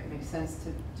rubric, it makes sense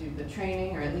to do the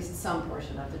training, or at least some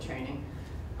portion of the training,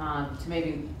 to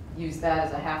maybe use that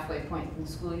as a halfway point in the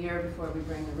school year before we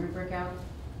bring the rubric out.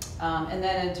 And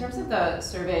then in terms of the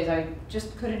surveys, I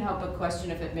just couldn't help but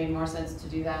question if it made more sense to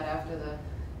do that after the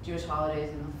Jewish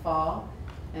holidays in the fall,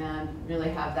 and really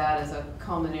have that as a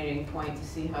culminating point to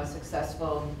see how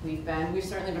successful we've been. We've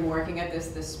certainly been working at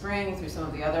this spring through some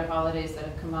of the other holidays that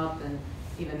have come up, and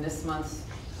even this month's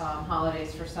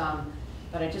holidays for some.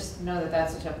 But I just know that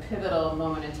that's such a pivotal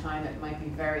moment in time. It might be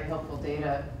very helpful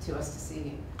data to us to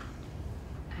see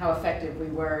how effective we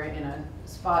were in a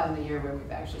spot in the year where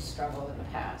we've actually struggled in the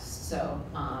past. So,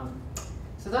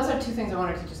 so those are two things I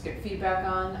wanted to just get feedback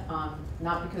on,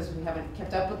 not because we haven't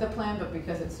kept up with the plan, but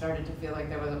because it started to feel like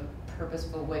there was a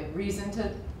purposeful reason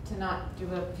to not do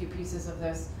a few pieces of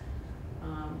this.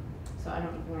 So I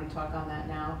don't know if we want to talk on that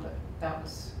now, but that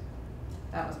was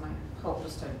my hope,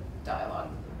 was to dialogue.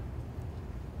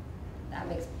 That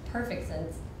makes perfect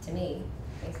sense to me.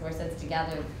 Makes more sense to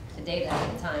gather the data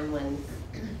at a time when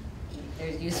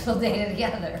there's useful data to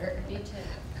gather. Me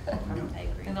too. I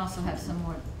agree. And also have some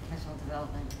more professional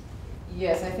development.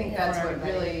 Yes, I think Yeah, that's for what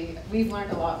everybody. really, we've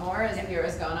learned a lot more as the year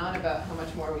has gone on about how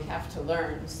much more we have to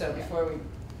learn. So before we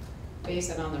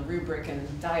base it on the rubric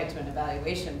and dive to an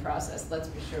evaluation process, let's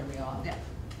be sure we all Yeah.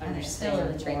 And they're still in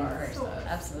understand the training more. first, So-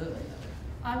 absolutely.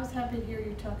 I was happy to hear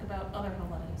you talk about other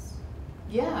holidays.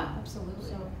 Yeah, absolutely.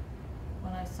 So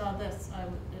when I saw this,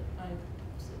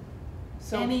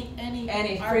 So any,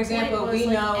 for our example, point we was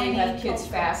like know we any have kids cultural-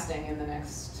 fasting in the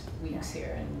next weeks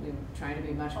here, and we're trying to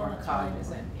be much All more the time.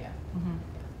 cognizant, yeah.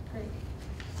 Great.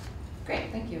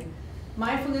 Great, thank you.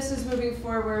 Mindfulness is moving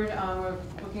forward. We're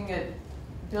looking at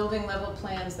building level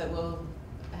plans that will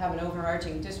have an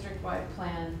overarching district-wide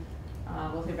plan.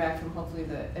 We'll hear back from hopefully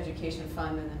the Education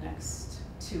Fund in the next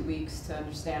 2 weeks to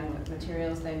understand what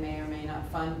materials they may or may not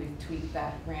fund. We've tweaked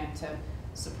that grant to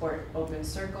support Open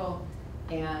Circle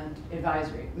and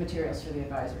advisory, materials for the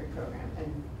advisory program.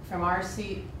 And from our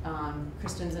seat,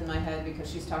 Kristen's in my head because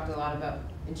she's talked a lot about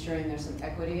ensuring there's some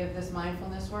equity of this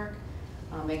mindfulness work,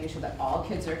 making sure that all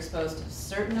kids are exposed to a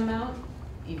certain amount,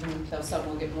 even though some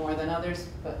will get more than others,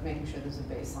 but making sure there's a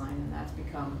baseline, and that's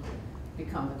become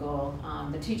the goal.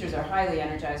 The teachers are highly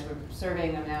energized. We're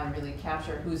surveying them now to really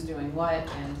capture who's doing what,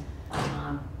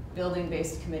 and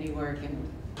building-based committee work,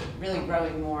 and really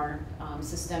growing more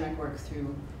systemic work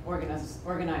through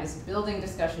organized building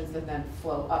discussions that then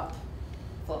flow up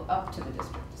to the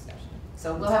district discussion.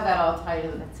 So we'll have that all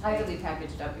tidily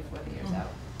packaged up before the year's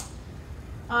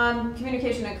out.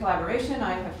 Communication and collaboration.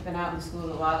 I have been out in the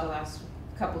school a lot the last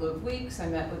couple of weeks. I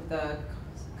met with the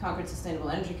Concord Sustainable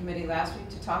Energy Committee last week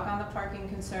to talk on the parking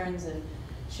concerns and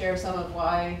share some of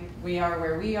why we are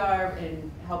where we are,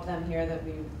 and help them hear that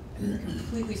we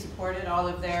completely supported all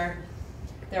of their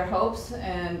hopes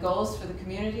and goals for the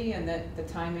community, and that the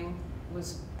timing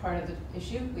was part of the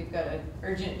issue. We've got an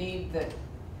urgent need that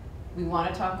we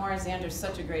want to talk more. Xander's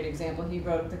such a great example. He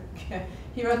wrote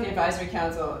the advisory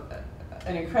council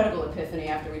an incredible epiphany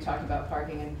after we talked about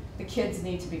parking, and the kids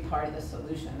need to be part of the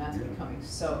solution. That's becoming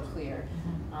so clear,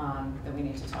 that we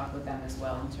need to talk with them as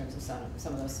well in terms of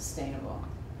some of those sustainable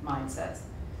mindsets.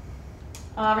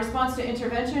 Response to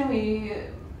intervention, we,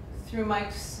 through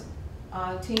Mike's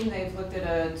team, they've looked at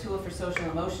a tool for social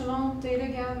emotional data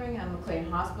gathering at McLean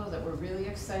Hospital that we're really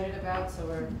excited about. So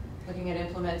we're looking at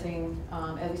implementing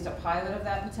at least a pilot of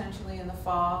that potentially in the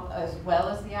fall, as well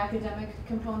as the academic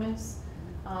components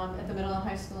at the middle and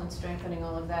high school, and strengthening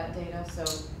all of that data. So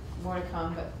more to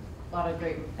come, but a lot of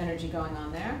great energy going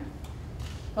on there.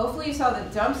 Hopefully you saw the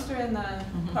dumpster in the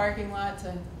parking lot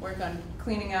to work on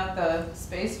cleaning out the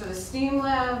space for the STEAM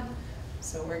lab.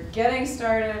 So we're getting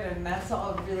started, and that's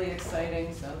all really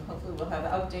exciting. So hopefully we'll have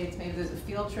updates. Maybe there's a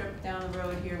field trip down the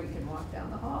road here. We can walk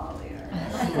down the hall later.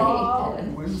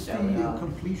 When's the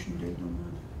completion date on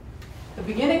that? The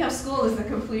beginning of school is the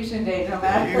completion date, no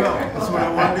matter. There you go. That's what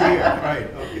I wanted to hear.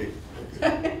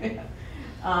 Right.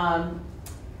 Okay.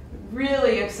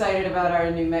 Really excited about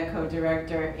our new METCO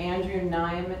director, Andrew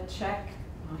Niemczyk.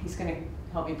 Oh, he's going to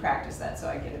help me practice that so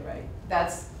I get it right.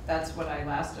 That's what I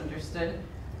last understood.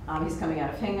 He's coming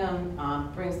out of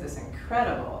Hingham, brings this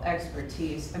incredible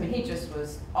expertise. I mean, he just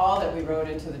was all that we wrote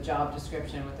into the job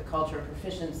description with the culture of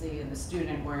proficiency and the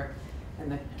student work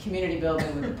and the community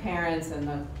building with the parents and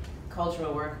the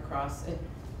cultural work across it.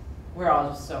 We're all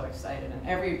just so excited. And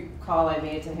every call I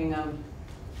made to Hingham,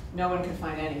 no one could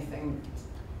find anything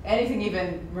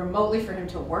even remotely for him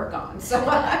to work on. So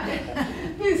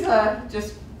he's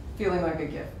just feeling like a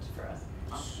gift for us.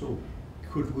 So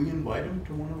could we invite him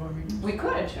to one of our meetings? We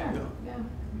could, sure. Yeah.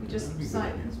 We just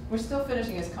signed. We're still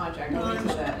finishing his contract. No, I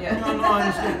understand. Yeah. No, I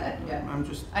understand. Yeah. I'm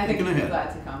just I think thinking he'd be ahead.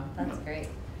 glad to come. That's great.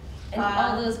 And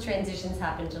all those transitions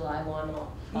happen July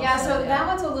 1. Yeah, so that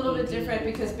one's a little bit different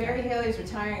because Barry Haley's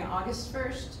retiring on August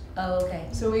 1st. Oh, okay.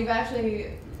 So we've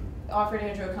actually offered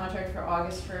Andrew a contract for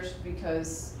August 1st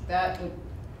because that would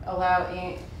allow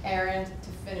Aaron to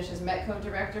finish as METCO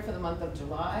director for the month of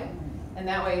July. And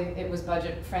that way it was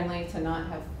budget friendly to not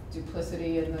have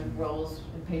duplicity in the roles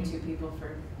and pay two people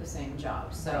for the same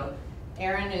job. So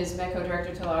Aaron is METCO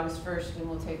director till August 1st and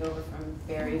will take over from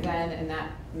Barry then, and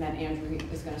that meant Andrew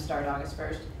is going to start August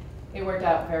 1st. It worked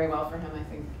out very well for him, I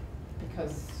think,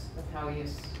 because of how he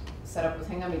is set up with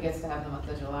Hingham. He gets to have the month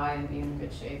of July and be in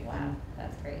good shape. Wow,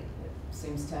 that's great. It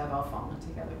seems to have all fallen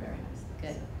together very nicely.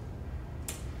 Good.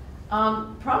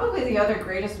 Probably the other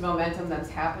greatest momentum that's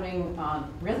happening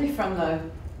really from the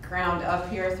ground up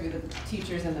here through the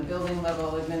teachers and the building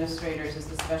level administrators is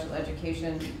the special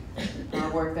education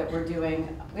work that we're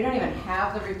doing. We don't even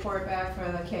have the report back for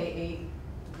the K-8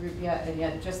 group yet, and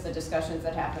yet just the discussions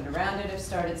that happened around it have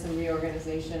started some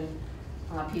reorganization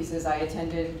pieces. I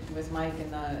attended with Mike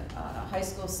and the high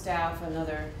school staff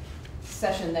another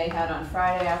session they had on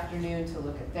Friday afternoon to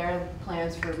look at their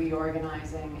plans for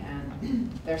reorganizing,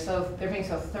 and they're being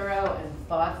so thorough and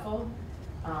thoughtful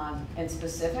and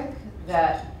specific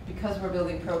that because we're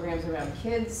building programs around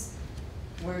kids,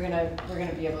 we're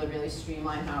gonna be able to really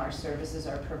streamline how our services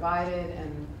are provided.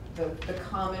 And the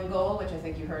common goal, which I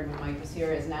think you heard when Mike was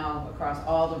here, is now across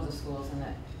all of the schools, and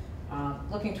that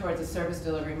looking towards a service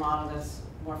delivery model that's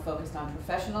more focused on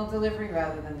professional delivery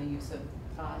rather than the use of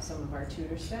some of our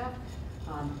tutor staff.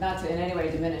 Not to in any way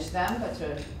diminish them, but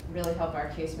to really help our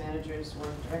case managers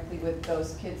work directly with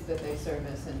those kids that they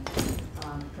service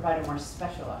and provide a more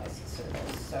specialized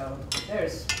service. So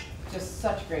there's just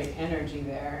such great energy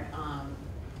there.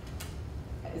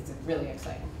 It's really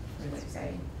exciting, really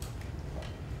exciting.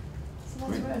 So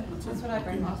that's what I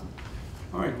bring home.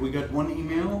 All right, we got one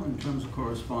email in terms of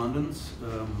correspondence.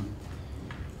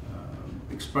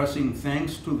 Expressing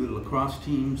thanks to the lacrosse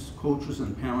teams, coaches,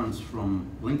 and parents from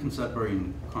Lincoln, Sudbury,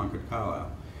 and Concord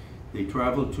Carlisle. They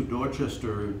traveled to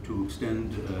Dorchester to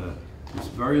extend this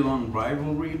very long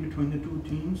rivalry between the two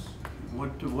teams.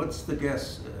 What's the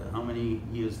guess? How many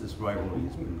years this rivalry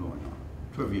has been going on?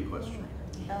 Trivia question.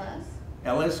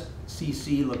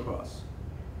 LSCC lacrosse.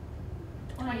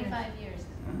 25 years.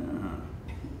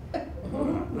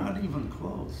 Not even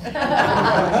close.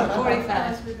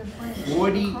 45. We've been playing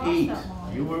 48. that long.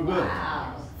 You were good.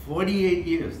 Wow. 48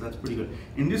 years. That's pretty good.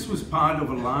 And this was part of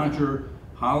a larger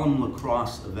Harlem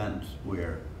lacrosse event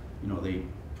where, they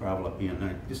travel up here.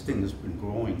 And this thing has been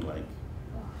growing like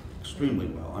extremely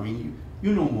well. I mean,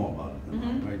 you know more about it than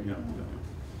I, right? Yeah.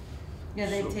 Yeah,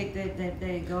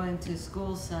 they go into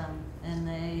schools and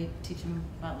they teach them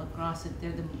about lacrosse.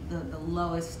 They're the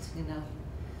lowest,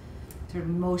 sort of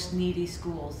most needy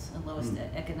schools and lowest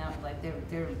economic. Like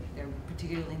they're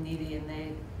particularly needy, and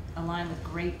they align with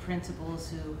great principals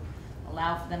who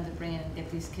allow for them to bring in and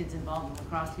get these kids involved in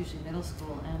lacrosse, usually middle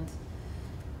school, and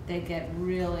they get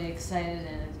really excited,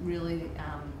 and it really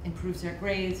improves their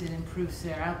grades, it improves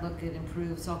their outlook, it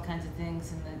improves all kinds of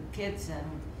things in the kids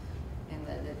and in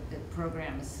the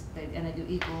programs. And they do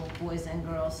equal boys and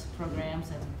girls programs,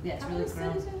 and yeah, it's really grown.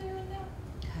 How many cities are there in now?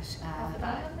 Gosh,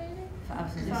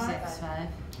 Options are 6, 5.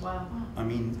 Wow. I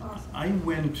mean, Awesome. I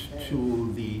went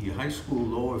to the high school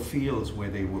lower fields where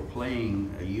they were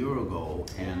playing a year ago,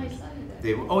 and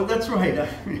they were, oh, that's right,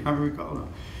 I recall now.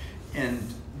 And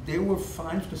there were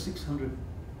 500 to 600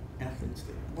 athletes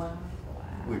there. Wow.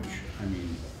 Which, I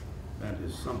mean, that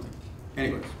is something.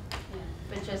 Anyways, Yeah,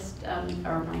 but just a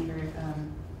reminder,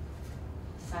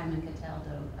 Simon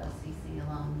Cataldo, a CC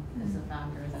alum, is the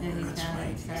founder of the Yeah, he's group. down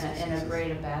right. at And a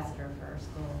great ambassador for our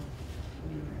school.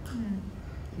 I mean,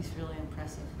 He's really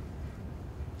impressive.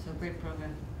 So great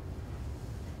program.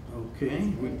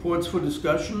 okay, reports for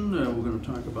discussion. We're going to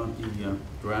talk about the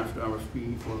draft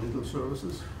RFP for legal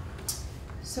services.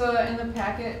 So in the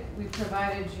packet, we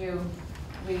provided you,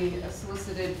 we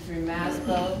solicited through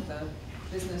MASBO, the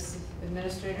Business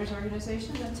Administrators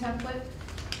Organization, a template,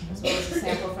 as well as a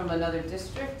sample from another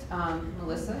district.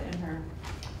 Melissa, in her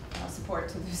support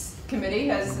to this committee,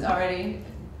 has already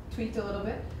tweaked a little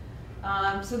bit.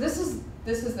 So this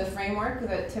is the framework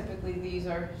that typically these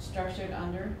are structured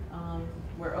under.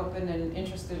 We're open and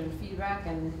interested in feedback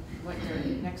and what your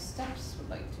next steps would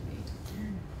like to be.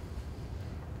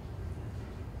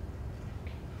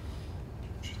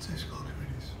 Should say school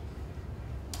committees.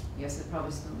 Yes, it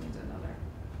probably still needs another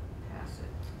pass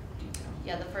it detail.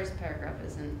 yeah, the first paragraph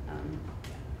isn't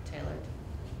tailored.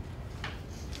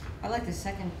 I like the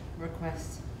second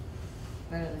request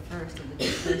better than the first of the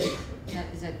two.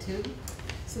 Is that 2?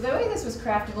 So the way this was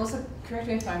crafted, Melissa, correct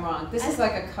me if I'm wrong, this is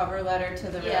like a cover letter to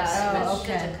the Yeah. rest. Oh, It's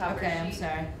okay, a cover okay, I'm sheet.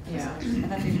 sorry. Yeah. I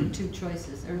thought these were 2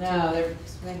 choices, or No, 2.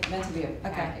 they're meant to be a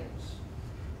package.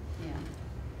 Yeah.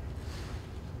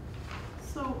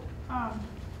 So, I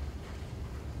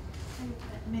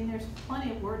mean, there's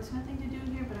plenty of wordsmithing to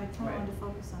do here, but I kind Right. of wanted to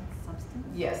focus on substance.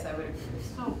 Yes, I would agree.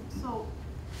 So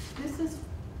this is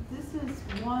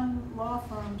one law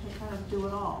firm to kind of do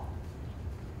it all.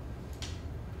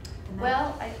 And that-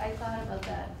 Well, I thought about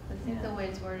that. I think the Yeah. way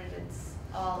it's worded, it's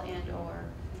all and or.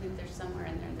 I think there's somewhere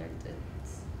in there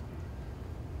it's,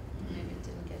 maybe it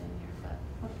didn't get in here, but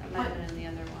it might have been in the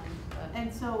other one, but.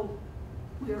 And so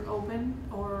we're open,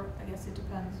 or I guess it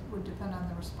depends, would depend on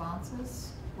the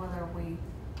responses, whether we,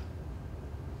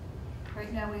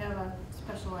 right now we have a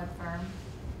special ed firm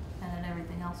and then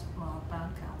everything else, well,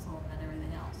 bond counsel and then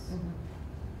everything else. And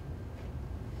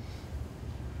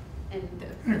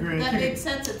I agree. That made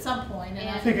sense at some point, and And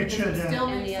I think it does should, still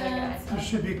and make the other sense? guy. It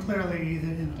should be clearly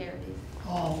either, Garrett.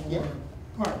 all Yeah.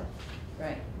 or part.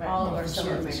 Right. All Of or the some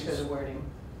to make sure services. the wording.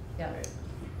 Yeah.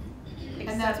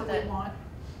 And that's what we want?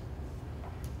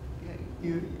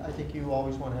 I think you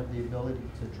always want to have the ability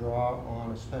to draw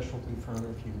on a specialty firm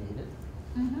if you need it,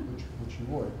 Mm-hmm. which you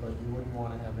would, but you wouldn't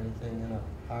want to have anything in a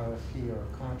RFP or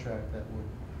a contract that would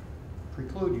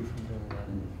preclude you from doing that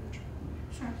in the future.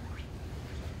 Sure.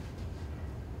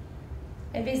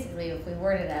 And basically, if we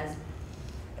word it as,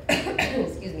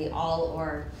 excuse me, all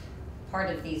or part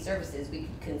of these services, we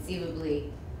could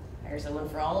conceivably hire someone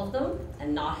for all of them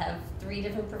and not have 3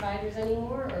 different providers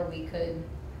anymore, or we could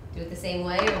do it the same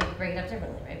way, or we could break it up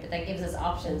differently, right? But that gives us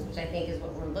options, which I think is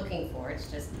what we're looking for. It's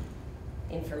just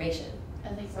information. I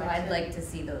think So where I'd it's like to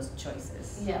see those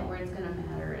choices. Yeah, where it's gonna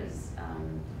matter is,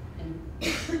 in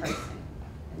pricing,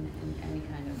 in any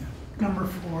kind of Number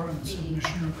 4 on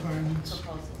submission requirements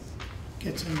proposals.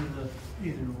 gets into the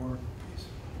either or piece.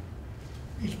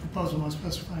 Each proposal must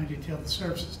specify in detail the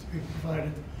services to be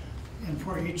provided, and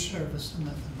for each service, the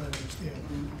method by which the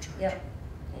applicant will charge. Yep.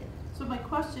 So my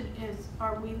question is,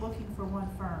 are we looking for one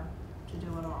firm to do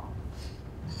it all?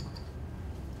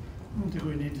 I don't think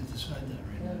we need to decide that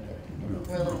right now. I think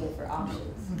we're looking for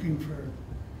options. Looking for. Well,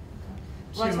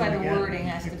 that's see why what the we get wording and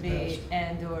has to pick the be best.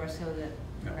 and or, so that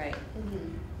Right.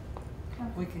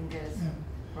 we can get a Yeah.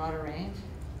 broader range.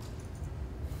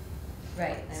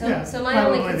 Right, Yeah, so my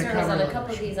only probably the concern is on cover a couple of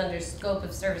letter. these under scope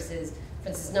of services, for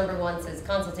instance, number 1 says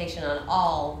consultation on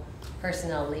all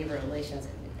personnel, labor relations,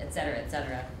 et cetera, et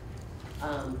cetera.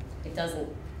 It doesn't,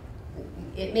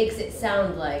 it makes it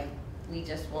sound like we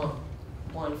just want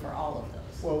one for all of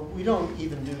those. Well, we don't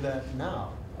even do that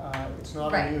now. It's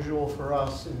not Right. unusual for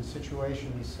us in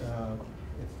situations,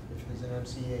 if there's an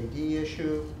MCAD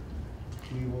issue,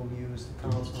 we will use the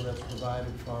counsel that's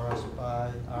provided for us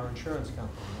by our insurance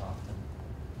company often.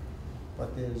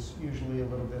 But there's usually a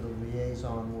little bit of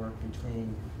liaison work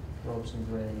between Ropes and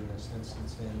Gray in this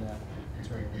instance and that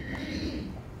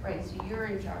attorney. Right, so you're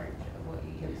in charge of what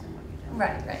you use and what you don't.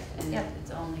 Right, use. right, And yep.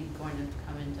 it's only going to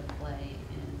come into play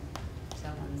in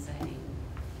someone saying,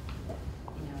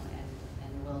 you know,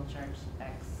 and we'll charge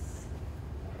X,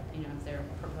 you know, if they're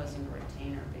proposing a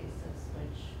retainer basis,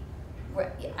 which.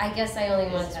 Right, I guess I only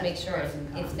This wanted to has make sure pros and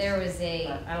if cons, there was a,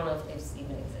 but- I don't know if they've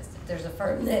even existed, there's a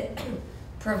firm that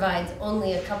provides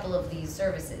only a couple of these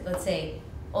services, let's say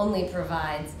only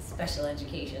provides special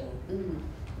education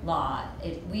law,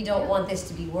 we don't want this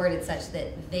to be worded such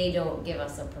that they don't give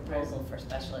us a proposal for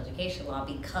special education law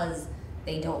because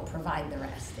they don't provide the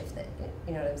rest, if that,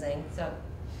 you know what I'm saying? So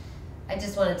I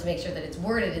just wanted to make sure that it's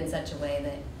worded in such a way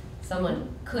that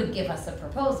someone could give us a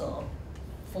proposal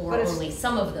for only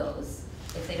some of those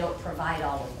if they don't provide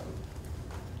all of them.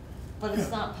 But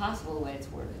it's not possible the way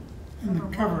it's worded. In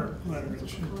the cover letter, it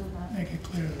should make it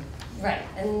clear that Right,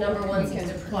 and number one seems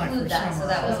to apply for preclude that, so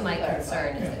that was my Clarify.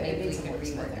 concern, is that Yeah, maybe it we needs could to reword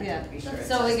wordsmith that. it, Yeah. to be sure it's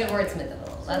So we just- could wordsmith it a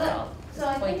little, that's all. So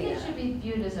I Just think pointing it it should out. be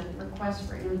viewed as a request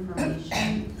for information,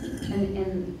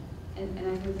 and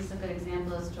I think this is a good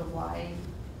example as to why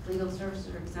legal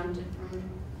services are exempted from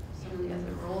some of the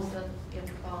other rules that you have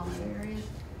to follow in other areas.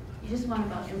 You just want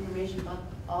about information about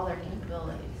all their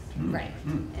capabilities, Right.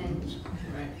 and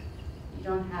Right. you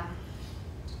don't have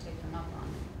to take them up on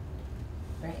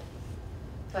it. Right.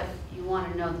 But you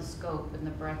want to know the scope and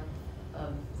the breadth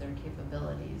of their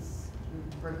capabilities,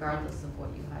 regardless of what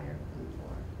you hire them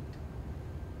for.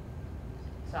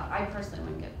 So I personally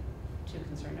wouldn't get too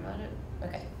concerned about it.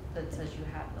 Okay. That says you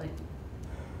have, like,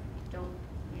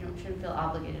 you shouldn't feel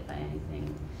obligated by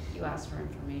anything you ask for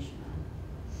information on.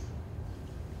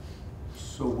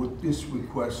 So would this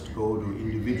request go to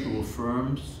individual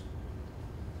firms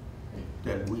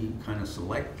that we kind of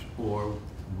select, or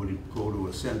would it go to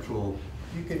a central?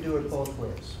 You can do it both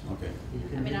ways. Okay. You I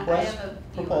can mean, I request have a view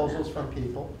on proposals that. from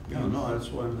people. Yeah, no, that's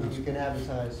what I'm And you asking. can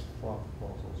advertise for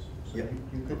proposals. So Yeah.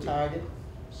 you could target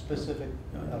specific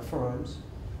Yeah. firms,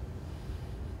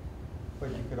 but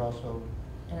you could also,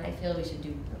 And I feel we should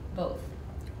do both.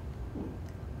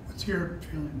 what's your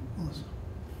feeling, Melissa?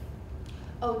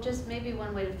 Oh, just maybe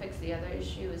one way to fix the other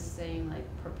issue is saying like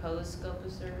proposed scope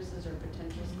of services or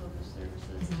potential scope of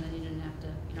services, and then you don't have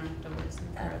to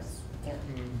wordsmith the rest.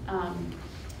 Yeah.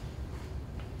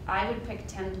 I would pick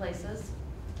 10 places,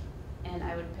 and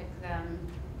I would pick them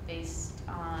based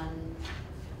on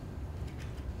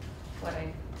what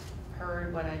I've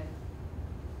heard, what I've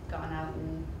gone out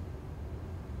and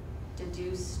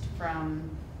deduced from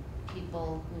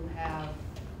people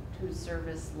who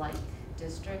service like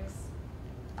districts.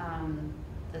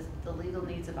 The legal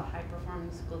needs of a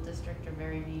high-performing school district are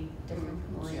very different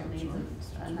from the legal needs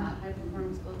of a not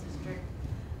high-performing school district.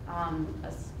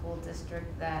 A school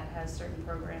district that has certain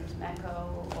programs,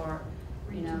 MECO, or,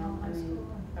 you know, I mean,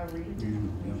 a regional,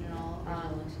 you know,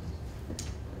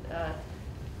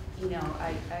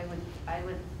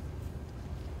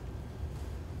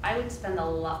 I would spend a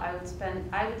lot, I would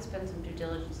spend some due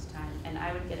diligence time, and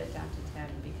I would get it down to 10,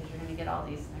 because you're gonna get all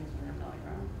these things when they're going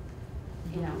wrong.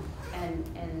 You know, and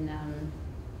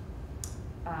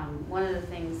one of the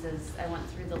things is, I went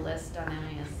through the list on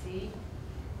MASC,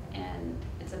 and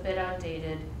it's a bit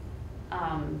outdated.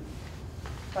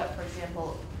 But for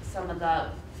example, some of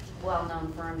the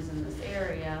well-known firms in this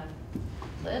area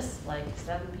list like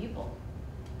 7 people.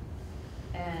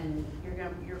 And you're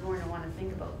going to want to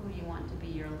think about who you want to be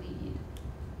your lead.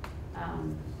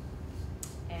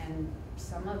 And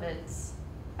some of it's,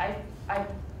 I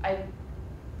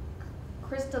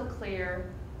crystal clear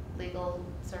legal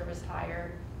service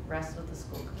hire rests with the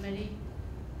school committee,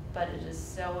 but it is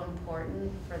so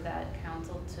important for that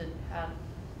council to have,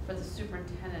 for the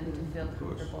superintendent to feel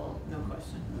comfortable No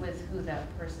question. with who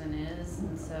that person is.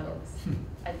 And so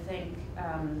I think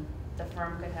the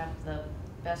firm could have the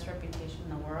best reputation in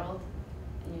the world,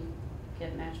 and you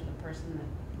get matched with a person that,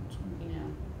 you know,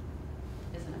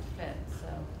 isn't a fit. So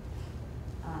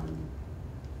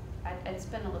I'd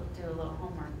do a little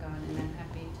homework on it, and I'm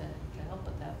happy to help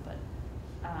with that. But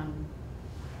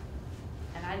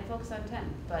and I'd focus on 10,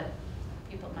 but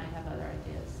people might have other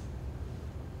ideas.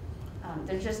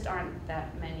 There just aren't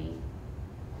that many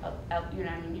out, you know,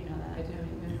 I mean, you know that. I do,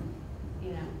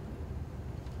 You know.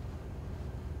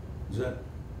 Is that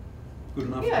good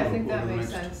enough? Yeah, I to think go to that the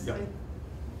makes next? sense.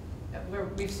 Yeah.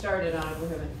 We've started on it, we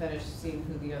haven't finished seeing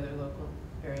who the other local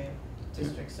area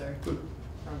districts are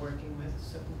working with,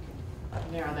 so we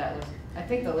can narrow that list. I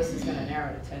think the list is gonna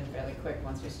narrow to 10 fairly quick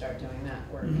once we start doing that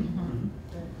work. Mhm.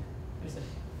 There's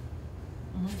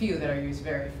a few that are used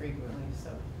very frequently, so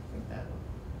I think that will.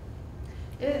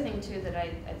 The other thing too that I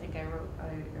think I wrote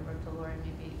to Lori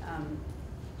maybe,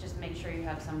 just make sure you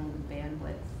have someone with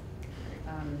bandwidth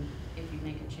if you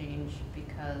make a change,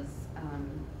 because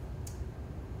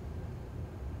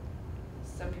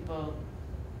some people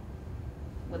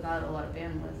without a lot of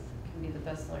bandwidth can be the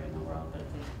best lawyer in the world, but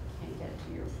if they can't get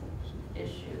to your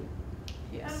issue.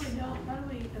 How do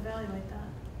we evaluate that?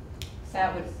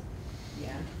 That would,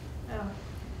 yeah. Oh,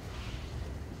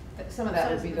 some of that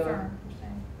would Besides be the the firm, you're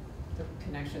saying.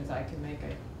 connections I can make.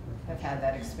 I have had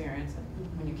that experience, and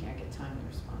when you can't get timely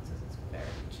responses, it's very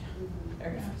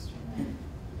frustrating.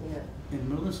 Yeah. And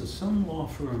Melissa, some law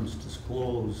firms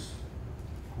disclose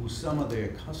who some of their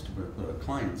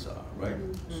clients are, right?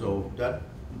 So that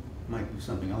might be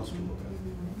something else to look at.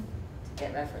 To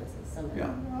get references, somebody.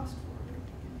 Yeah.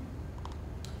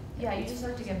 Yeah, you just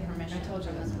have to get permission. I told you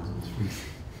from that's the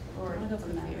Or from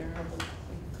that.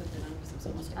 It's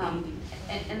almost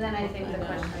And then I think the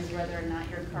question is whether or not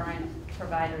your current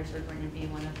providers are going to be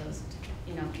one of those,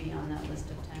 be on that list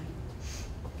of 10.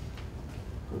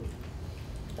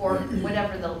 Or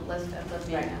whatever the list ends up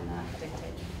being on that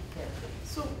dictated.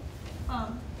 So,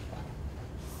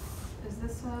 is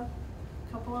this a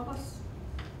couple of us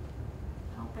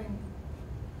helping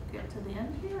get to the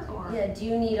end here, or? Yeah, do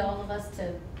you need all of us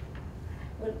to,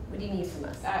 what do you need from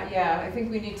us? Yeah, I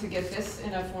think we need to get this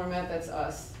in a format that's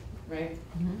us, right?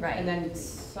 Right. And then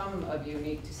some of you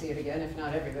need to see it again, if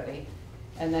not everybody,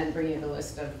 and then bring you the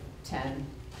list of 10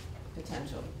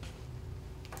 potential.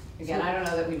 Again, I don't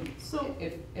know that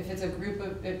if it's a group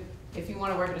of, if you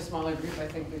want to work in a smaller group, I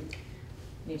think we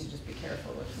need to just be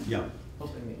careful with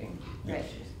open meeting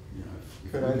issues.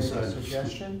 Could I make a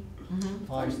suggestion?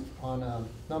 On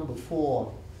number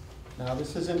 4, now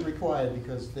this isn't required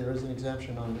because there is an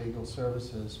exemption on legal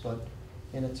services, but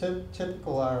in a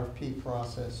typical RFP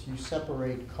process, you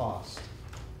separate cost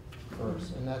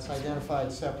first, and that's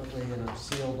identified separately in a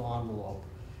sealed envelope.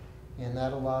 And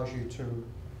that allows you to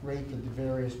rate the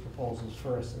various proposals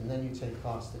first, and then you take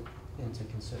cost into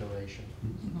consideration.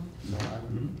 So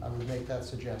I would make that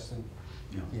suggestion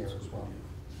here as well.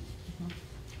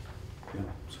 Yeah,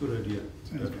 it's a good idea.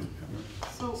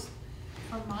 So,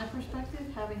 from my perspective,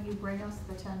 having you bring us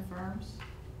the 10 firms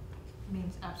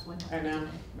means absolutely nothing. I know, to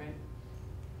me. right?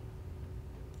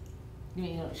 You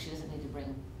mean, she doesn't need to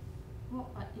bring? Well,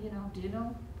 do you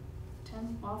know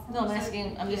 10 law firms? No,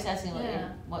 I'm just asking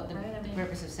what the Right, I mean-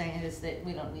 purpose of saying it is that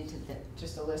we don't need to,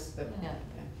 Just a list that, yeah.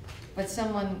 But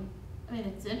someone, I mean,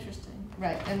 it's interesting.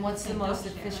 right, and what's the And most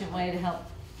don't share. efficient way to help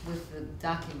with the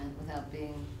document without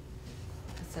being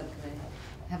a subcommittee?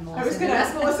 Have Melissa I was do gonna that?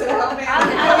 ask Melissa to help me.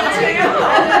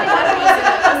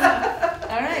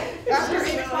 All right.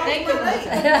 Thank you,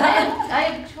 Melissa. I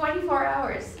have 24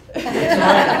 hours. What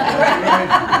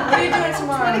are you doing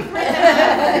tomorrow?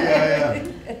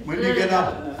 When do you get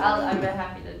up? I'm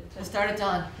happy to We'll start at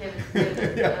dawn. give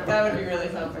it. That would be really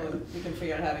helpful. We can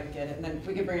figure out how to get it, and then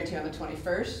we can bring it to you on the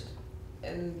 21st,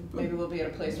 and maybe we'll be at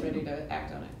a place ready to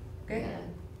act on it. Great.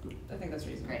 I think that's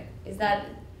reasonable. Great. Is that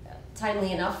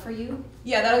timely enough for you?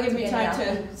 Yeah, that'll give me Get it time out.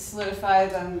 to solidify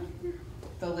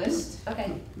the list.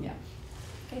 Okay. Yeah,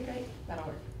 Okay, great. that'll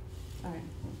work. All right.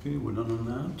 Okay, we're done on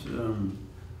that.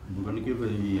 We're going to give a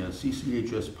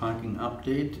CCHS parking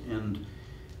update, and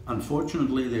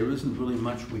unfortunately, there isn't really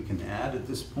much we can add at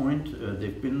this point.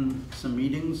 There've been some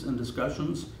meetings and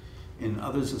discussions, and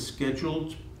others are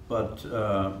scheduled, but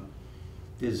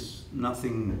there's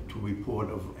nothing to report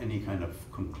of any kind of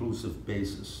conclusive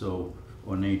basis or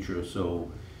nature.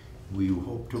 So we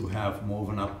hope to have more of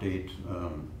an update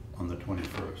on the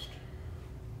 21st.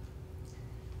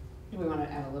 Do we want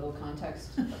to add a little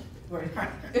context? We've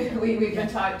been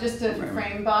talking, just to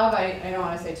frame Bob, I don't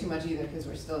want to say too much either because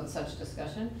we're still in such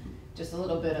discussion. Just a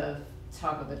little bit of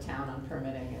talk with the town on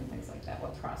permitting and things like that,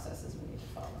 what processes we need to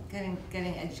follow. Getting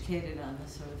educated on the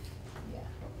sort of,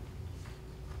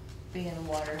 being in the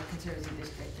water conservancy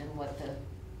district and what the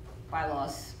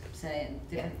bylaws say and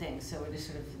different things. So we're just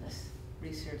sort of in this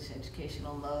research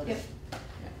educational mode of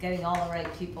getting all the right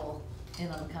people in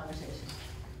on the conversation.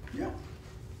 Yeah.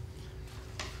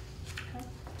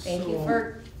 Thank you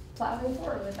for plowing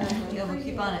forward with that. Yeah, we'll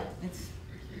keep on it. It's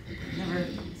never as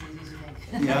easy as you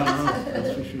think. Yeah, no,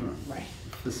 that's for sure. Right.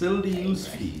 Facility use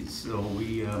fees. So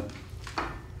we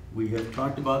have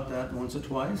talked about that once or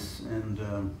twice, and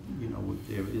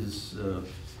there is a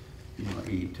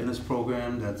tennis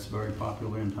program that's very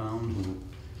popular in town who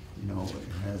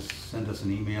has sent us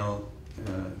an email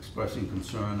expressing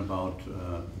concern about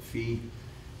the fee,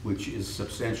 which is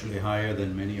substantially higher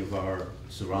than many of our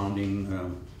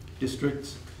surrounding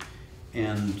districts.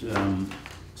 And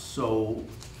so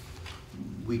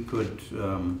we could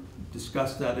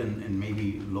discuss that and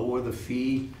maybe lower the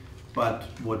fee. But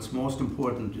what's most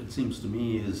important, it seems to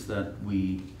me, is that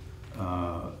we,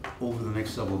 over the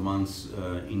next several months,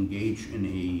 engage in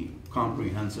a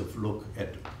comprehensive look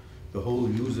at the whole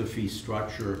user fee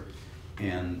structure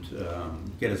and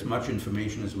get as much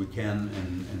information as we can,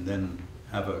 and then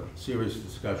have a serious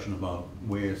discussion about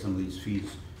where some of these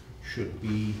fees should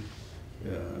be.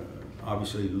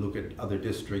 Obviously look at other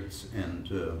districts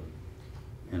and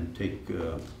and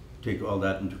take all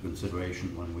that into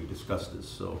consideration when we discuss this.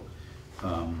 So,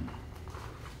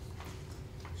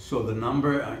 so the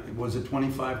number, was it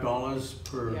 $25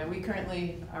 per? Yeah, we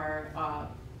currently are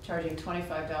charging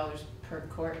 $25 per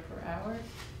court per hour,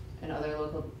 and other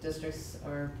local districts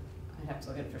are, I'd have to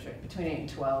look at it for sure, between 8 and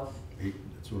 12. 8,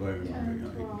 that's what I remember,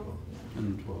 yeah, 8 and 12. 10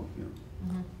 and 12, yeah.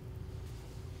 Mhm.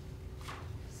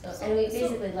 So, and we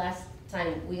basically, last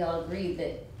time, we all agreed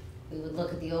that we would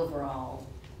look at the overall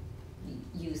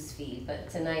use fee, but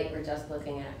tonight we're just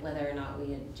looking at whether or not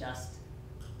we adjust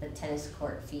the tennis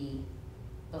court fee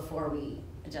before we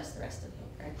adjust the rest of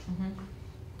it, correct?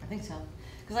 I think so.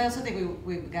 Because I also think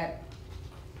we've got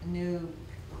a new,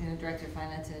 director of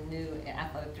finance and a new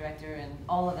athletic director, and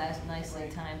all of that is nicely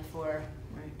timed for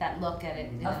that look at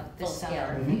it, A this full-scale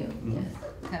summer. review, Mhm.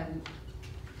 yes. Kind of,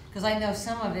 because I know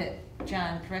some of it,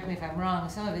 John, correct me if I'm wrong,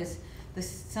 some of it is,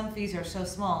 some fees are so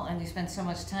small and you spend so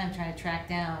much time trying to track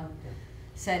down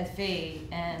said fee,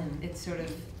 and it's sort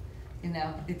of,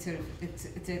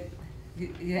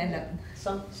 you end up.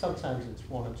 Sometimes it's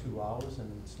 1 or 2 hours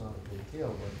and it's not a big deal,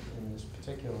 but in this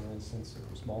particular instance, it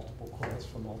was multiple courts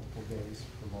for multiple days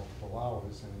for multiple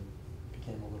hours, and it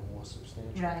became a little more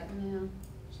substantial. Right. Yeah.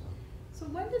 So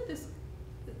when did this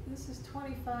is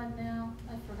 25 now,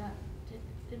 I forgot,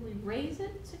 did we raise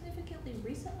it significantly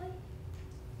recently?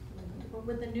 Or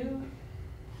with the new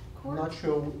I'm court? not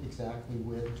sure exactly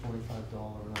where the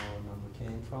 $25 an hour number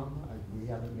came from. We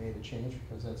haven't made a change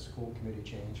because that's school committee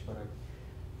change, but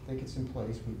I think it's in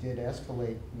place. We did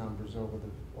escalate numbers over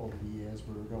the years.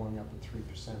 We were going up at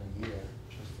 3% a year,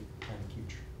 just to kind of keep,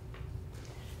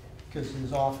 because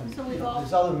there's often, So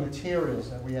there's other materials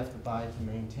that we have to buy to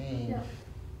maintain Yeah.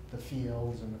 the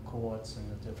fields and the courts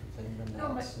and the different things, the No,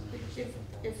 but nets and those different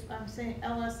things. if I'm saying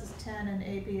LS is 10 and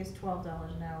AB is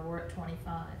 $12 an hour, we're at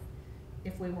 25.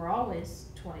 If we were always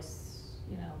twice,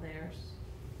 theirs,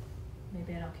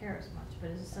 maybe I don't care as much,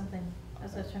 but is this something,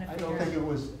 that's what I was trying to I figure out. don't think it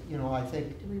was, I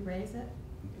think, Did we raise it?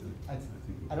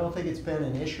 I don't think it's been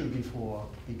an issue before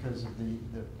because of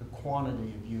the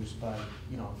quantity of use by,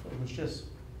 if it was just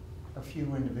a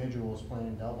few individuals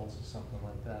playing doubles or something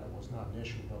like that, it was not an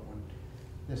issue. But when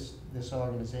this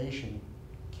organization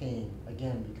came,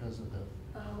 again, because of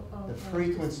the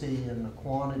frequency and the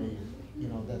quantity,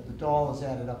 that the dollars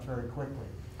added up very quickly.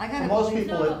 I For gotta most believe-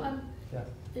 people,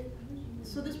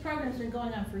 So this program's been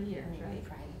going on for years, right?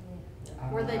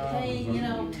 Right. Were they paying,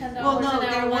 $10 Well, an no, hour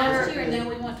there last were, year, and then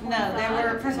we went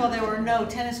 25? no, first of all, there were no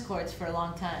tennis courts for a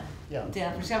long time.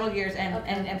 Yeah. For several years,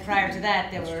 and prior to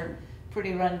that, there were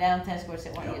pretty run-down tennis courts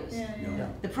that weren't used. Yeah.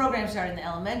 The program started in the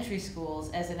elementary schools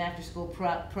as an after-school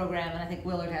program, and I think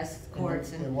Willard has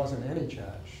courts, and there wasn't any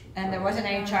charge. and there wasn't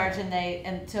any charge,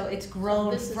 and so it's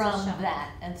grown this is a from shock.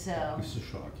 that, and so. It's a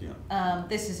shock, yeah.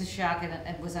 This is a shock, and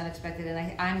it was unexpected,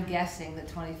 and I'm guessing that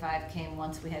 25 came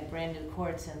once we had brand-new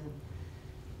courts and,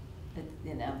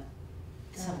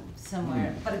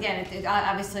 somewhere. But again, it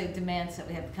obviously demands that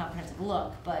we have a comprehensive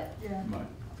look, but Yeah.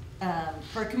 Right.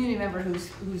 for a community member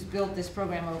who's built this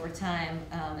program over time,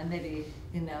 and maybe,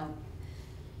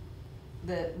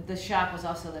 the shock was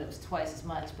also that it was twice as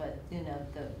much, but,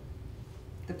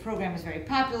 the program is very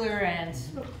popular, and,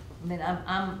 I mean,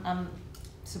 I'm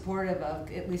supportive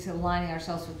of at least aligning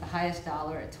ourselves with the highest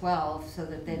dollar at 12, so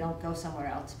that they don't go somewhere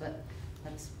else, but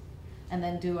and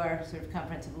then do our sort of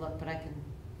comprehensive look, but I can,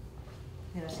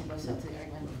 see both sides of the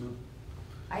argument.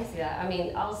 I see that. I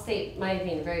mean, I'll state my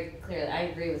opinion very clearly. I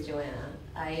agree with Joanna.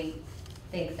 I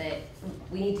think that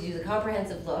we need to do the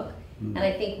comprehensive look, and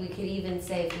I think we could even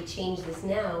say, if we change this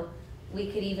now, we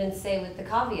could even say with the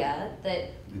caveat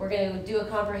that we're going to do a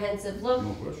comprehensive look,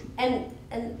 No question.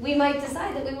 and we might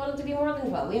decide that we want it to be more than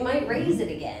 12. We might raise it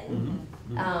again,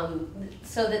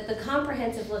 so that the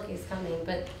comprehensive look is coming.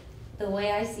 But the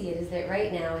way I see it is that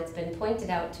right now it's been pointed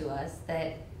out to us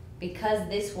that because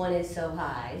this one is so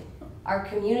high, our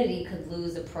community could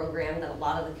lose a program that a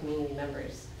lot of the community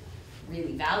members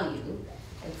really value.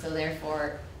 And so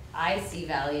therefore, I see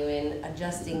value in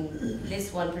adjusting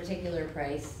this one particular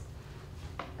price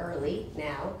early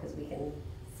now, because we can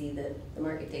see the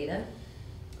market data.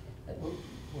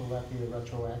 Will that be a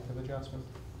retroactive adjustment?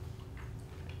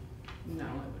 No,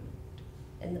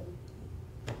 I wouldn't.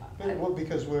 And Well,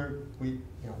 because we've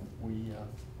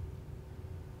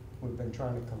been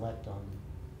trying to collect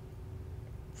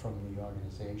from the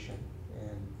organization,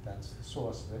 and that's the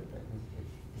source of it. And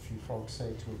if you folks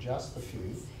say to adjust the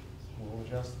fee, we'll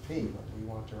adjust the fee, but we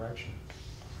want direction.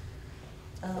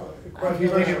 Oh, If you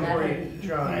think it that would, would-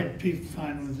 John, I'd be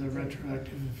fine with the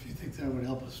retroactive if you think that would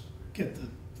help us get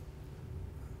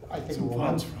I think it some will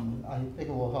funds help. from it. I think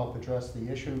it will help address the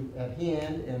issue at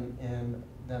hand, and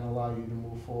then allow you to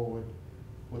move forward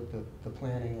with the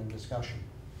planning and discussion.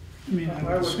 I mean, I I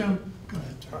would would- assume, go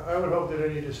ahead, sorry. I would hope that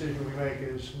any decision we make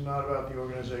is not about the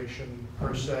organization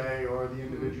per se or the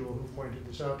individual who pointed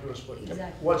this out to us, but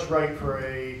Exactly. what's right for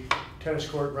a tennis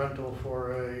court rental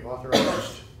for a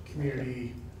authorized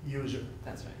community user.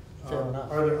 That's right. Fair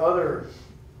enough. Are there other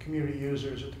community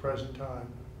users at the present time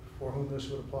for whom this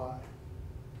would apply?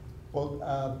 Well,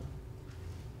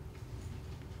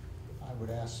 I would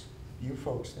ask you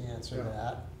folks to answer Yeah.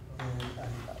 that. And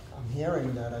I'm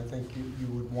hearing that I think you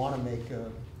would want to make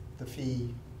the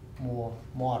fee more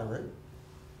moderate.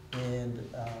 And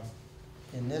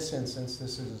in this instance,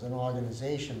 this is an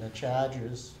organization that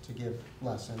charges to give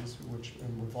lessons,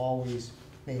 and we've always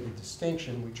made a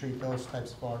distinction. We treat those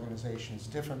types of organizations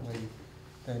differently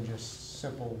than just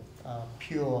simple,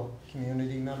 pure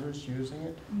community members using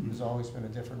it. There's always been a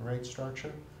different rate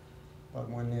structure. But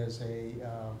when there's a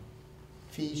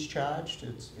fees charged,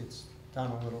 it's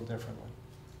done a little differently.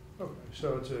 Okay,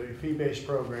 so it's a fee-based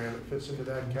program, it fits into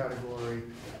that category,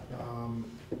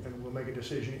 and we'll make a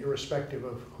decision irrespective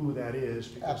of who that is,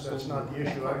 because that's not the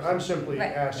issue. I'm simply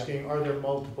Right. asking, are there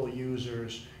multiple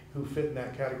users who fit in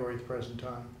that category at the present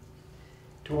time?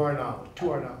 To our knowledge.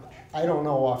 I don't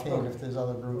know offhand if there's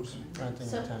other groups renting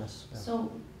the tennis. Yeah.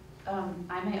 So,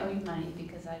 I may owe you money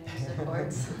because I use the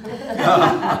courts.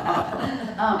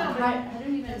 How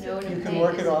do you even know to pay? You can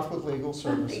work it off with legal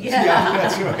services. Yeah.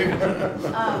 That's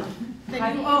right. How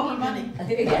Then do you owe her even- money.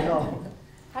 I know.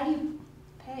 How do you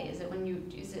pay? Is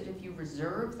it if you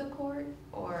reserve the court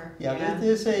or? Yeah, Is that the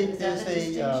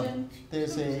distinction?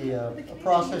 there's a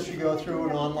process you go through,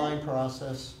 an online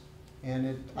process, and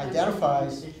it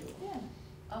identifies,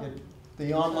 Oh,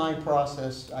 the online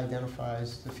process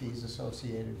identifies the fees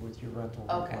associated with your rental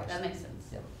request. okay, that makes sense.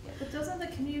 Yep. Yeah. But doesn't the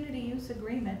community use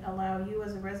agreement allow you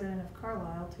as a resident of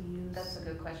Carlisle to use? That's a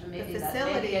good question. The Maybe maybe I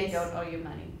facilities- don't owe you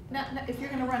money. Not, if you're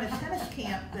gonna run a tennis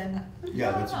camp, then.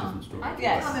 Yeah, that's a no, different story. I can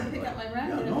Yes. come and pick up my racket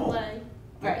Yeah, and no. play.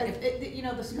 Right. You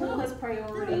know, the school has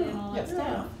priority and all that Yeah.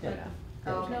 stuff, Yeah.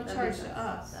 but Oh, no that charge makes to sense.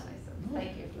 us. That makes sense.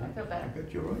 Thank you. I feel I better.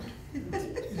 bet you're right.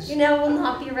 You now will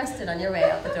not be arrested on your way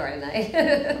out the door tonight.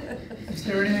 Is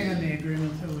there anything in the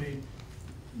agreement that we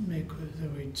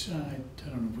that we sign, I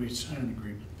don't know if we sign an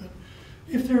agreement, but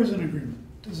if there is an agreement,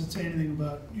 does it say anything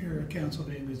about your council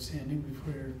being good standing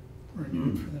before you're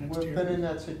renewed for the next We've year? been in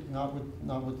that, not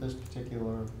with this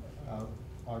particular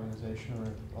organization,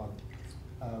 or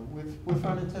we've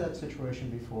run into that situation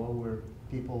before where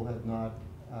people have not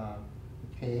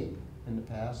paid in the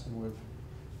past, and we've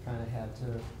kind of had to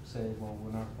say, well,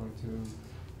 we're not going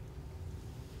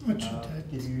Which to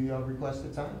give you your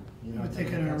requested time. You I know, would think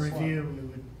to in make our that slot. review, we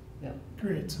would Yeah.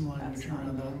 create some language That's not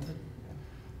around wrong. that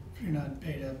if you're not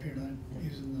paid up, you're not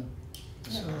using the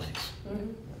facilities.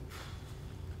 Mhm.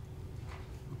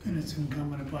 And it's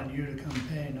incumbent upon you to come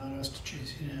pay, not us to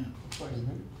chase you down.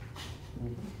 Mhm.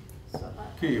 Mhm. So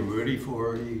Okay, you ready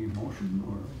for a motion,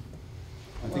 or?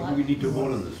 I Well, think we need to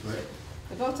vote on this, right?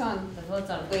 The vote's on The vote's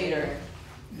on later. later.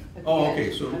 at the Oh, end,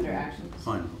 okay, so, Under actions.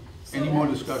 fine. So- Any more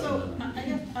discussion So, on that? I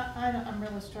guess, I'm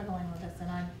really struggling with this, and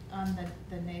I'm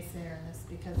the naysayer in this,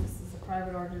 because this is a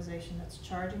private organization that's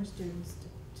charging students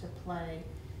to play,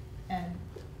 and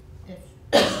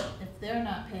if they're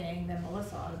not paying, then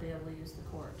Melissa ought to be able to use the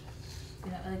court.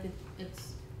 You know, like,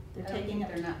 it's, they're I don't taking think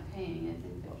it. they're not paying, I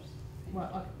think they're just. paying. Well,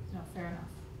 okay, no, fair enough.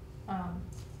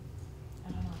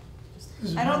 I don't know, just.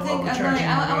 This is I don't what think, we're I charging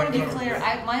want to be the clear,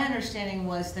 government. my understanding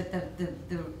was that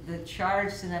the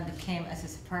charge to them came as a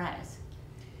surprise.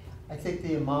 I think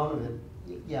the amount of it,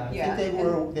 yeah, I Yeah, think they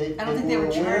were, they I don't think they were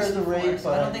aware charged of the for rate, it,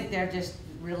 so I don't but think they're just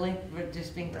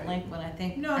being delinquent, I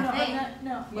think. No, I no, think- I'm not,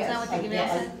 no. Was that what the email I-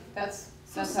 said? That's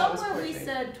So how it was somewhere we portrayed.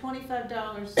 said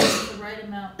 $25 is the right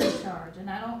amount to charge, and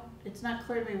it's not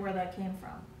clear to me where that came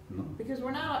from. No? Because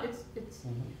we're not, it's,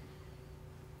 Mhm.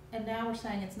 and now we're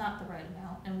saying it's not the right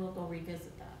amount, and we'll go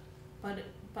revisit that.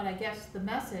 But I guess the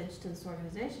message to this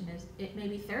organization is, it may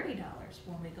be $30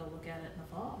 when we go look at it in the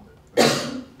fall.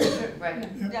 Right.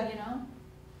 Yeah, you know?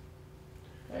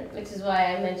 Right, which is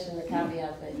why I mentioned the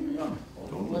caveat that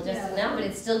we'll just, no, but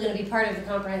it's still gonna be part of the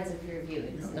comprehensive review,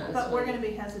 it's not. But we're gonna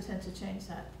be hesitant to change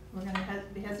that. We're gonna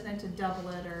be hesitant to double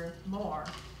it or more.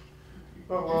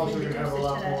 But we're also gonna have a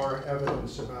lot Reduce it today. more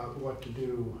evidence about what to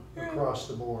do across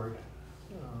the board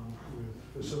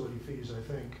with facility fees, I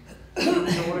think.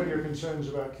 So one of your concerns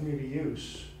about community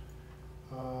use,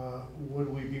 would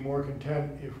we be more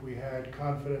content if we had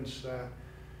confidence that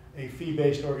a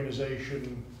fee-based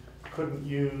organization couldn't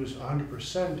use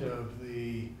 100% of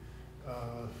the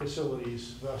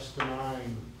facilities, thus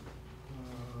denying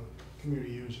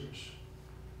community users?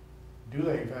 Do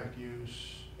they in fact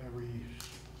use every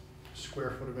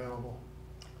square foot available.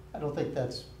 I don't think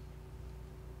that's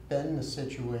been the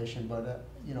situation, but,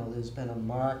 you know, there's been a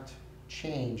marked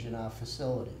change in our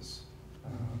facilities.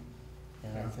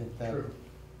 And I Yeah, think true.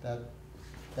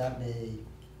 that may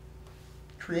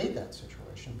create that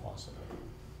situation possibly.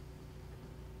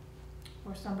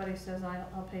 Or somebody says,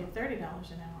 I'll pay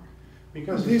 $30 an hour.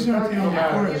 Because These as a aren't the practical only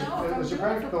matter, courses. You know, if I'm as a doing it for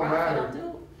practical profit, I'll matter,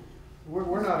 do.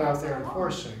 we're not out there Pass it along.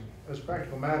 enforcing. As a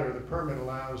practical matter, the permit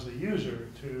allows the user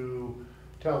to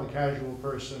tell the casual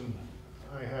person,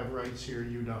 I have rights here,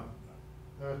 you don't.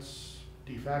 That's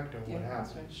de facto what Yeah,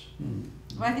 that's happens.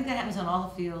 Well, I think that happens on all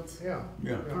the fields. Yeah.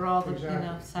 Yeah. For all the, exactly.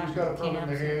 you know, soccer Who's got a permit in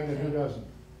camps their and hand and who everything. doesn't?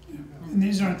 Yeah. And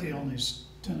these aren't the only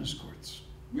tennis courts.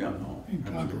 Yeah, no, In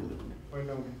Concord. absolutely. By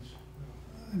no means.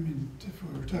 I mean, if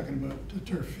we were talking about a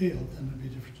turf field, then it'd be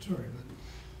a different story, but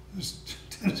there's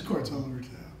tennis courts all over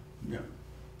town. Yeah.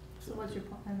 So what's your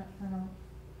point? I don't,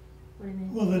 what do you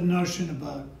mean? Well, the notion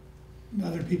about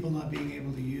other people not being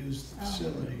able to use the Oh.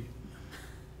 facility.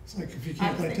 It's like if you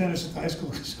can't I play think- tennis at the high school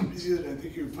because somebody's using it, I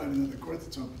think you can find another court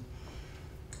that's open.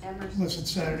 Unless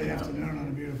it's Saturday afternoon on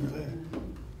a beautiful day.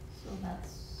 So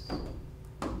that's,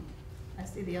 I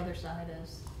see the other side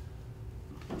as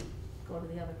go to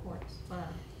the other courts,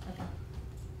 but, okay.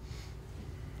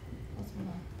 Let's move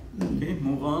on. Okay,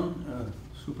 move on.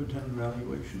 Superintendent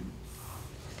evaluation.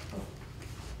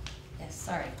 Yes,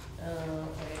 sorry.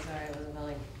 Okay, sorry, I wasn't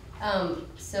following.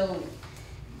 So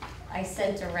I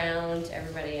sent around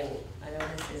everybody, and I know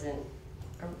this isn't,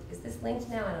 is this linked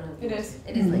now? I don't know. It is.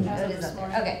 It is linked. As Oh, of it is this up there.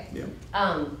 morning. Okay.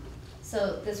 Yeah.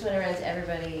 So this went around to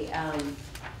everybody.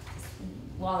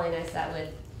 Wally and I sat with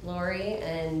Lori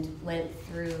and went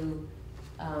through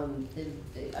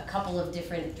a couple of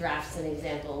different drafts and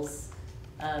examples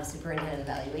of superintendent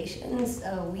evaluations.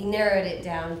 We narrowed it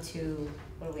down to,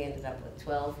 what do we ended up with,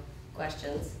 12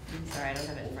 questions? Sorry, I don't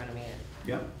have it in front of me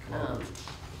yet.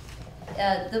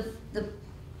 Yeah. The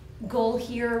goal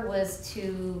here was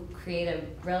to create a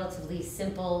relatively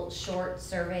simple, short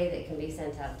survey that can be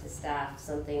sent out to staff,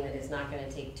 something that is not going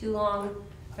to take too long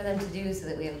for them to do so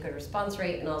that we have a good response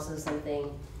rate, and also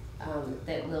something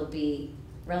that will be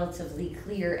relatively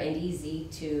clear and easy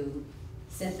to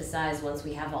synthesize once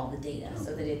we have all the data,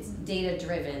 so that it's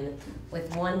data-driven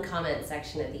with one comment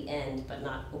section at the end, but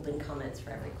not open comments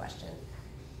for every question.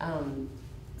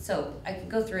 So I could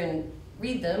go through and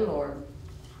read them, or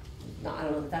no, I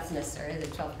don't know if that's necessary. The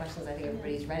 12 questions, I think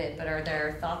everybody's read it, but are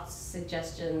there thoughts,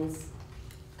 suggestions,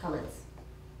 comments?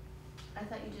 I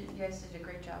thought you guys did a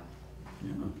great job.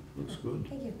 Yeah, looks good.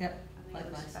 Thank you. Yep. I think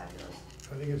it was Likewise. fabulous.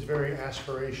 I think it's very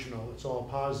aspirational. It's all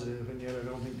positive, and yet I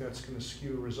don't think that's going to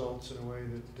skew results in a way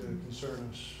that concern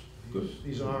us. Good.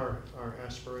 These are our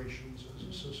aspirations as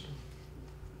a system.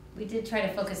 We did try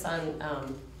to focus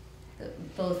on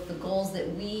both the goals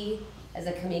that we as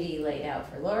a committee laid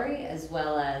out for Lori, as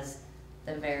well as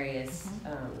the various,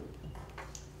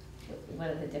 what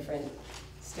are the different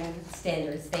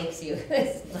standards, thanks you,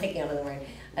 it's like another word,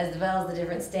 as well as the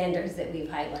different standards that we've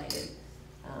highlighted.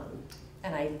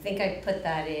 And I think I put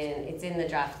that in, it's in the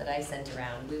draft that I sent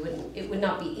around. It would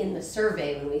not be in the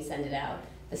survey when we send it out,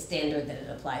 the standard that it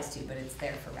applies to, but it's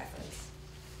there for reference,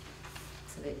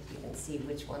 so that you can see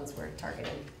which ones we're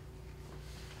targeting.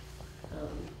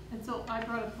 And so I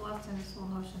brought up last time this whole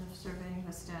notion of surveying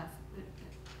the staff.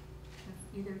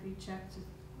 If either of you checked,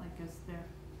 like, is there?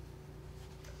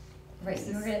 Right,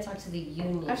 so we're gonna talk to the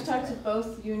union. I've talked to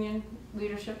both union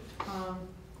leadership.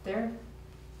 They're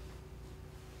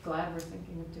glad we're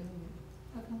thinking of doing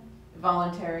it. Okay.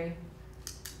 Voluntary,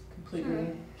 completely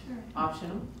Sure.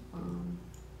 optional.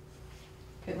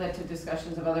 It led to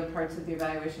discussions of other parts of the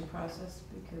evaluation process,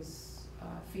 because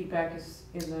feedback is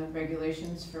in the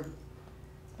regulations for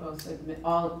both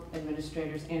all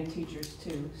administrators and teachers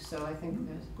too. So I think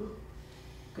there's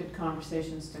good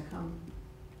conversations to come.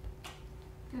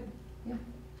 Good. Yeah.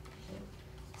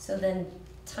 So then,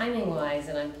 timing wise,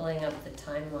 and I'm pulling up the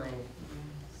timeline,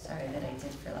 sorry that I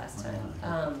did for last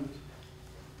time.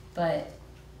 But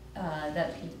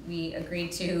that we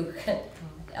agreed to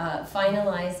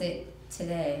finalize it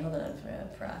today. Hold on for a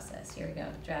process. Here we go,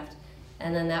 draft.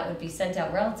 And then that would be sent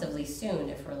out relatively soon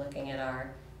if we're looking at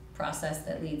our process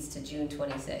that leads to June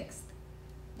 26th.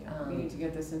 We need to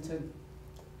get this into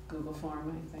Google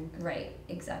form, I think. Right,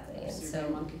 exactly. And so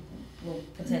SurveyMonkey. we'll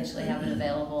potentially have it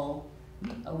available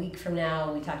a week from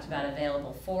now. We talked about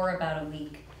available for about a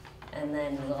week, and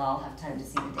then we'll all have time to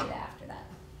see the data after that.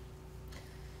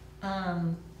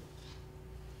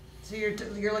 So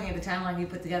you're looking at the timeline you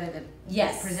put together that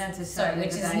Yes. presents a Sorry, which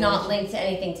is not linked to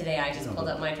anything today. I just pulled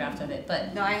up my draft of it.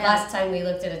 But No, I have- last time we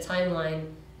looked at a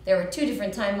timeline, there were two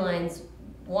different timelines.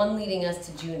 one leading us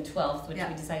to June 12th, which Yeah.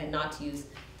 we decided not to use.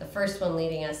 The first one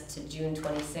leading us to June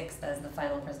 26th as the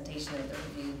final presentation of the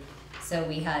review. So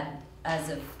we had, as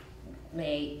of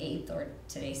May 8th or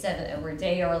today 7th, and we're a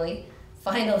day early,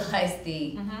 finalized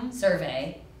the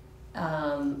survey.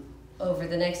 Over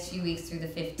the next few weeks through the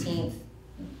 15th,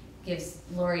 gives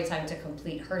Lori time to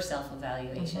complete her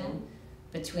self-evaluation.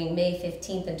 Between May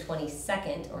 15th and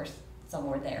 22nd, or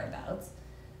somewhere thereabouts,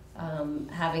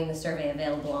 having the survey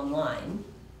available online.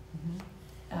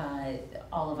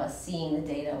 All of us seeing the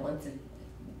data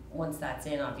once that's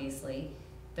in, obviously.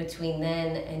 Between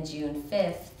then and June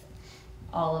 5th,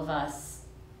 all of us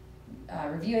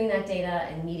reviewing that data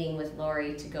and meeting with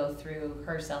Lori to go through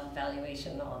her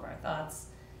self-evaluation and all of our thoughts.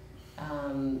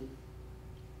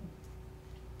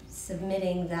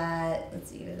 Submitting that,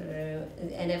 let's see,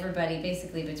 and everybody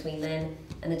basically between then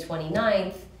and the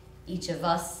 29th, each of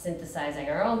us synthesizing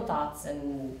our own thoughts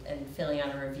and filling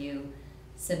out a review,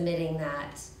 submitting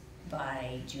that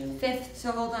by June 5th.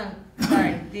 So hold on,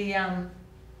 sorry,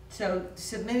 so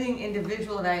submitting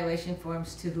individual evaluation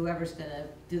forms to whoever's gonna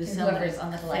do the Whoever's summary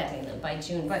on the collecting 5th. them by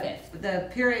June 5th. But the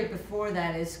period before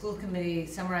that is school committee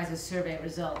summarizes survey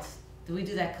results. Do we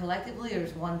do that collectively, or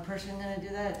is one person gonna do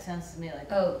that? It sounds to me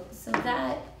like. Oh, so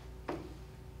that.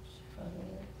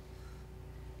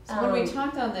 So when we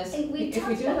talked on this, if we do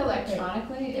it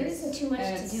electronically, there isn't too much to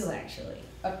it's do actually.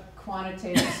 a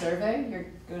quantitative survey, you're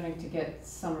going to get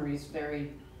summaries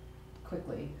very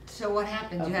quickly. So what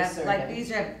happens? Of You the have, like,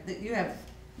 survey. you have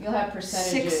You'll have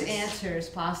percentages. 6 answers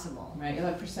possible. Right, you'll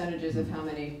have percentages of how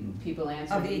many people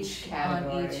answered Of each each,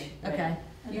 category. on each, right? okay.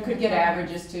 You could get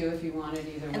averages too if you wanted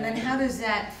either way. And then how does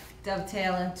that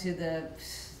dovetail into the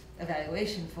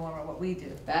evaluation form or what we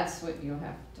do? That's what you'll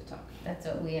have to talk about. That's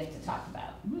what we have to talk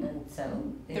about. And so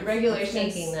The it's regulations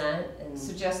taking that and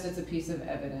suggest it's a piece of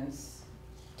evidence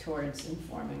towards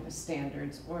informing the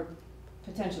standards or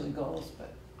potentially goals,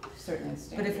 but certainly the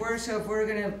But standards. if we're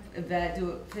gonna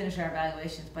finish our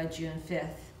evaluations by June 5th,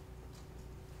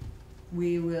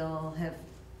 we will have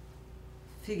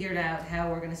figured out how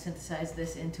we're gonna synthesize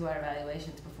this into our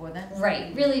evaluations before then?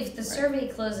 right, really, if the survey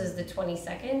closes the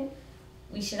 22nd,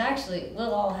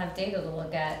 we'll all have data to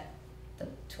look at the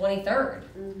 23rd,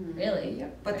 really.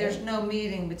 Yep. But right? there's no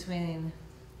meeting between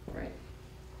Right.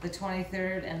 the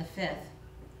 23rd and the 5th.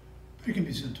 It can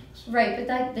be sent to us. Right,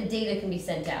 but the data can be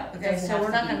sent out. It Okay, doesn't so have we're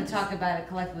to not be- gonna talk about it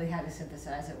collectively, how to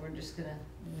synthesize it, we're just gonna.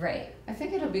 Right, I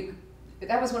think it'll be,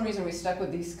 that was one reason we stuck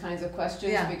with these kinds of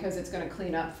questions, Yeah. because it's gonna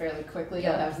clean up fairly quickly.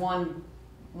 Yeah. You'll have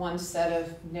one set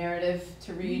of narrative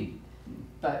to read,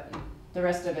 but the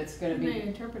rest of it's gonna You may be,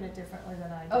 interpret it differently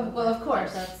than I do. oh, well, of but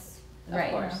course. That's, Of right,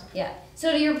 course. yeah.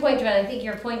 So to your point, Joanne, I think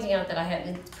you're pointing out that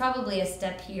it's probably a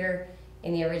step here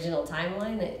in the original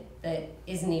timeline that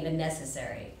isn't even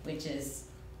necessary, which is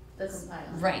The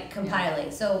compiling. right, compiling.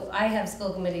 So I have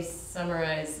school committees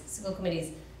summarize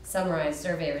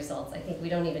survey results. I think we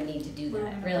don't even need to do we're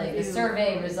that, gonna really. The review-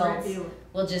 survey results review it.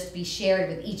 will just be shared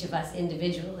with each of us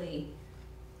individually.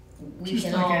 We Just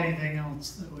can like all, anything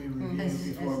else that we review As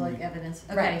before like we. evidence.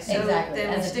 Okay, Right, so exactly, then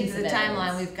we as a stick piece to the of timeline,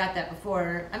 evidence. we've got that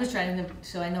before. I'm just trying to,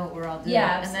 so I know what we're all doing.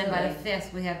 Yeah, And then by the absolutely.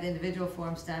 5th, we have the individual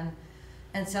forms done,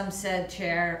 and some said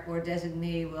chair or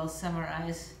designee will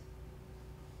summarize.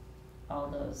 all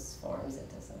those forms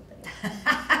into something.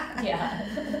 Yeah.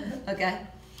 Okay.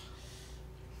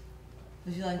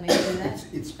 Would you like me to do that?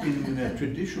 It's been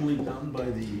traditionally done by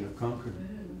the Concord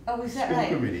Oh, is that School right?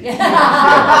 Committee. It's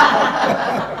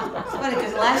funny,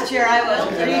 because last year I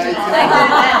was regional, and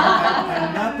I did it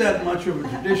I'm not that much of a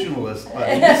traditionalist, but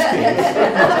in this case.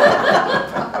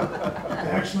 I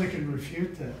actually can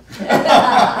refute that.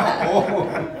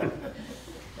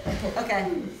 then.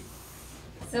 Okay.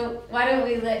 So why don't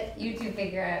we let you two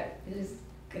figure out who's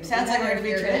gonna Sounds do like that, we're or gonna if be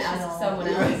you're gonna ask traditional. someone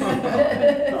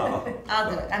else.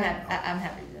 I'll do it. I'm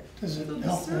happy to do it. Does it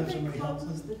help to have somebody help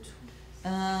us?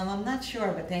 I'm not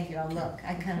sure, but thank you. I'll look.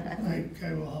 I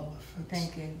I will help if it's.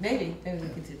 Thank you. Maybe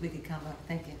we could come up.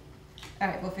 Thank you. All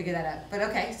right, we'll figure that out. But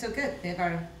okay, so good. We have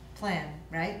our plan,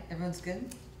 right? Everyone's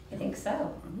good? I think so.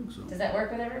 I think so. Does that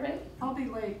work with everybody? I'll be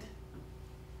late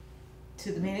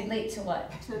To the meeting? Late to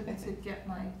what? to get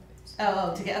my,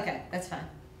 To get, okay, that's fine.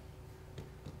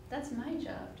 That's my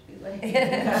job to be late.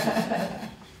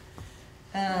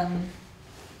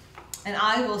 And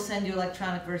I will send you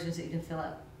electronic versions that you can fill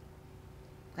out.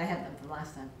 I have them from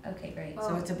last time. Okay, great.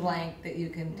 So it's a blank that you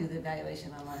can do the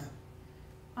evaluation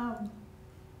online.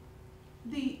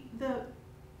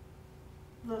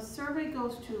 the survey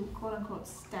goes to quote unquote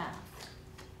staff.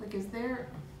 Like, is there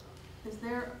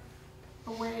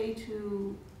a way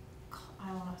to, I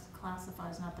don't know if classify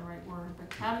is not the right word, but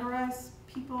categorize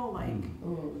people, like,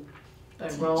 Mm.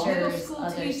 the role. Middle Teachers, school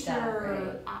other staff,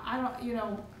 teacher, right? I don't, you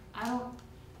know, I don't,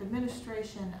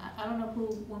 administration, I don't know who,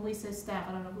 when we say staff,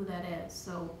 I don't know who that is,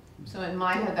 so. So in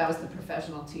my head, that was the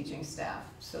professional teaching staff,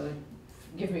 so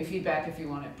give me feedback if you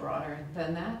want it broader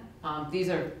than that. These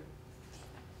are,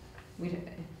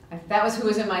 that was who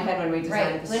was in my head when we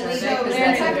designed Right, the when we, survey, so because when we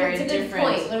that's a talked, very it's a good different.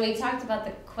 point, when we talked about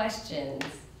the questions,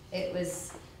 it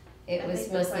was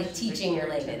mostly teaching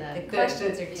related, the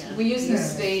questions are teaching. We use the Yeah.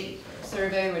 state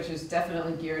survey, which is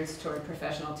definitely geared toward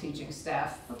professional teaching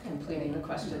staff completing the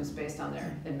questions based on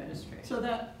their administration. So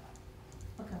that,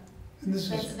 okay. And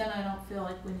this is, Then I don't feel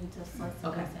like we need to slice the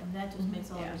Okay. dice, and that just makes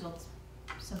all the Yeah. results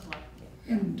simpler.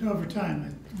 and over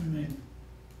time, we may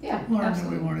Yeah, learn that we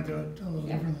absolutely. want to do it a little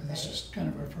Yeah. differently. This is kind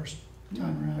of our first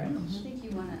time around. Right. on this. I think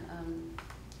you wanna,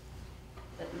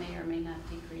 that may or may not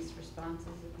decrease responses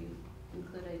if you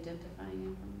include identifying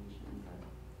information, but.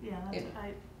 Yeah, that's, It-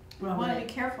 I Well, wanna right.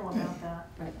 be careful about that.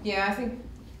 Yeah, I think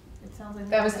It sounds like.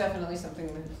 that was definitely something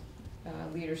that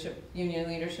union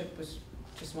leadership was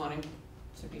just wanting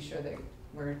to be sure that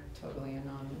we're totally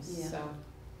anonymous, Yeah. so.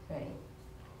 Right.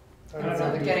 I don't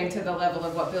know that getting to the level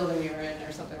of what building you're in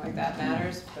or something like that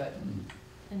matters, but,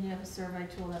 And you have a survey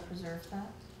tool that preserves that?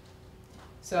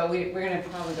 so we're gonna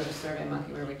probably go to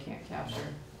SurveyMonkey where we can't capture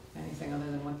anything other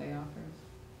than what they offer.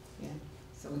 Yeah,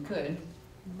 so we could,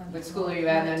 what school are you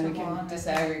at, and then we can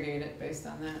disaggregate it based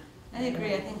on that. I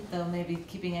agree, I think though maybe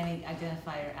keeping any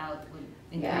identifier out would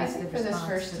Yeah, I increase the think for this response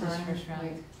first to this time, first round.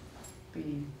 might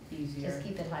be easier. Just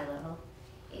keep it high level.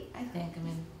 I think, I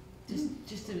mean,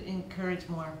 just to encourage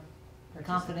more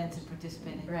confidence in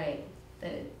participating. Right,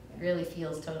 that it really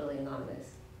feels totally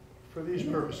anonymous. For these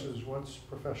purposes, what's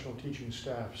professional teaching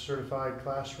staff? Certified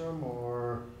classroom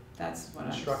or That's what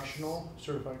I'm. instructional?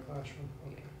 Certified classroom?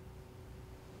 Okay.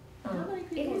 How many It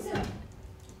people is is that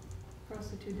across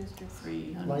the two districts?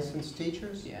 300. Licensed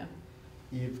teachers? Yeah,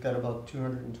 You've got about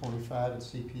 225 at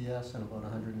CPS and about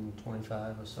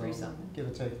 125 or so. 3-something. Give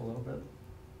or take a little bit.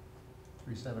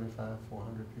 375,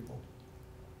 400 people.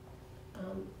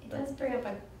 It does bring up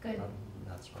a good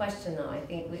That's right. question though, I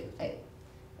think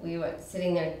we were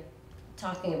sitting there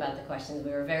talking about the questions,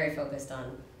 we were very focused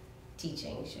on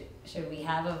teaching. Should we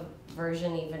have a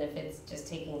version, even if it's just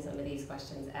taking some of these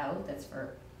questions out, that's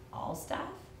for all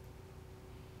staff?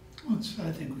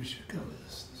 I think we should go with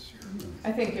this year.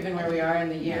 I think given where we are in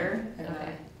the year, and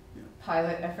Okay. a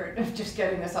pilot effort of just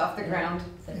getting this off the ground.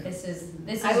 So this is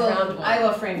I round one.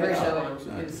 will frame it Round so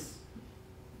one. it is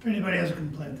If anybody has a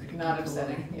complaint, they can. not take it away.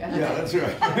 upsetting, yeah. Yeah, that's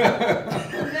right.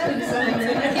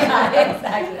 Yeah,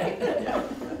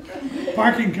 exactly.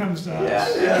 Parking comes to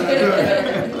us. Yeah,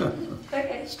 that's right.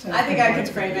 Okay. I think I could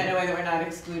frame it in a way that we're not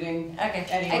excluding Okay,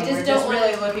 anyone, I just we're don't just want.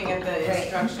 really looking at the Right.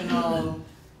 instructional,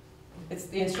 it's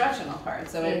the instructional part,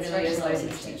 so The it really is instructional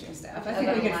licensed teaching. teaching staff. I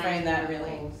think we could frame that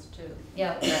really. Too.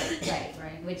 Yeah, right,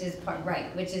 Right. which is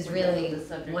which is really The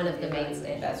subject one of of the the main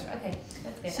evaluation. standards. That's right. Okay,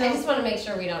 that's good. So- I just wanna make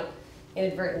sure we don't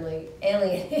inadvertently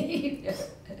alienate.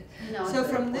 No, So it's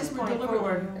a from good this point. point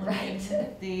forward, Right.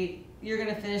 you're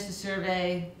gonna finish the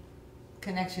survey,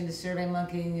 connection to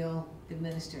SurveyMonkey, and you'll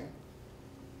administer.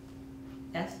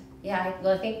 Yes? Yeah,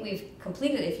 well, I think we've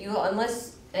completed,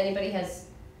 unless anybody has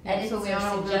edits So or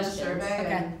Leona will do the suggestions. survey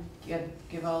Okay. and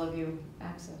give all of you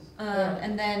access. Yeah.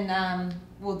 And then,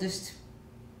 we'll just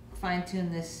fine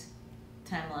tune this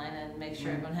timeline and make sure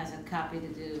Right. everyone has a copy to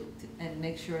do, and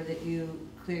make sure that you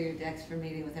clear your decks for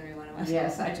meeting with every one of us.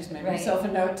 Yes, I just made Right. myself a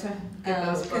note to get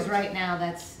those Because booked. right now,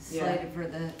 that's Yeah. slated for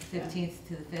the 15th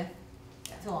to the 5th.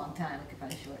 It's a long time, we could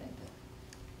probably shorten it, but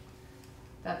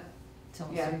That, it's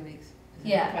almost yeah. 3 weeks.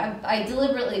 Yeah, I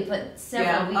deliberately put Yeah,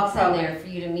 several I'll weeks in probably- there for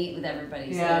you to meet with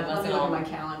everybody, so yeah, it let me wasn't look at all my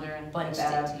calendar and put bunched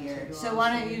that out. into your. So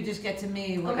why don't you just get to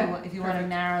me what you Okay, want, if you wanna perfect.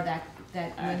 narrow that All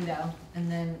right. window,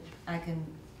 and then I can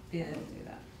Do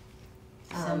that.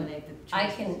 disseminate the choices. I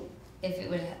can, if it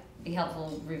would be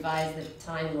helpful, revise the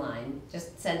timeline,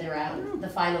 just send around the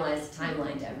finalized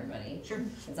timeline to everybody. Sure.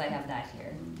 Since I have that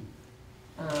here.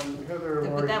 Heather,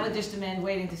 But that Lori, would just demand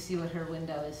waiting to see what her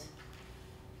window is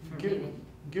for Give- meeting.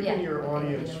 given Yeah, your okay,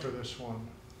 audience you know. for this one,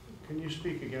 can you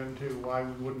speak again to why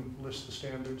we wouldn't list the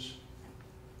standards?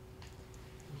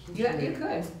 Yeah, you could. I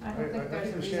I don't think think there's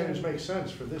a the standards reason make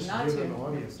sense for this not to given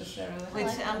audience. necessarily.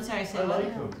 Wait, I'm sorry, I say what?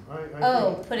 like them. I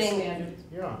Oh, think, putting, Standard.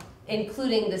 yeah,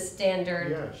 including the standard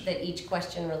Yes. that each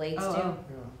question relates Oh, to. oh.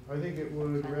 yeah. I think it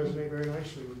would resonate very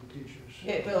nicely with the teachers.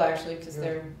 It will actually, because Yeah.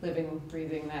 they're living,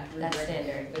 breathing that That rubric,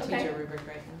 standard, the okay. teacher rubric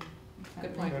right now.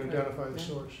 Good point. And identify the Yeah.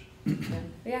 source. Yeah.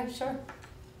 Yeah, sure.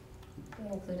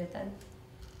 We'll include it then.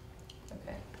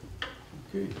 Okay.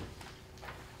 Okay.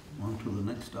 On to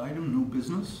the next item, new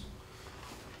business.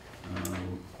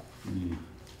 We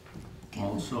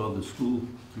saw the school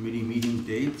committee meeting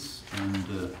dates,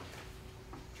 and,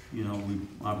 you know, we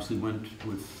obviously went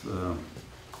with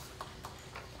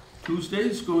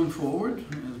Tuesdays going forward,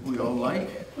 as we all like.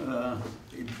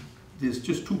 There's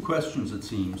just two questions, it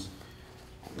seems.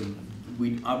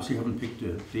 We obviously haven't picked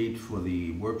a date for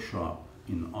the workshop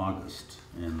in August,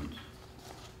 and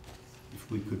if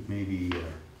we could maybe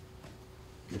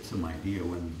get some idea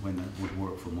when that would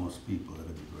work for most people,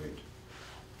 that'd be great.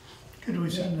 Could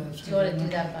we send a? Do you want to do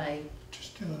that by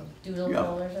Just do a. doodle Yeah.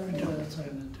 poll or something? Do it, so I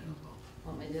meant to.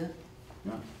 Want me to do it?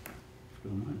 Yeah, if you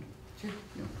don't mind. Sure.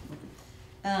 Yeah,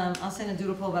 okay. I'll send a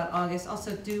doodle poll about August.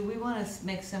 Also, do we want to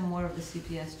make some more of the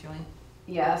CPS join?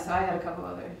 Yes, I had a couple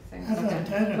other things I to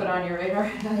thought- put on your radar. I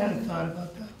hadn't thought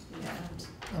about that. Yeah.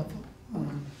 Helpful.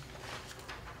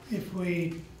 If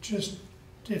we just,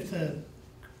 if the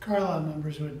Carlisle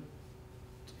members would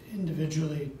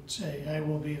individually say, I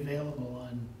will be available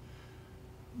on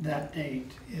that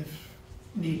date if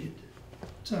needed.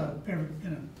 So,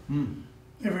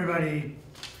 everybody,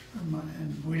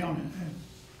 and we don't,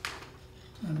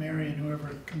 Mary and whoever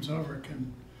comes over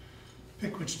can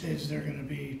pick which days they're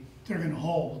gonna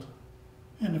hold.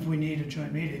 And if we need a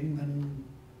joint meeting, then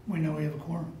we know we have a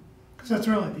quorum. Because that's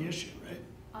really the issue, right?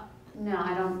 No,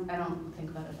 I don't think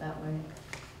about it that way.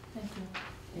 Thank you.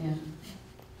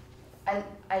 Yeah.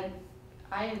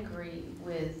 I agree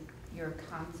with your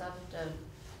concept of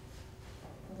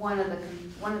one of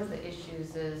the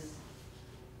issues is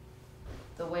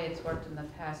the way it's worked in the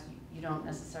past, you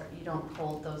don't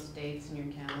hold those dates in your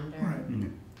calendar.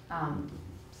 Right.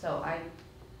 So I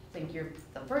think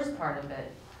the first part of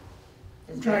it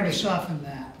is I'm trying to soften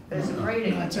that. It's a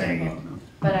great I'm not saying example,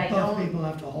 but I both don't. people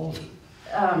have to hold it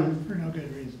for no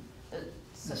good reason.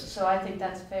 So I think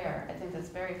that's fair. I think that's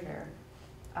very fair.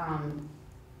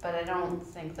 But I don't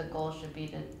think the goal should be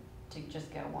to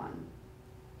just get one.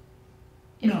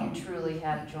 If No. you truly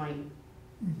have joint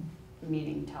Mhm.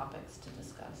 meeting topics to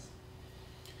discuss.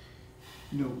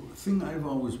 You know, a thing I've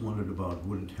always wondered about,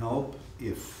 would it help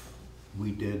if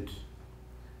we did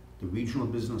the regional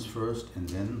business first and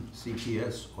then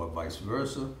CPS, or vice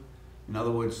versa? In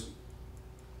other words,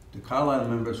 the Carlisle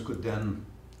members could then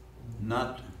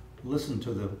not listen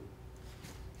to the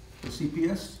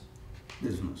CPS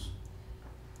business.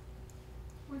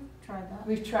 We've tried that.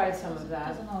 We've tried some of that.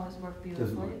 Doesn't always work Doesn't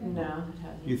beautifully. work. No, it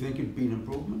hasn't. Do you think it'd be an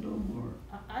improvement, though, or?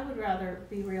 I would rather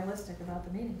be realistic about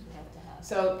the meetings we have to have.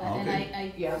 So, And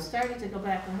Okay. Yeah. I started to go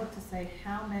back and look to say,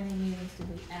 how many meetings did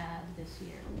we add this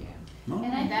year? yeah. No?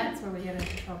 And I And that's where we get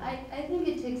into trouble. I think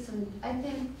it takes I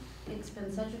think it's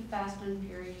been such a fast and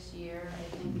furious year.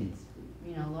 I think it's,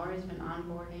 Lori's been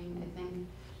onboarding. I think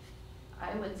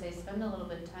I would say spend a little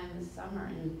bit of time this summer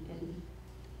and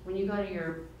when you go to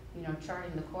your,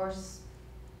 charting the course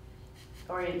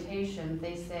orientation,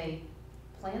 they say,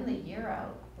 plan the year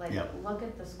out. Like, Yep. look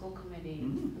at the school committee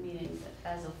Mhm. meetings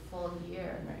as a full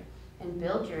year Right. and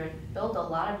build a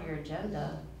lot of your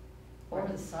agenda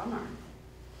over the summer.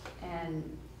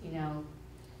 And,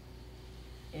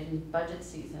 in budget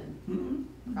season,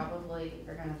 Mhm. probably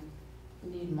are gonna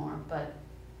need more, but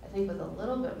I think with a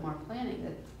little bit more planning,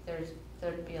 that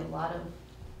there'd be a lot of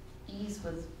ease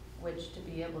with which to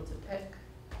be able to pick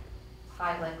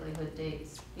high likelihood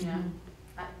dates, Mhm.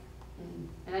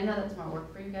 And I know that's more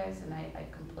work for you guys, and I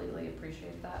completely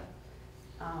appreciate that.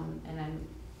 And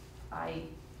I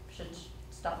should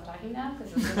stop talking now,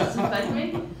 because this doesn't affect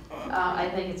me. I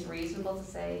think it's reasonable to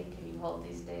say, can you hold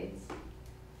these dates?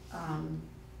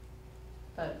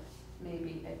 But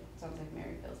maybe it sounds like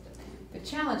Mary feels differently. The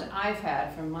challenge I've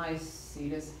had from my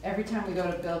seat is every time we go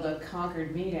to build a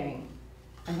Concord meeting,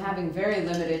 I'm having very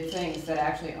limited things that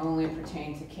actually only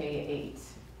pertain to K-8.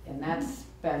 And that's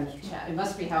been, it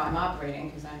must be how I'm operating,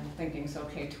 because I'm thinking so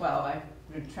K-12.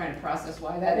 I've been trying to process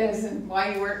why that is and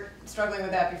why you weren't struggling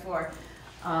with that before.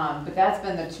 But that's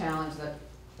been the challenge that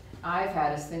I've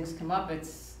had as things come up.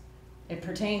 It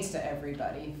pertains to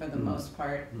everybody for the most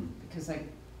part, because like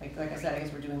I said, I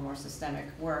guess we're doing more systemic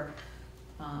work.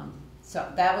 So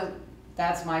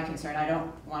that's my concern. I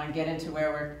don't want to get into where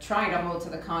we're trying to hold to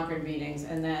the Concord meetings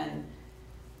and then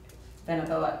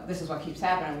this is what keeps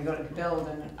happening. We go to build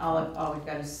and all we've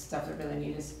got is stuff that really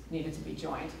needed to be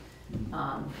joined.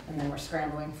 And then we're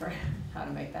scrambling for how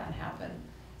to make that happen.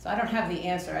 So I don't have the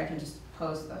answer. I can just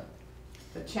pose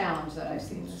the challenge that I've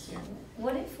seen this year.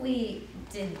 What if we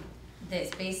did this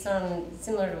based on,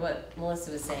 similar to what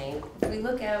Melissa was saying, if we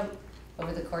look out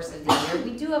over the course of the year,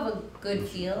 we do have a good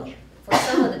feel for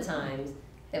some of the times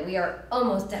that we are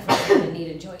almost definitely going to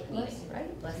need a joint meeting,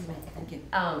 right? Bless you. Thank you.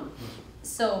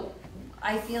 So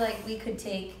I feel like we could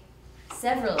take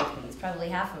several of these, probably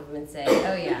half of them, and say,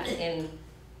 oh yeah,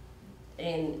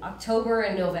 in October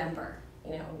and November,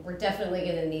 you know, we're definitely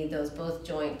gonna need those both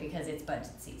joint because it's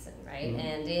budget season, right? Mhm.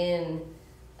 And in,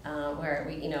 where are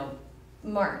we, you know,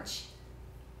 March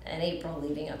and April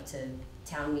leading up to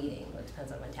town meeting, well, it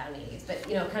depends on when town meeting is, but,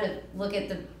 you know, kind of look at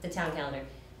the town calendar.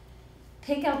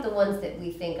 Pick out the ones that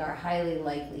we think are highly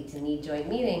likely to need joint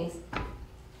meetings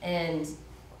and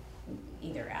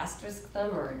either asterisk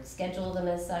them or schedule them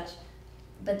as such,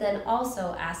 but then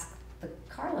also ask the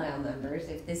Carlisle members,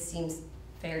 if this seems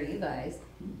fair to you guys,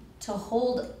 to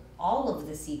hold all of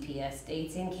the CPS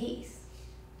dates in case.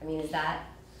 I mean, is that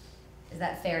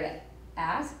fair to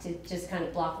ask, to just kind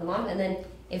of block them off? And then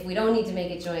if we don't need to make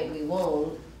it joint, we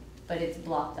won't, but it's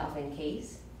blocked off in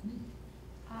case.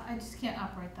 I just can't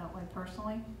operate that way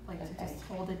personally, like to Okay. just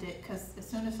hold a date, because as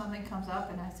soon as something comes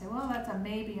up and I say, well, that's a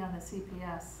maybe on the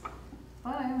CPS,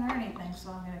 but I haven't heard anything,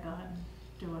 so I'm gonna go ahead and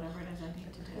do whatever it is I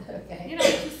need to do. Okay. You know,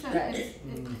 it's just that Right.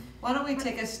 Why don't we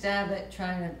take a stab at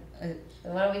trying to,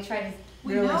 Why don't we try to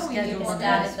We really know we need schedule to one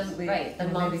stab next at the, week, right, the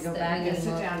and months maybe go that back we Yeah, and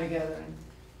sit look? down together and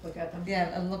look at them.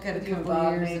 Yeah, and look at a With you couple of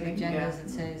involved, years of maybe, agendas yeah.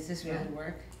 and say, does this Yeah. really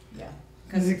work? Yeah.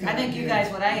 Because I think I think that you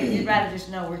idea- guys, you'd rather just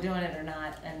know we're doing it or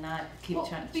not, and not keep Well,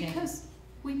 trying to change it. because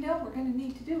we know we're gonna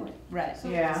need to do it, Right, so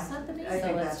Yeah. just set the I meeting. So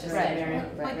think let's that's just right, schedule Mary.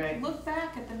 it, right. Like, look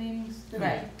back at the meetings that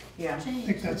right. Yeah. we changed.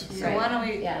 I think that's this So year. why don't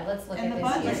we, Yeah, let's look And at the this.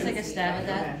 budget. year let's and take a see. stab at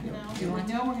Okay. that? You know, Do you want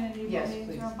we know we're gonna need Yes, more meetings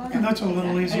please. on And budget. that's a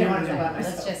little I easier don't want to than, talk about it.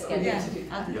 Let's just schedule Yeah,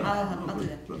 it. I'll do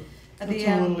that. that's The,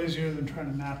 a little easier than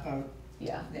trying to map out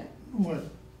Yeah. what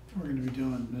we're gonna be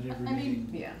doing at every I mean, meeting.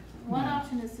 Yeah. one Yeah.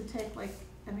 option is to take like,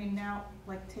 I mean, now,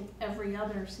 like, take every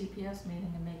other CPS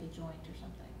meeting and make it joint or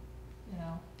something, you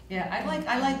know? Yeah, I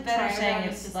like better Try saying around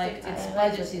it's to like, stick to it's it.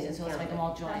 budget season, so let's make them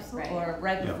all joint. Absolutely. Or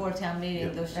right Yeah. before town meeting,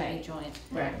 Yeah. those should be Right. joint.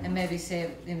 Right. And maybe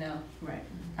save, you know, Right.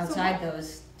 outside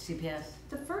those CPS.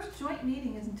 The first joint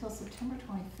meeting is until September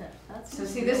 25th, that's. So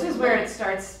see, this is where it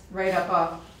starts right up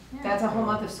off. Yeah. That's a whole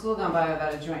month of school gone by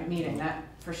without a joint meeting. That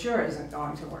for sure isn't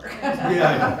going to work.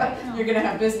 Yeah, You're gonna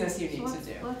have business you So need to let's-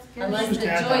 do. let's get Unless it. the Just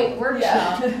add joint that.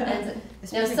 workshop Yeah. ends, now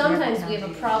Especially sometimes for we have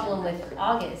a town problem meeting. with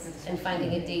August and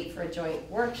finding a date for a joint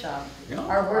workshop. yeah,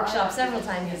 Our workshop several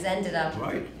times has ended up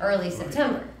right, early Right.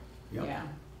 September, yeah. Yeah.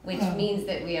 which means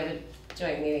that we have a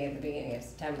joint meeting at the beginning of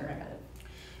September, kind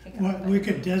of. pick up, What but- we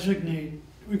could designate,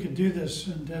 we could do this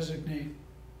and designate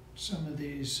some of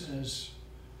these as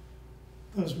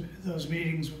those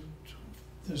meetings.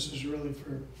 This is really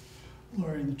for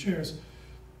Lori and the chairs.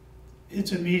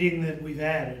 It's a meeting that we've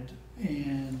added,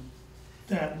 and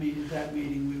that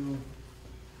meeting we will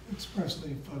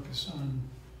expressly focus on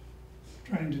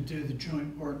trying to do the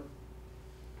joint work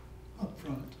up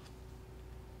front,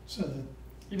 so that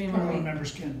You mean Carlisle when we,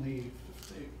 members can leave if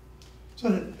they, so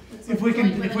that It's if like we can,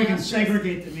 joint with if an we can asterisk.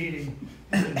 segregate the meeting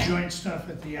into joint stuff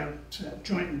at the outset,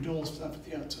 joint and dual stuff at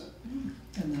the outset,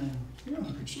 and then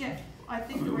Concord stuff. Yeah, I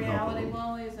think the That would help a reality, little.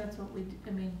 Wally, is that's what we,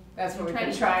 I mean. That's what we've try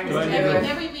been to- trying to Right. do.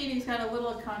 Every meeting's got a little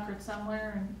of Concord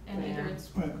somewhere, and either Yeah. it's,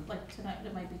 Right. like tonight,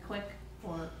 it might be quick,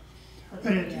 or.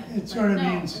 But it, yeah. it sort of But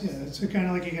no, means, yeah, it's kind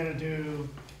of like you gotta do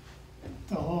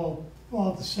the whole,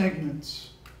 all the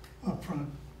segments up front,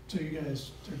 so you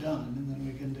guys are done, and then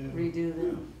we can do.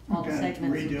 redo all the Okay,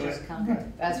 segments and redo just it. come.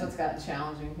 Right. That's what's gotten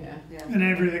challenging, yeah. Yeah. And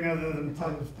everything other than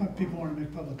people wanna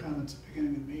make public comments at the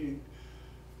beginning of the meeting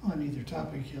on either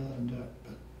topic, you let them do it,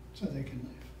 but, so they can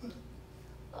leave,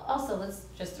 but. Also, let's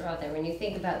just throw out there, when you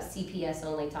think about CPS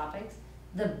only topics,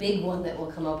 the big one that will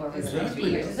come up over the next few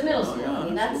Exactly. years is the middle Oh, school. yeah, I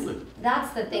mean, absolutely.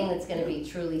 that's the thing that's gonna be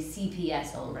truly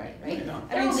CPS only, right? Yeah.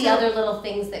 There will be other little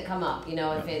things that come up, you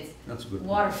know, if Yeah. it's That's a good.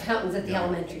 water point. fountains at the Yeah.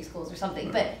 elementary schools or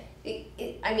something, Right. but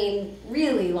I mean,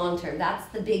 really long-term, that's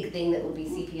the big thing that will be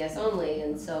CPS only,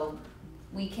 and so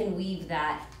we can weave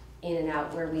that in and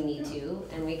out where we need to,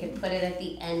 and we can put it at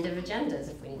the end of agendas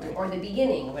if we need to, or the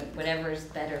beginning, whatever's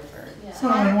better for. Yeah. So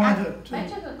I wanted to. I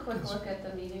took a quick yes. look at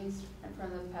the meetings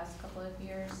from the past couple of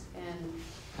years, and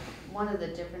one of the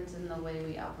differences in the way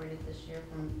we operated this year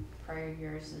from prior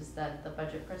years is that the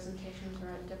budget presentations were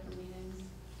at different meetings.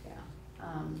 Yeah.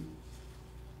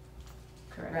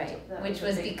 Correct. Right, That which a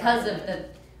was big because part of the,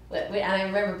 and I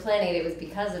remember planning it, it was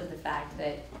because of the fact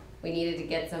that we needed to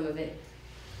get some of it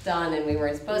done, and we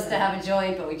weren't supposed to have a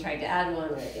joint, but we tried to add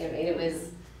one, I mean, it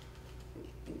was,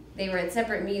 they were at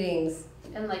separate meetings.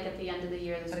 And like at the end of the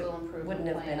year, the But it school improvement wouldn't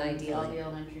have been plans, all ideally. the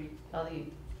elementary,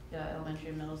 elementary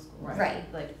and middle school. Right,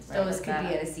 those could that.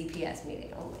 be at a CPS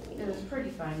meeting only. It was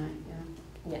pretty finite,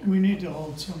 yeah. Yeah. We need to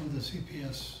hold some of the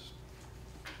CPS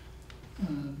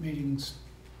meetings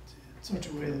in such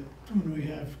a way that when we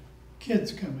have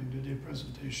kids coming to do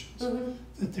presentations, Mhm.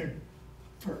 that they're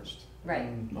first. Right,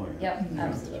 Oh, yeah. yep, And then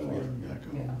absolutely, forward and back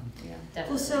over. Yeah. definitely.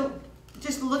 Well, so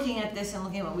just looking at this and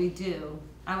looking at what we do,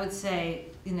 I would say,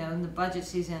 you know, in the budget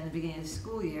season, at the beginning of the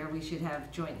school year, we should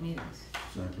have joint meetings.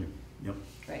 Exactly, yep.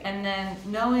 Right. And then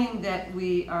knowing that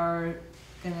we are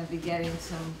gonna be getting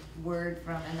some word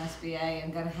from MSBA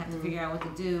and gonna have to figure out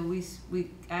what to do, we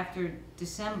after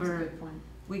December,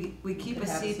 we keep a Could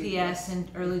have a CPS in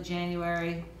early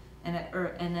January and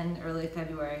then early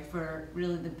February for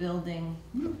really the building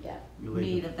Yeah.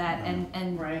 need of that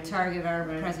and Right. target our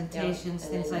Right. presentations,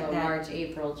 And things then like go that. March,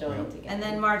 April, join Yep. together. And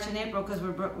then March and April, because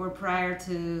we're prior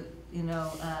to, you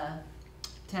know,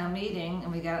 town meeting,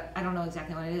 and we got, I don't know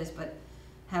exactly what it is, but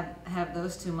have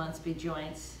those 2 months be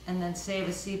joints, and then save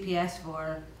a CPS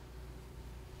for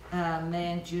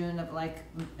May and June of like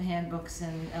handbooks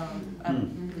and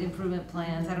improvement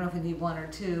plans. I don't know if we need 1 or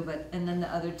 2, but, and then the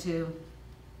other 2,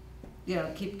 you know,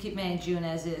 keep May and June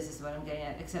as is what I'm getting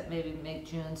at, except maybe make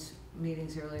June's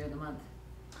meetings earlier in the month.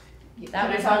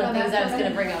 That was one of the things I was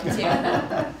gonna bring up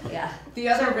too. Yeah. The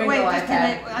other So, wrinkle wait, I've just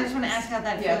can had. I just wanna ask how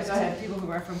that Yeah, feels go to ahead. people who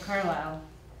are from Carlisle,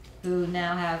 who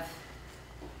now have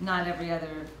not every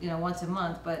other, you know, once a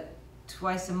month, but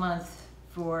twice a month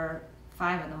for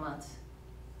 5 of the months.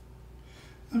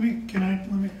 Let me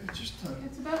just,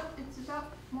 It's about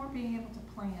more being able to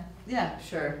plan. Yeah,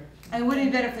 Sure. and wouldn't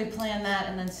it be better if we plan that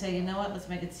and then say, you know what, let's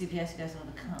make it CPS, you guys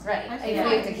want to come? Right. I If feel we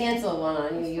have like- to cancel one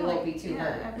on you, you won't be too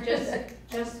Yeah, hurt.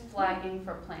 Just flagging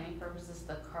for planning purposes,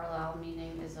 the Carlisle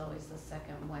meeting is always the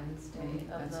second Wednesday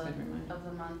That's a good reminder. of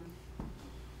the month.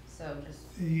 So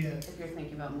just, the, if you're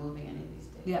thinking about moving any of these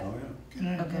days. Yeah. Oh,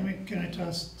 yeah. Okay. can I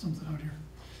toss something out here?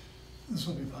 This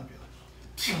will be popular.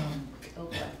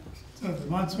 Okay. So the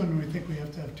months when we think we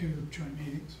have to have 2 joint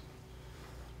meetings,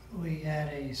 we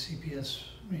add a CPS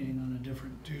meeting on a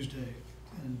different Tuesday,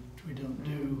 and we don't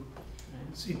do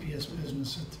CPS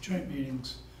business at the joint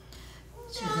meetings.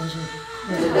 So those are.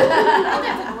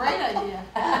 That's a great idea.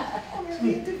 I'm gonna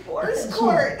be in divorce This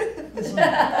court. This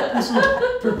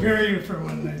will prepare you for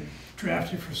when they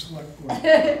draft you for select board.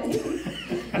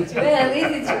 Well, at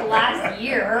least it's your last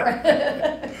year.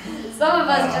 Some of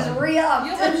us just re-upped.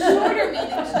 You'll have shorter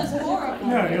meetings, just more of them.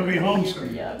 Yeah, you'll be home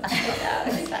soon. Yeah,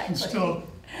 And exactly. still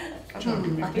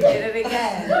joking me I down. did it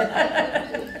again.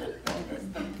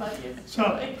 So,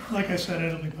 like I said,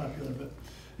 it'll be popular, but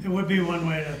it would be one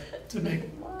way to make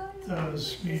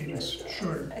those meetings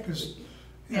shorter, because,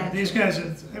 you know, Yeah. these guys,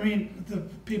 I mean, the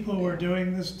people who are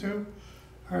doing this too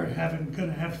are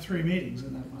gonna have 3 meetings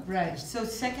in that month. Right, so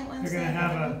second They're Wednesday? gonna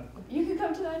have You can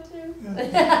come to that too.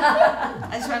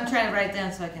 That's what I'm trying to write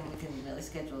down so we can really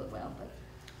schedule it well, but.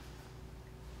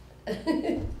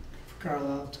 for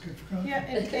Carlisle, it's good for Carlisle.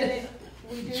 Yeah,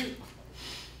 we do,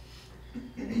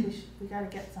 we gotta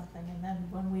get something, and then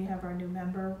when we have our new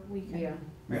member, we can Yeah.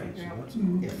 Yeah, figure so out that's-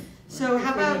 Mm. So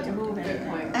how if we need about, to move Good anything.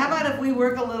 point. how about if we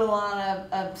work a little on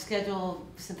a schedule,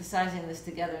 synthesizing this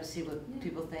together and see what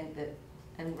people think that,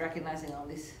 and recognizing all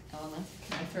these elements?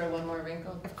 Can I throw one more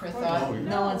wrinkle for course. thought? Oh, yeah.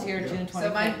 No one's here Yeah. June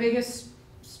So my 25th. biggest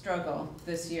struggle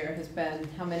this year has been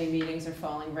how many meetings are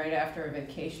falling right after a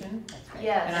vacation.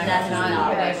 Yes. And I've That's not not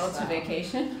been right. able to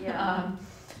vacation. Yeah.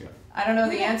 Yeah. I don't know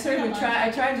the Yeah, answer. yeah.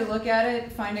 I tried to look at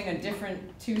it. Finding a different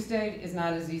Tuesday is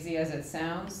not as easy as it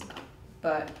sounds.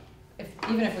 But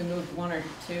even if we moved 1 or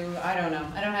 2, I don't know.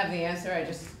 I don't have the answer. I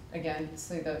just, again,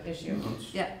 see the issue.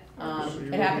 Yeah. It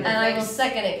happened. And I will like,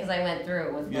 second it because I went through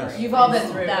it with Yes. Lori. You've all been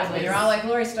through it That with me. was- You're all like,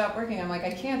 Lori, stop working. I'm like,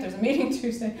 I can't. There's a meeting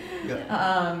Tuesday.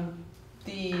 Yeah.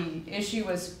 The issue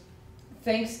was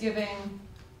Thanksgiving,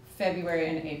 February,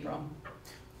 and April.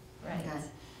 Right. Okay. That's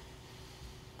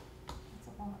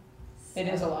a lot. It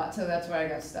is a lot, so that's where I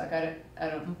got stuck. I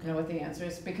don't know what the answer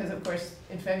is, because of course,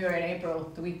 in February and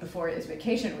April, the week before is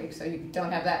vacation week, so you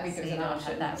don't have that week So as you an don't have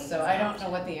option. that week So as I an don't option.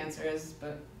 know what the answer is,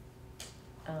 but.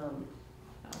 All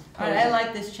right, I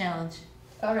like this challenge.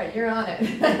 All right, you're on it.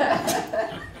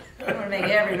 I want to make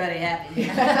everybody happy.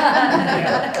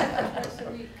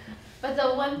 But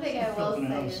the one thing I will Open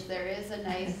say house. is there is a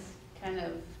nice kind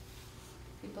of,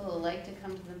 people who like to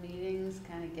come to the meetings,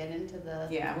 kind of get into the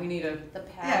Yeah, we need a the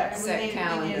Yeah, pattern. set we need a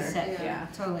calendar. set, Yeah.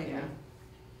 Totally agree,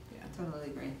 Yeah. totally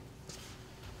agree.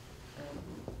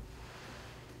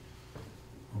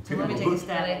 Okay, So let me we're take a good.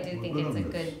 stab. And I at it. do We're think good it's a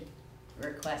on this. good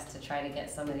request to try to get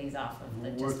some of these off of the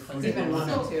We'll just work puts for it you. Even 1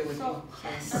 or 2 would So,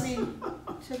 be. I mean,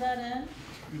 to that end,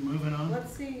 We moving on?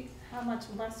 let's see how much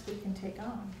less we can take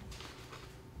on.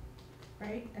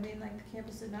 Right? I mean, like the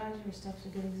campus advisory stuff's a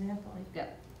good example. Like,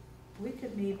 Yep. we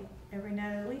could meet every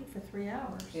night of the week for 3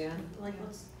 hours. Yeah. Like,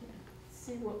 let's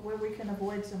see where we can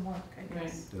avoid some work, I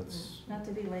guess. That's, Not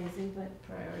to be lazy, but.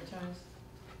 Prioritize.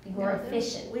 Be more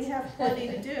efficient. We have plenty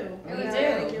to do. We We're do.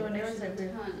 already doing There's a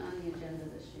everything. ton on the agenda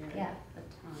this year. Yeah. A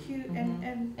ton. huge,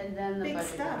 Mhm. And then the Big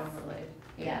budget got stuff. overlaid.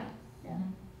 Yeah,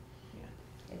 Mhm.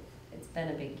 it's been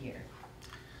a big year.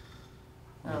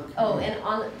 Okay. Oh,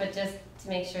 and but just to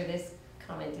make sure this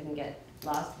comment didn't get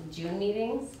lost, the June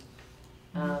meetings,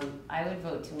 I would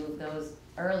vote to move those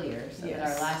earlier so that our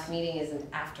Yes. last meeting isn't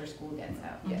after school gets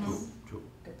out. Yes, True.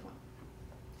 good point.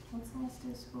 What's the last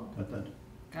day of school?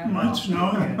 That. Might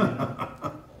snow again.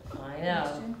 I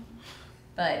know,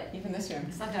 but, Even this year,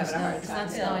 It's not having a hard it's time.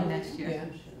 not snowing next year.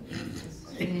 Yeah.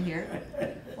 Can you hear?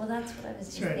 well, that's what I was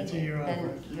just That's right, it's a thinking, year then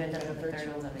off. you end up with the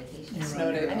third one's on vacation. You're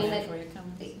Snowed right. it I mean, before you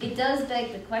come. It does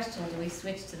beg the question, do we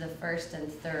switch to the first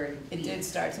and third It week did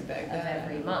start to beg of that.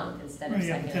 every month instead Well, of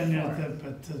yeah, second but then, and fourth?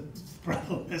 but the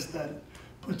problem is that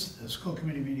puts the school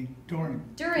committee meeting during.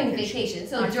 During vacation,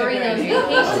 so On during those February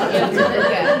vacations, and you have to.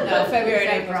 Yeah, no, February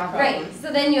and April. Right,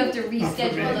 so then you have to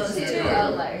reschedule those two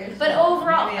outliers, but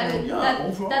overall, I mean, Yeah,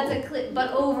 overall. that's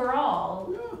but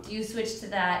overall, do you switch to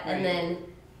that and Right. then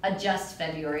adjust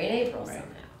February and April Right. somehow?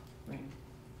 Right.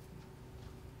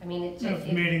 I mean, it Have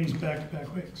just, meetings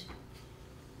back-to-back weeks,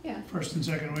 Yeah. first and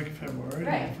second week of February,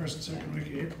 Right. and first and second week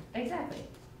of April. exactly,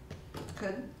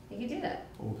 Good. you could do that.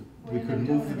 Or we could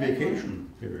move the vacation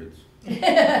periods.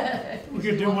 We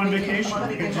could do one vacation,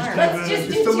 we could just have Let's just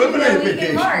a, do two eliminate in a week in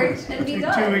vacation. March and be take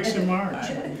done. 2 weeks in March.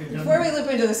 We'd be done. Before we loop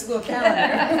into the school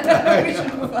calendar, we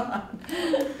should move on.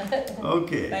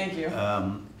 Okay. Thank you.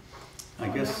 I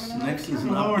guess next is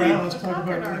an Lower update. now, let's talk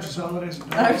about religious holidays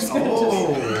and I was dogs. gonna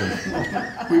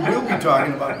Oh, we will be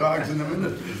talking about dogs in a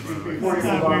minute. Before you I move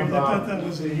thought on, that Bob,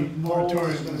 was a the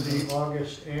moratorium. poll is gonna be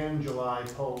August and July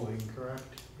polling, correct?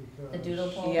 The doodle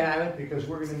Because- poll? Yeah, I would, Because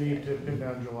we're gonna need to pin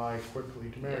down July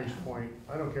quickly. To Mary's point,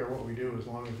 I don't care what we do as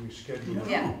long as we schedule it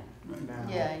Yeah. now.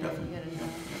 Yeah, you Definitely. gotta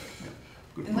know.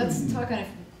 Good and point. let's talk on if,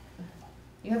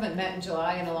 you haven't met in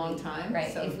July in a long time,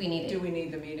 Right, so if we need it. do we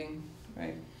need the meeting,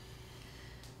 right?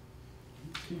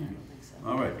 Okay.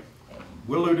 All right.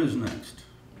 Willard is next.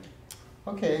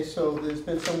 Okay, so there's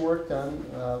been some work done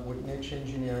with niche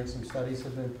engineering, some studies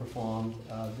have been performed.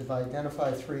 They've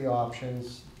identified 3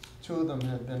 options, 2 of them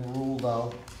have been ruled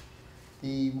out.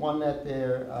 The one that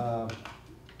they're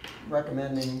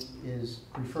recommending is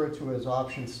referred to as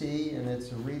option C, and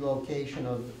it's a relocation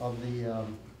of the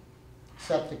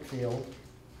septic field.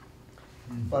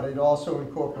 But it also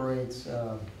incorporates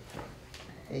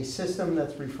a system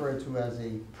that's referred to as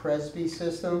a Presby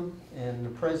system, and the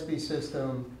Presby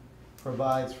system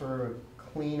provides for a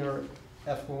cleaner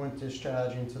effluent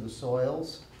discharge into the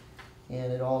soils,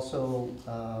 and it also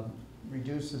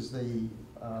reduces the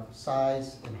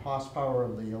size and horsepower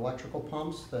of the electrical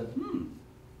pumps that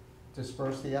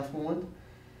disperse the effluent.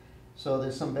 So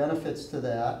there's some benefits to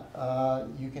that.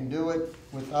 You can do it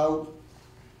without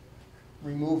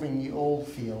removing the old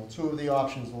field. 2 of the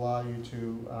options allow you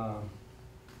to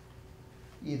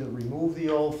either remove the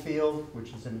old field,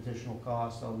 which is an additional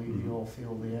cost, or leave the old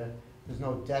field there. There's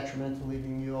no detriment to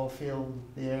leaving the old field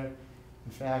there.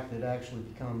 In fact, it actually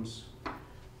becomes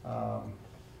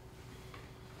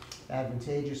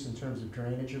advantageous in terms of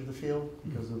drainage of the field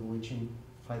because of the leaching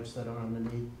pipes that are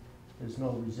underneath. There's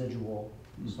no residual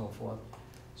and so forth.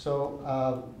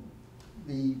 So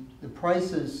the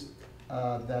prices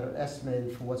that are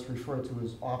estimated for what's referred to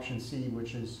as option C,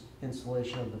 which is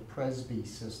installation of the Presby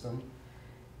system,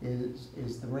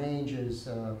 is the range is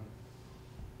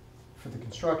for the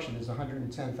construction is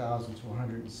 $110,000 to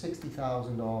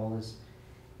 $160,000,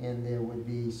 and there would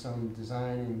be some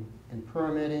design and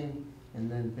permitting, and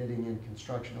then bidding and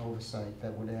construction oversight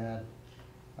that would add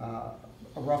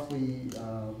roughly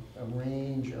a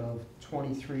range of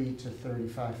 $23,000 to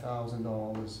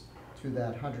 $35,000 to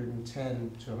that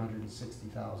 $110,000 to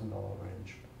 $160,000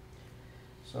 range.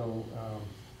 So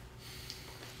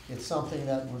it's something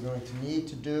that we're going to need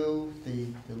to do. The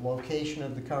location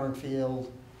of the current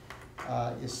field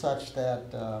is such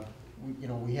that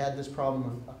we had this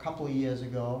problem a couple of years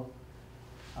ago.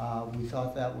 We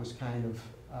thought that was kind of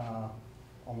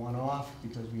a one-off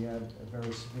because we had a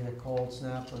very severe cold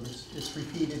snap, but it's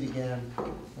repeated again,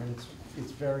 and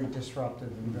it's very disruptive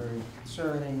and very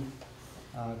concerning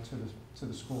to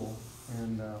the school,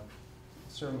 and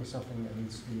certainly something that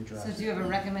needs to be addressed. So do you have a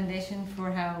recommendation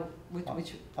for how,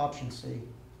 which? Option C,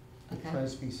 the Okay.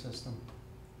 Presby system,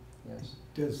 yes.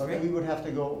 Does So that- we would have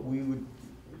to go, we would,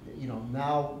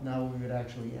 now we would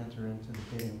actually enter into the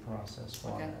bidding process for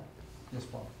Okay. that. Yes,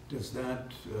 Paul? Does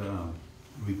that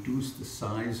reduce the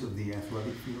size of the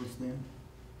athletic fields there?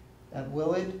 At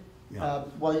Willard, Yeah.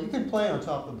 well, you can play on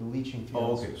top of the leaching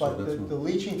Oh, fields. okay, so But that's the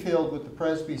leaching field with the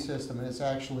Presby system is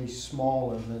actually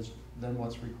smaller than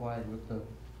what's required with the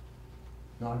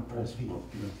non-Presby Oh,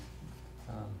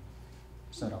 yeah.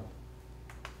 setup.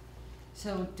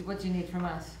 So what do you need from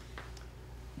us?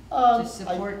 Just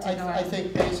support to go I out?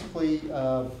 think basically,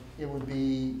 it would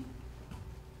be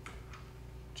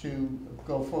to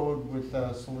go forward with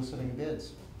soliciting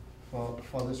bids for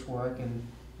this work, and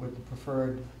with the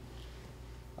preferred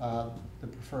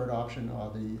option,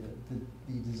 or the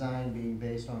design being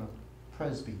based on a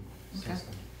Presby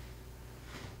system.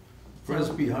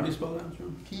 Presby, how do you spell that,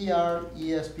 John?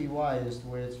 P-R-E-S-B-Y is the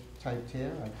way it's typed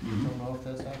here. I don't know if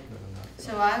that's accurate or not.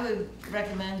 So I would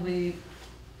recommend we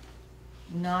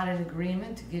not in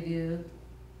agreement to give you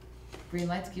green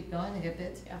light to keep going and get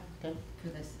bids. Yeah. Okay. For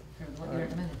this, for what you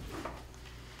recommended.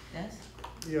 Yes?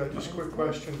 Yeah, just a quick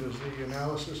question, does the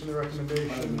analysis and the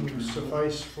recommendation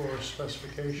suffice for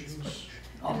specifications,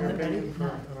 in your opinion, for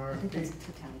an I think that's RFP?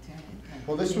 totalitarian.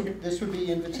 Well, this would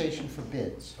be invitation for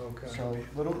bids. Okay. So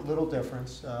little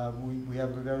difference.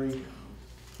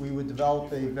 We would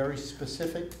develop a very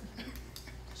specific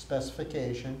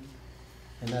specification,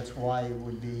 and that's why it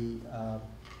would be,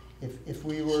 if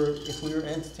we were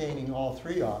entertaining all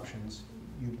three options,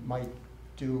 you might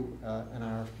do an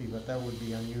RFP, but that would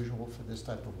be unusual for this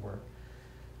type of work.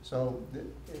 So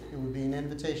it would be an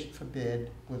invitation for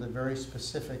bid with a very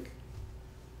specific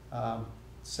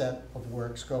set of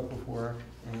work, scope of work,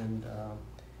 and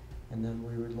then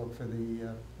we would look for the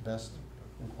best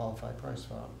and qualified price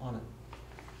on it.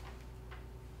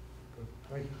 Good.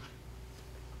 Thank you.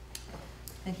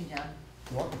 Thank you, John.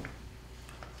 You're welcome.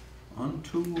 On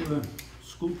to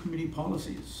school committee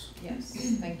policies. Yes,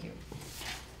 thank you.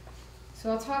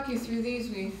 So I'll talk you through these.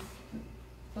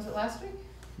 Was it last week?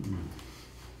 Hmm.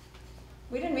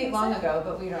 We didn't meet long ago,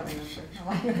 but we don't remember how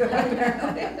long ago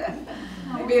apparently.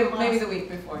 Maybe the week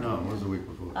before. No, it was the week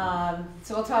before.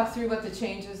 So we'll talk through what the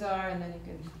changes are, and then you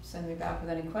can send me back with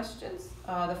any questions.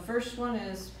 The first one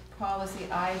is policy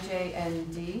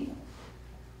IJND.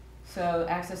 So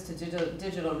access to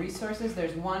digital resources.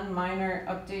 There's one minor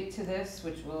update to this,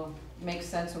 which will make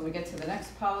sense when we get to the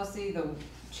next policy. The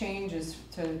change is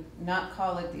to not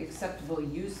call it the acceptable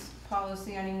use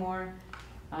policy anymore.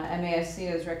 MASC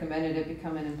has recommended it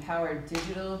become an empowered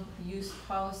digital use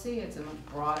policy. It's a much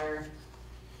broader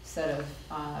set of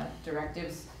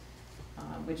directives,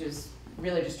 which is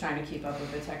really just trying to keep up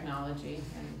with the technology,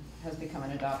 and has become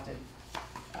an adopted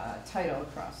title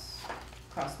across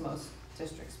most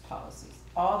districts' policies.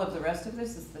 All of the rest of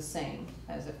this is the same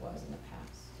as it was in the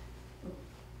past.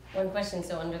 One question,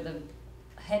 so under the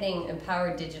heading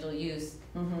empowered digital use,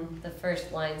 the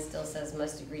first line still says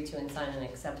must agree to and sign an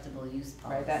acceptable use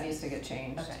policy. Right, that needs to get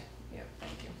changed. Okay. Yep,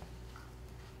 thank you.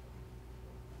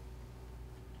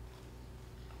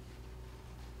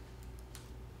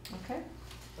 Okay.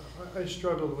 I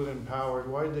struggled with empowered.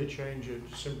 Why did they change it?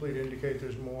 Simply to indicate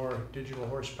there's more digital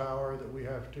horsepower that we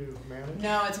have to manage?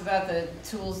 No, it's about the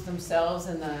tools themselves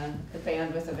and the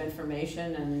bandwidth of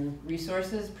information and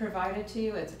resources provided to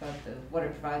you. It's about what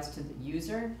it provides to the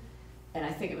user. And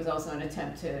I think it was also an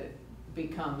attempt to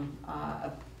become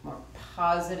a more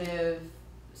positive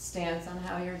stance on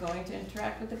how you're going to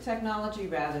interact with the technology,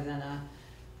 rather than a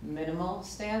minimal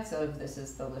stance of this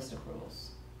is the list of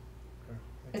rules.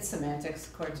 It's semantics,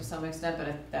 to some extent, but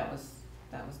that was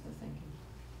the thinking.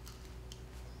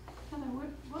 Heather,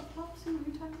 what policy were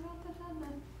you talking about that had the,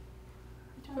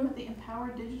 you talking about the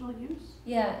empowered digital use?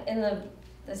 Yeah, and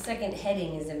the second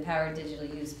heading is empowered digital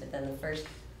use, but then the first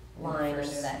line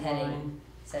under that heading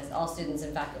says all students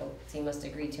and faculty must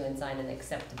agree to and sign an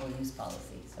acceptable use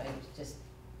policy. So I was just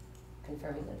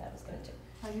confirming that was going to.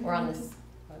 We're on this.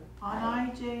 On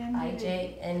IJND?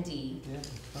 IJND. Yeah.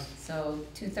 So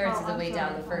 2/3 of the way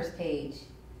down the first page,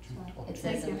 Sorry. it says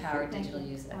Thank you. empowered Thank digital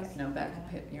you. use. I was- No, back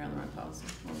up, you're on the wrong policy,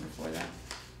 one before that.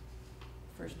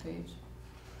 First page.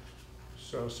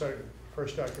 So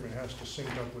first document has to sync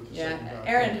up with the Yeah, second document.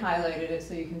 Erin highlighted it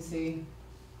so you can see.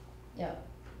 Yeah.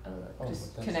 Oh,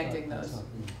 Just but that's connecting not- those. That's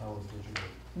not the empowered digital.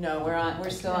 No, we're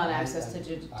still on access to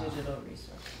digital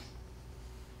resources.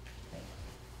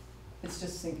 It's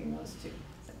just syncing those two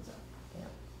things up. Yeah.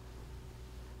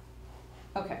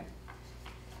 Okay.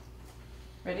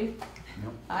 Ready?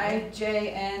 Yep.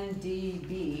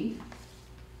 IJNDB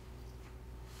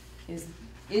is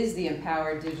the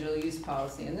empowered digital use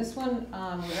policy, and this one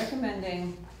we're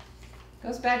recommending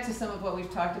goes back to some of what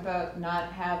we've talked about,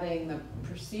 not having the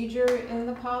procedure in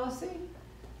the policy.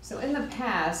 So in the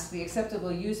past, the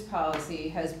acceptable use policy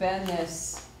has been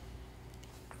this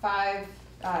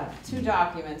two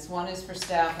documents. One is for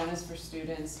staff, one is for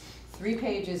students, 3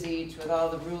 pages each with all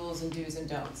the rules and do's and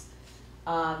don'ts.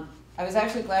 I was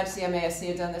actually glad to see MASC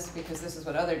had done this, because this is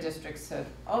what other districts have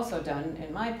also done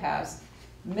in my past,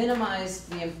 minimize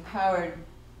the empowered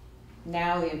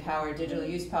digital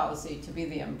use policy to be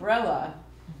the umbrella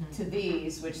to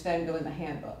these, which then go in the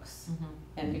handbooks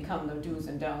and become the do's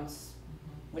and don'ts,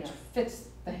 which Yeah. fits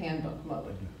the handbook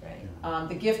mode. Right.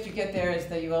 The gift you get there is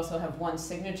that you also have one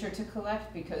signature to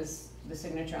collect, because the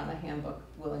signature on the handbook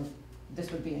this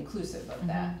would be inclusive of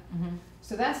that.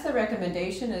 So that's the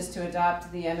recommendation, is to adopt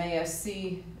the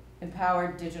MASC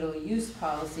Empowered Digital Use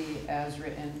Policy as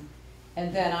written.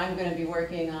 And then I'm gonna be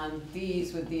working on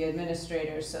these with the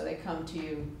administrators, so they come to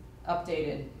you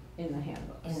updated in the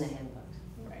handbooks. In the handbook.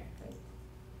 Right.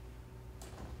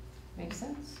 Make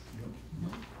sense?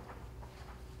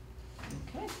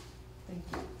 Okay, thank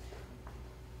you.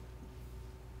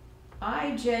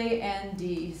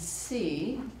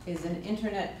 IJNDC is an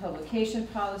internet publication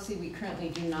policy. We currently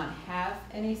do not have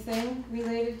anything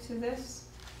related to this.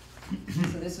 So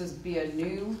this would be a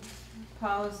new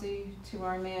policy to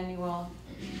our manual.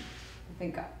 I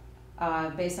think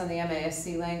based on the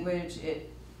MASC language,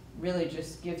 it really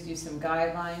just gives you some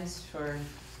guidelines for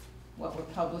what we're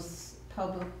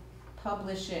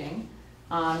publishing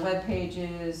on web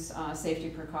pages, safety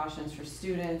precautions for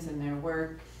students and their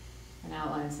work, and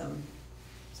outline some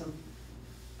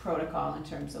protocol in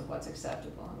terms of what's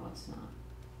acceptable and what's not.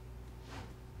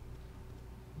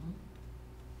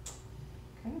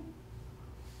 Okay.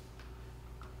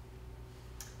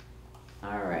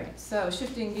 All right, so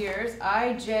shifting gears,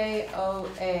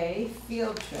 IJOA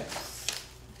field trips.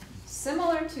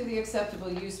 Similar to the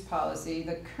acceptable use policy,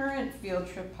 the current field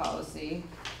trip policy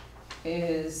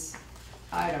is,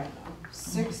 I don't know,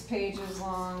 6 pages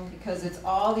long, because it's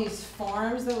all these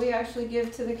forms that we actually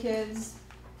give to the kids.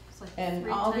 It's like And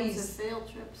 3 all types these- of field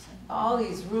trips. All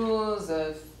these rules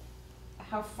of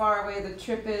how far away the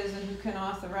trip is and who can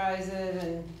authorize it,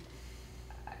 and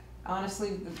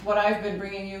honestly, what I've been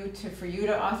bringing you for you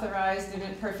to authorize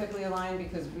didn't perfectly align,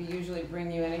 because we usually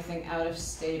bring you anything out of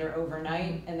state or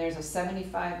overnight, and there's a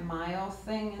 75-mile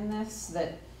thing in this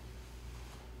that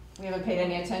we haven't paid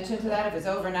any attention to that. If it's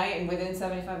overnight and within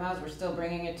 75 miles, we're still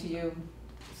bringing it to you.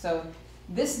 So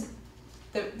the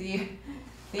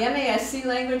MASC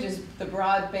language is the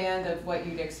broad band of what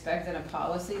you'd expect in a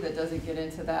policy that doesn't get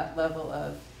into that level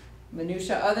of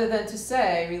minutia, other than to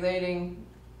say, relating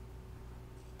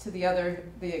to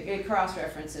it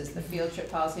cross-references the field trip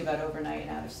policy about overnight and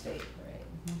out of state. Right.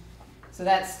 So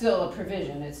that's still a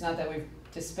provision. It's not that we've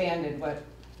disbanded what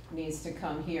needs to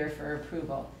come here for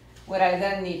approval. What I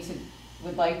then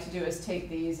would like to do is take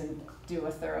these and do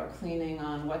a thorough cleaning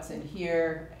on what's in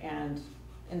here, and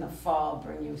in the fall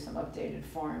bring you some updated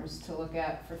forms to look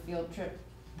at for field trip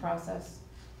process.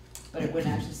 But it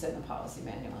wouldn't actually sit in the policy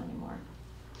manual anymore.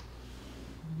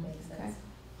 Makes Okay. sense.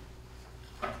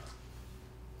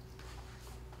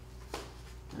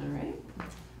 All right.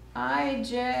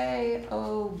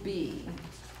 IJOB,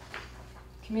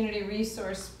 community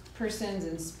resource persons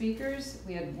and speakers.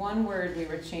 We had one word we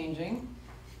were changing.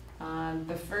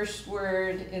 The first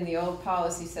word in the old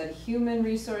policy said human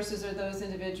resources are those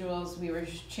individuals. We were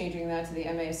changing that to the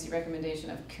MASC recommendation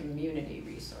of community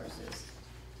resources.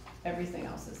 Everything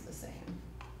else is the same.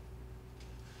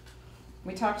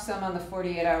 We talked some on the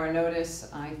 48-hour notice.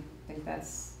 I think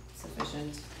that's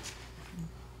sufficient.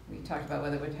 We talked about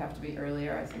whether it would have to be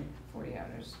earlier. I think 40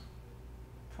 hours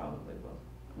probably will.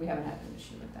 We haven't had an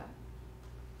issue with that.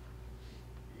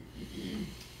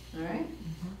 All right.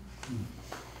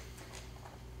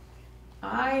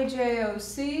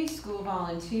 IJOC, school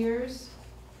volunteers.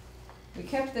 We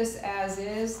kept this as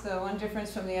is. The one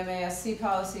difference from the MASC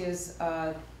policy is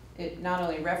it not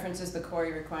only references the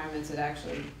CORI requirements, it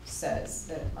actually says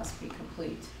that it must be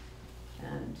complete,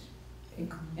 and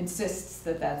insists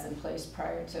that that's in place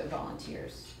prior to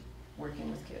volunteers working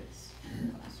with kids in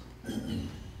the classroom.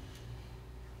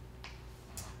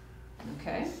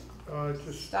 Okay,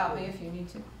 Just stop me if you need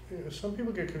to. Yeah, some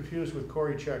people get confused with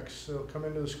Cory checks. They'll come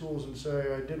into the schools and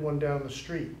say, I did one down the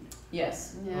street.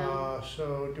 Yes. Yeah.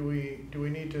 So do we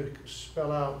need to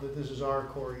spell out that this is our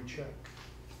Cory check?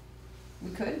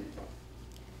 We could.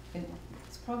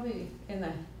 It's probably in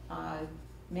the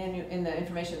in the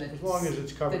information that As long as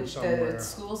it's covered somewhere. the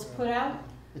schools put out,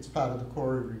 It's part of the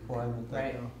core requirement that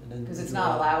right? an Because it's individual-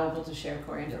 not allowable to share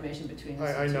core information between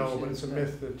I institutions. know, but it's a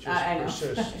myth that just I know.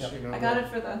 persists, you know. I got it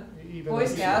for the even Boy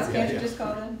though- Scouts, can't you Yeah. just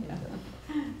call them?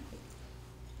 Yeah.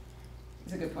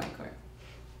 It's a good point, Cory.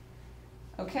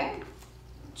 Okay,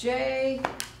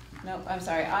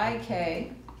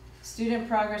 IK, student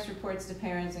progress reports to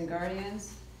parents and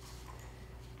guardians.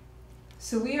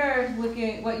 So we are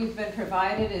looking, what you've been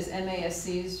provided is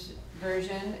MASC's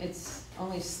version. It's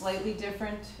only slightly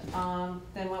different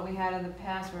than what we had in the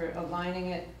past. We're aligning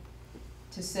it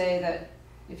to say that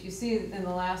if you see in the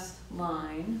last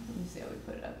line, let me see how we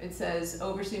put it up. It says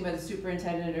overseen by the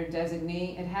superintendent or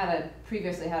designee. It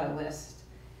previously had a list.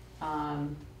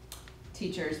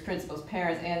 Teachers, principals,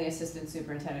 parents, and the assistant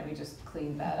superintendent. We just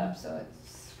cleaned that up so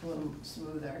it's a little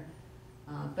smoother.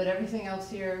 But everything else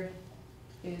here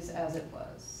is as it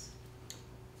was.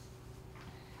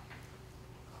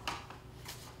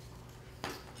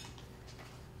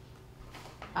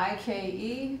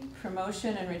 IKE,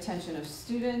 promotion and retention of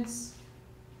students.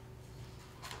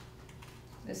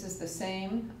 This is the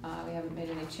same. We haven't made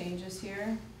any changes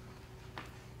here.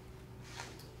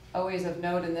 Always of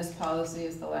note in this policy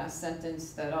is the last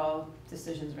sentence that all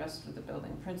decisions rest with the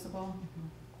building principal.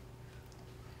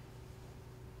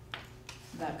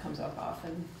 That comes up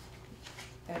often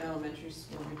at elementary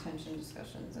school retention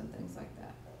discussions and things like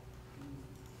that.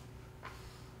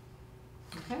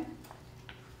 Okay.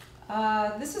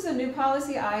 This is a new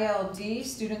policy, ILD,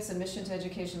 Student Submission to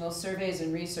Educational Surveys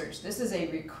and Research. This is a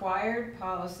required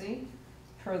policy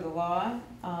per the law,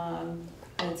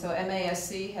 and so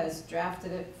MASC has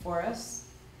drafted it for us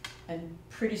and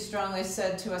pretty strongly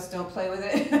said to us, don't play with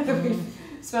it. We've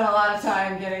spent a lot of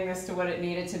time getting this to what it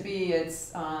needed to be.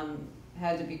 It's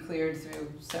had to be cleared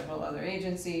through several other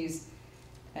agencies,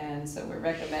 and so we're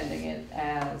recommending it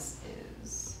as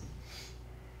is.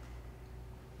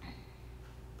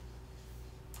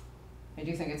 I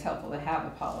do think it's helpful to have a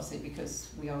policy because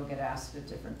we all get asked at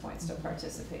different points to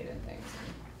participate in things,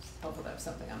 and it's helpful to have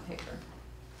something on paper.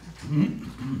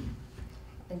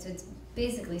 And so it's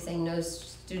basically saying no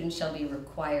student shall be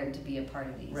required to be a part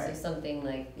of these. Right. So something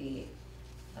like the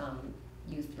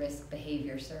youth risk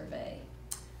behavior survey.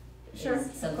 Sure, is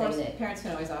of something course, that parents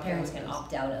can always opt out. parents can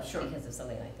opt out of Sure. because of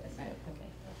something like this. Right. Okay.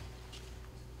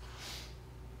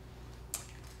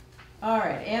 All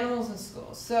right, animals in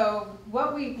schools. So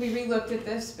what we re-looked at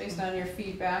this based on your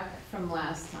feedback from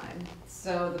last time.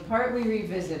 So the part we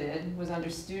revisited was under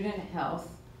student health.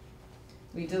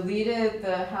 We deleted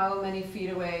the how many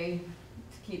feet away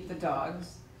to keep the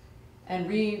dogs and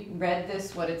reread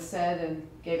this, what it said, and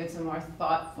gave it some more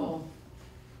thoughtful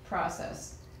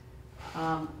process.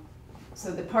 So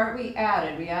the part we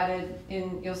added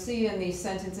in, you'll see in these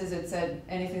sentences it said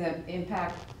anything that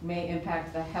may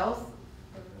impact the health.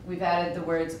 We've added the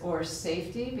words or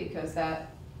safety because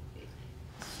that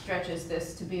stretches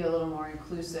this to be a little more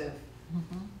inclusive.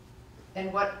 Mm-hmm.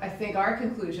 And what I think our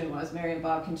conclusion was, Mary and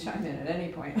Bob can chime in at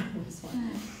any point on this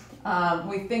one.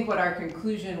 We think what our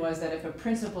conclusion was that if a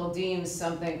principal deems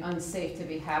something unsafe to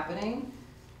be happening,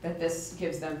 that this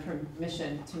gives them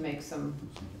permission to make some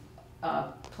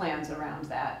plans around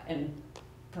that and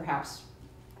perhaps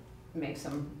make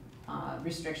some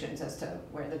restrictions as to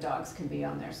where the dogs can be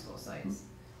on their school sites.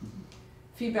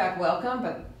 Feedback welcome,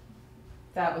 but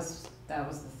that was the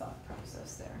thought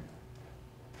process there.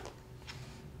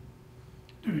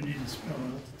 Do we need to spell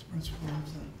out that the principal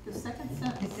has that? The second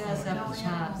sentence. It does up no the top,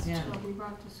 animals yeah. shall be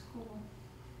brought to school.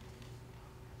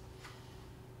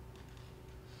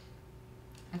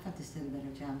 I thought this did a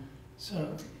better job.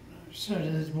 So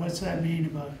what's that mean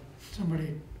about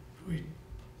somebody, we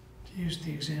used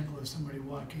the example of somebody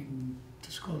walking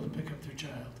to school to pick up their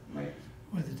child Right.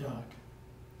 with a dog.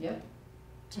 Yep.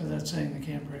 So that's saying they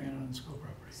can't bring it on school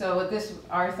property. So what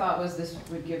our thought was this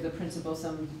would give the principal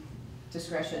some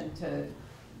discretion to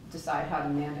decide how to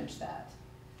manage that,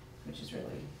 which is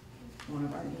really one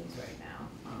of our needs right now.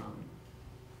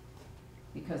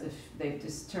 Because if they've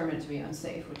determined to be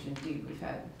unsafe, which indeed we've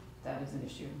had that as an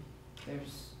issue,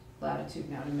 there's latitude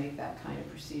now to make that kind of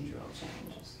procedural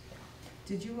change.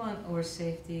 Did you want or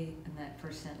safety in that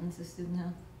first sentence of student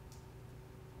health?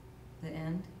 The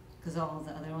end? Because all of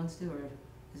the other ones do, or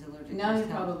is allergic No, to you're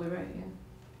health? probably right, yeah.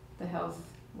 The health,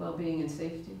 well-being, and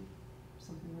safety,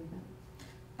 something like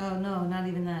that. Oh, no, not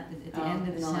even that. At the end of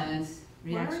the in the last- sentence,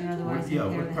 reaction Where are you? otherwise Yeah,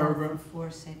 impair what the health paragraph? for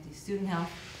safety. Student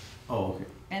health, Oh, okay.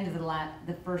 end of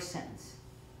the first sentence.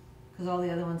 Because all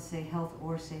the other ones say health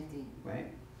or safety. Right.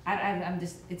 I'm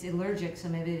just, it's allergic, so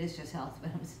maybe it is just health,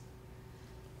 but I'm just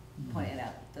pointing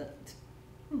out that,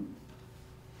 I don't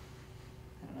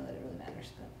know that it really matters,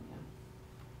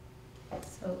 but,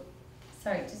 So,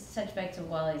 sorry, just to touch back to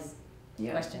Wally's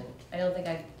Yeah. question. I don't think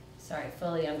I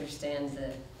fully understand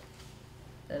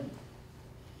the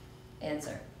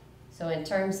answer. So in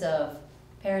terms of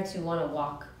parents who want to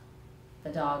walk the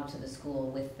dog to the school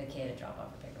with the kid to drop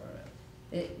off a paper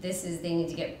road, this is, they need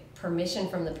to get permission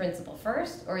from the principal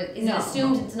first? Or is No. it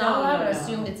assumed it's not allowed, or No.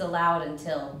 assumed it's allowed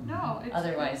until No, it's.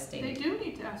 otherwise They stated? do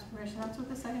need to ask permission, that's what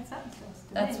the second sentence says.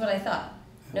 to That's me. what I thought.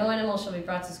 No animal shall be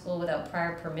brought to school without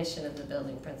prior permission of the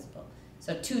building principal.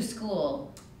 So to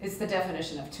school It's the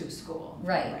definition of to school.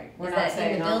 Right. We're Is not that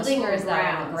saying in the on building or school is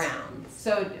that on the grounds. grounds?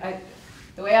 So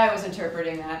the way I was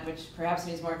interpreting that, which perhaps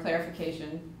needs more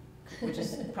clarification, which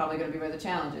is probably gonna be where the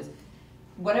challenge is,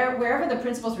 wherever the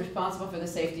principal's responsible for the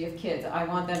safety of kids, I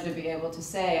want them to be able to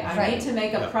say, I Right. need to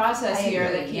make a Yeah. process I here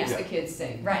agree, that keeps yeah. the kids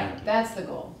safe. Right. That's the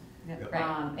goal. Right.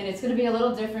 And it's gonna be a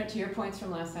little different to your points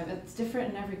from last time, it's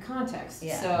different in every context.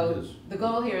 Yeah. It So is. the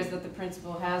goal here is that the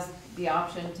principal has the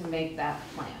option to make that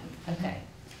plan. Okay.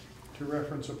 To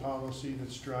reference a policy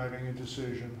that's driving a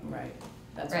decision. Right.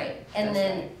 That's Right, and That's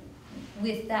then right.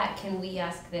 with that, can we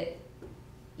ask that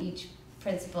each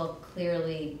principal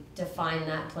clearly define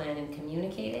that plan and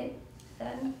communicate it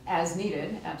then? As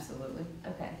needed, absolutely.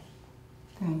 Okay.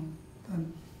 Well,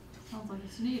 Sounds like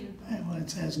it's needed. well,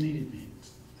 it's as needed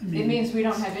means. I It mean, means we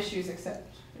don't have issues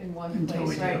except in one Until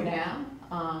place we right do. now.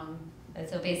 And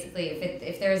so basically,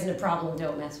 if there isn't a problem,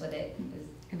 don't mess with it.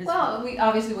 Well, we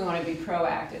want to be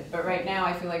proactive, but right now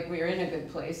I feel like we're in a good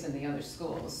place in the other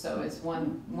schools. So it's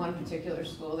one particular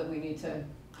school that we need to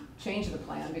change the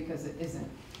plan because it isn't.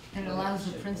 And it allows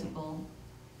the principal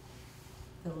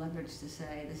the leverage to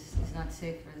say, this is not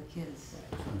safe for the kids.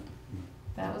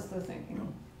 That was the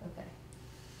thinking. Okay.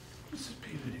 This is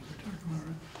Peabody we're talking about,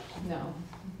 right? No,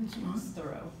 It's not? it's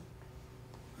Thoreau.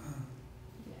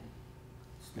 Yeah.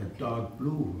 It's that dog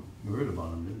Blue, you heard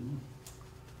about him, didn't you?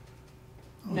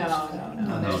 Oh, No, it's-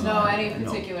 no. There's no any no.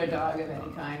 particular dog of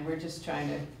any kind. We're just trying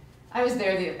to, I was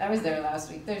there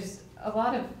last week. There's a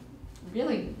lot of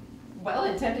really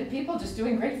well-intended people just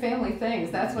doing great family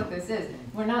things. That's what this is.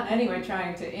 We're not anywhere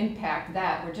trying to impact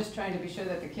that. We're just trying to be sure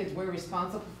that the kids we're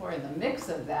responsible for in the mix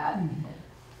of that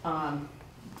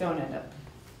don't end up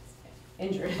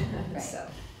injured. Right. So,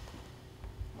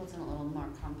 Well, it's a little more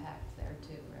compact there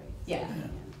too, right? yeah.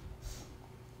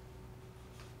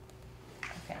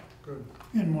 Okay. Good.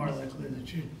 And more likely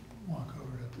that you'd walk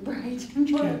over to Right.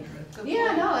 kids, right?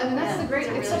 Yeah, no, and that's Yeah. the great,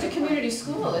 It's a it's really such a good community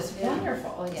school. It's Yeah.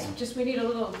 wonderful. It's Yeah. just, we need a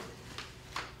little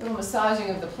massaging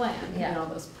of the plan, Yeah. and all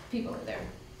those people are there.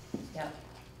 Yep.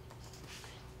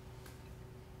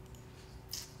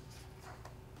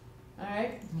 All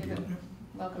right,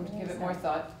 welcome to give it Yes, more sir.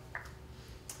 thought.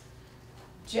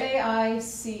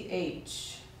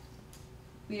 JICH.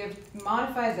 We have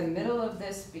modified the middle of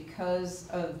this because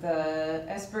of the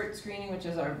SBIRT screening, which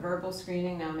is our verbal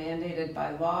screening now mandated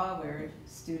by law, where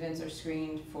students are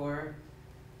screened for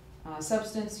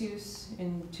substance use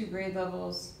in 2 grade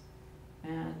levels.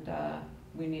 And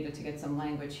we needed to get some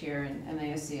language here, and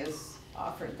MASC has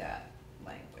offered that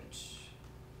language.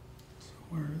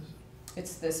 Where is it?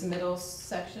 It's this middle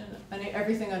section, and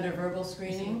everything under verbal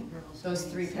screening, those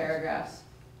 3 paragraphs.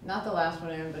 Not the last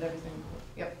one, Erin, but everything,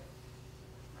 yep.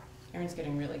 Erin's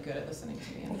getting really good at listening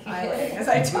to me and highlighting as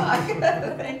I talk.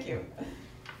 Thank you.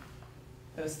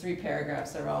 Those 3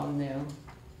 paragraphs are all new,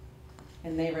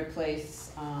 and they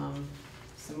replace some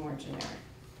more generic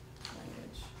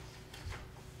language.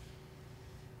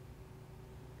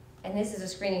 And this is a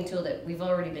screening tool that we've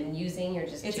already been using, or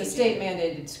just It's a changing state it?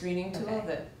 mandated screening tool Okay.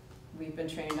 that we've been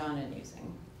trained on and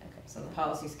using. Okay. So the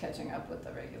policy's catching up with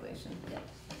the regulation. Yeah,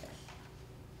 okay.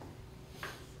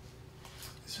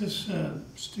 Is this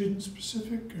student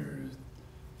specific or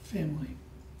family?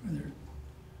 Are there,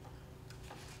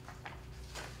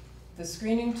 The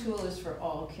screening tool is for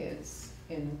all kids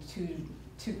in two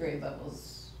grade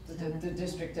levels. The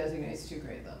district designates 2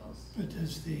 grade levels. but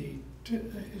does I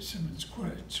assume it's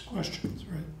questions,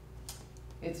 right?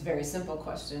 It's very simple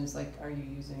questions like, are you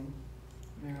using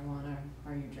marijuana?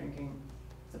 Are you drinking?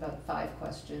 It's about 5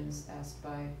 questions asked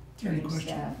by Any trained question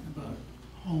staff. about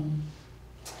home?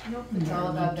 Nope, it's all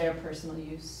about their personal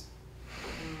use.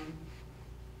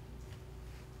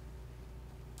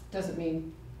 Doesn't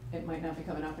mean it might not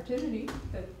become an opportunity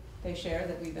that they share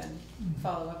that we then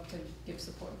follow up to give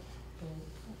support.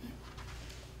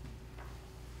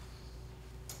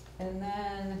 And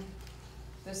then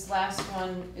this last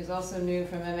one is also new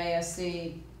from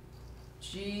MASC,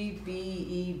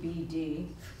 GBEBD.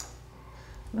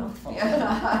 Mouthful.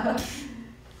 Yeah.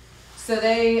 So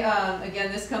they,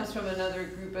 again, this comes from another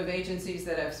group of agencies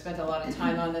that have spent a lot of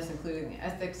time on this, including the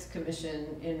Ethics Commission,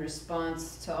 in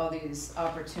response to all these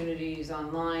opportunities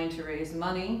online to raise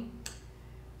money.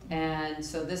 And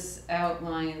so this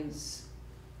outlines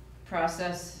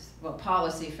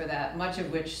policy for that, much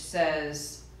of which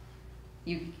says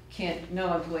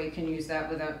no employee can use that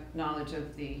without knowledge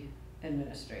of the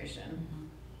administration.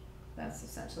 That's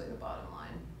essentially the bottom line.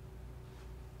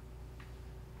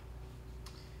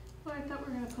 Well, I thought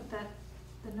we were gonna put the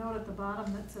note at the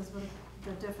bottom that says what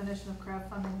the definition of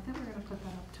crowdfunding, I think we're gonna put that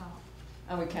up top.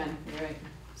 Oh, we can, you're right.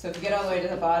 So if you get all the way to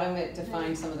the bottom, it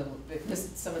defines some of it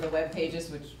lists some of the web pages,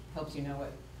 which helps you know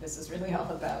what this is really all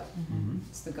about. Mhm.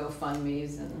 It's the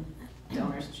GoFundMe's and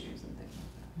donors choose and things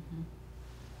like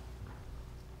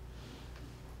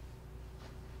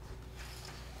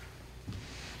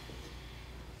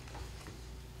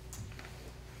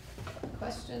that.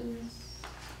 Questions?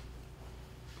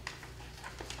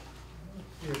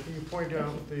 Yeah, can you point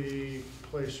out the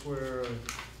place where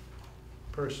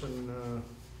a person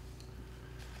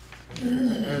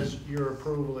has your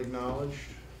approval acknowledged?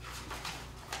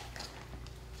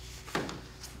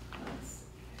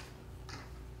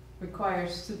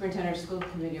 Requires superintendent or school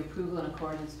committee approval in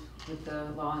accordance with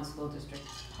the law and school district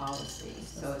policy.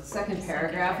 So it's second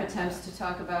paragraph attempts to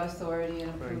talk about authority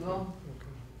and Thank you. approval. Okay.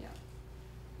 Yeah.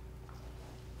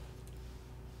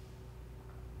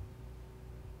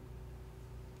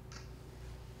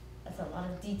 That's a lot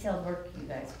of detailed work you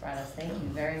guys brought us. Thank you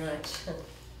very much.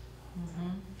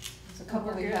 There's a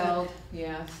couple we held,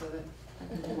 yeah, so that I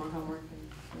can do more homework and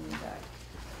bring you back.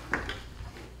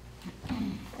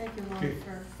 Thank you, Okay. Lauren,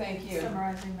 for Thank you.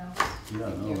 summarizing those. Yeah,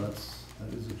 Thank no, you.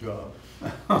 that is a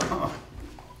job.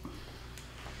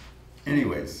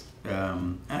 Anyways,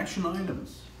 action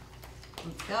items.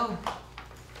 Let's go.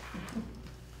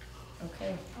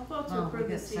 Okay. I'll vote to Well, approve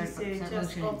we the get start CCHS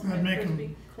motioning. Ultimate I'd make 'em-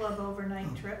 Frisbee Club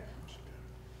overnight trip.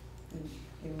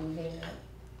 You're moving that?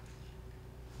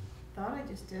 Thought I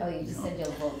just did. Oh, you just said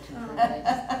you'll vote to Oh. approve it.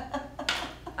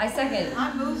 I second.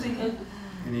 I'm moving it.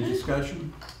 Any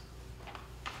discussion?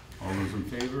 All those in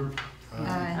favor?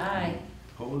 Aye.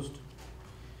 Opposed?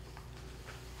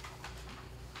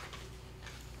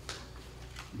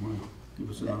 Well, give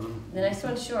us another. The next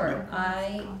one, sure. Yep.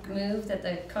 I move that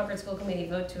the Concord School Committee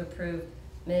vote to approve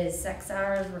Ms.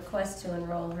 Sexar's request to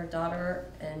enroll her daughter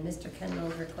and Mr.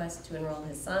 Kendall's request to enroll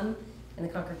his son in the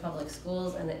Concord Public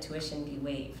Schools and that tuition be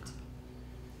waived.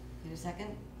 Need a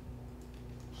second?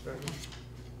 Second.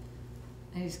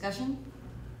 Any discussion?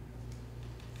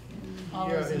 All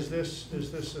Yeah, those in-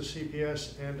 is this a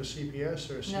CPS and a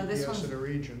CPS, or a No, this CPS one's- and a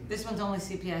region? This one's only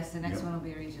CPS, the next Yep. one will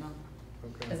be regional.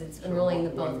 Okay. Because it's So enrolling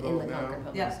the one both in the vote now? Concord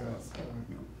Public Yeah. Schools. Okay.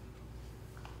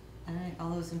 All right, all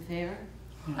those in favor?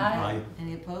 Aye.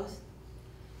 Any opposed?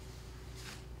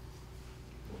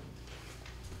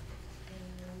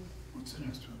 What's the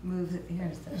next one? Move it, here.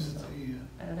 Here's the Is next it one.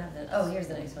 the, I don't have that. Oh, here's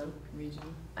the next one. Region.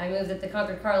 I move that the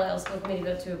Concord Carlisle School Committee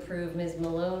vote to approve Ms.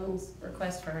 Malone's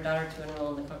request for her daughter to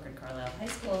enroll in the Concord Carlisle High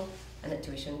School and that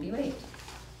tuition be waived.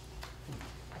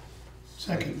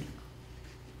 second?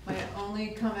 My only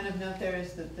comment of note there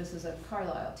is that this is a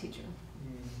Carlisle teacher.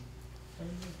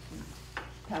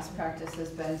 Past practice has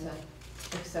been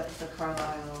to accept the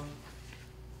Carlisle,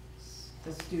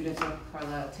 the students of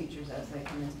Carlisle teachers as they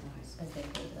come into the high school. As they go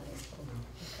to the high school.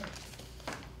 Okay.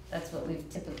 That's what we've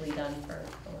typically done for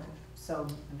a while. So,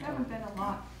 There haven't been a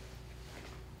lot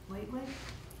lately.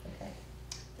 Okay.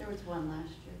 There was one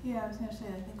last year. Yeah, I was gonna say,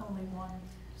 I think only one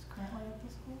is currently at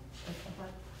the school, Okay.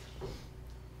 but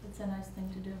it's a nice thing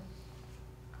to do.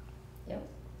 Yep.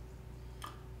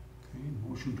 Okay,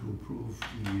 motion to approve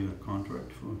the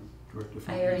contract for Director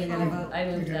I already gotta moved, vote. I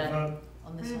moved We gotta that. vote.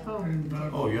 On We this didn't one. vote. We didn't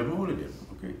vote. Oh, you haven't voted yet,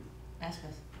 okay. Ask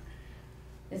us.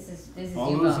 This is you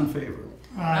All those in vote. favor?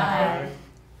 Aye.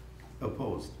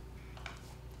 Opposed?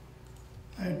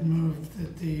 I'd move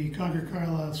that the Concord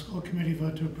Carlisle School Committee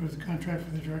vote to approve the contract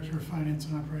for the Director of Finance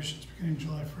and Operations beginning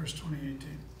July 1st,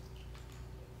 2018.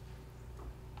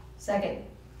 Second.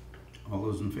 All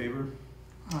those in favor?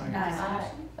 Aye.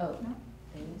 Aye. Oh. No.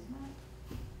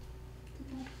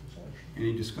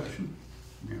 Any discussion?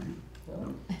 Mary?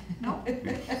 No. Nope,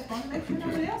 just wanna make sure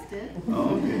nobody else did.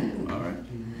 Oh, okay, all right.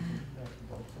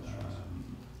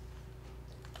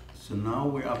 So now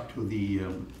we're up to the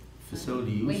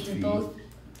facility use Wait, fee. do both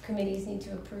committees need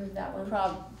to approve that one? I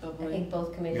Probably. think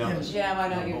both committees. Yeah. need to. Yeah, why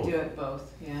don't you Both. do it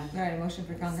both, yeah. All right, motion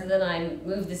for So Concord. then I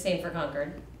move the same for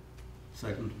Concord.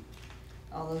 Second?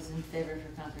 All those in favor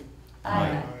for Concord?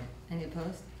 Aye. Any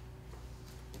opposed?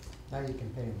 Now you can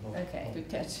pay them both. Okay. Good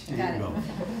catch. There Got you it. go.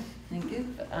 Thank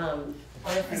you. On a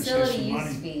save facility some use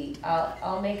money. fee,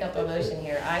 I'll make up a motion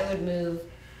here. I would move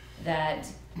that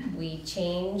we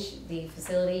change the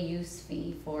facility use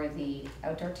fee for the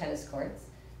outdoor tennis courts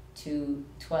to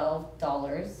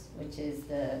 $12, which is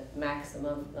the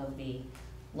maximum of the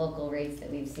local rates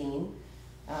that we've seen.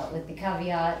 With the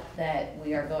caveat that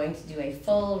we are going to do a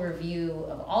full review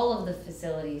of all of the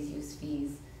facilities use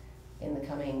fees in the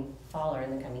coming fall or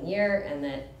in the coming year, and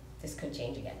that this could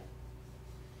change again.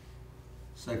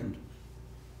 Second.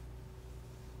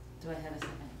 Do I have a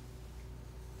second?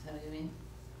 Is that what you mean?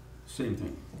 Same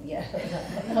thing. Yeah.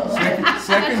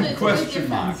 Second question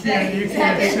mark. You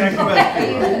can't second.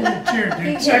 It's your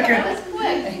dude. Second.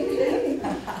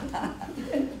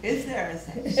 Is there a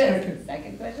second?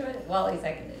 Second question, Wally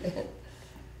seconded.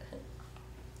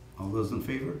 All those in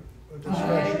favor?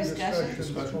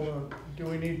 Discussion. Hold on. Do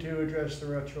we need to address the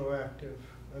retroactive?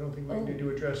 I don't think we need to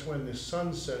address when this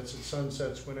sunsets. It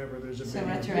sunsets whenever there's a So big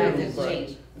retroactive.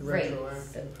 but Right.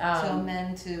 retroactive. So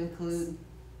amend to include,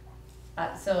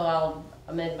 So I'll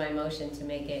amend my motion to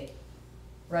make it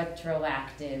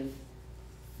retroactive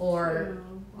for,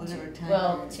 whatever time.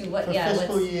 well, period. to what, For yeah,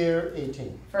 fiscal let's, year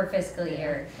 18. for fiscal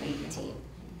year 18.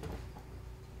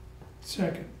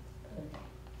 Second.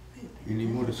 Any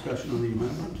more discussion on the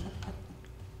amendment?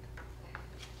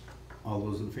 All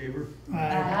those in favor?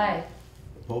 Aye.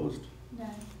 Opposed? No.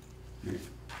 Nay.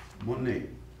 One nay.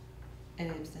 Any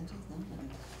abstentions?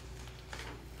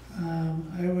 No.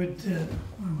 I would,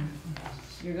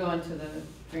 You're going to the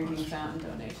drinking fountain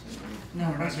donation. no,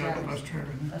 we're not bus doing the drivers. bus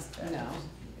driver. no. That's true. No.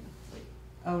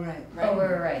 Oh, right. Oh,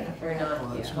 we're right, we're not,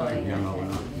 Oh, that's yeah, right. holding Yeah, no, that. we're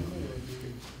not.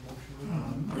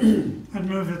 I'd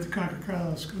move that the Concord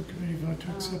Carlisle School Committee vote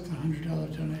to accept the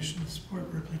 $100 donation to support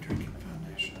Ripley Drinking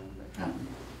Foundation.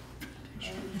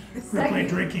 Ripley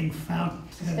Drinking Fountain.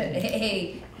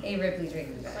 Hey, Ripley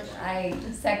drinking fountain. I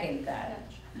second that.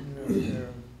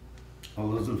 All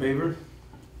those in favor?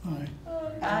 Aye.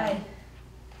 Aye.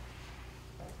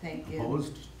 Thank you.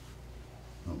 Opposed?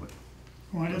 Nobody.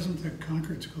 Why doesn't the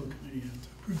Concord School Committee have to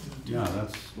approve that? Yeah,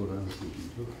 that's what I was thinking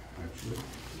too, actually.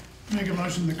 Make a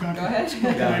motion, the Go Concord ahead.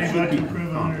 School Yeah, it Committee vote should to be approve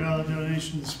a Concord. $100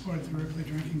 donation to support the Ripley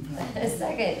Drinking Fountain.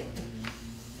 Second.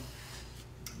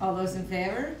 All those in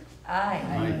favor? Aye.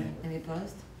 Aye. Any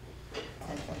opposed?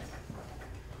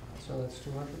 So that's $200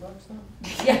 now?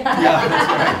 Yeah. Yeah, that's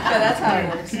right. Yeah, that's how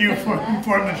it works. Can you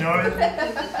inform the donor?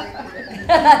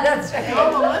 That's right.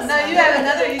 No, you have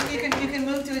another, you can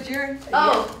move to adjourn.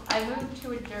 Oh, I moved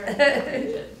to adjourn.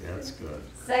 That's good.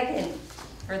 Second,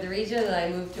 for the region, I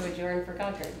move to adjourn for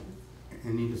Concord.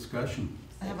 Any discussion?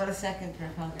 How about a second for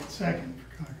Concord? Second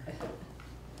for Concord.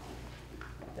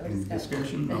 No Any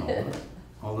discussion? No.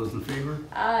 All those in favor?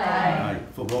 Aye.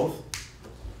 For both?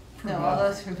 No, all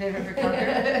those in favor for Concord?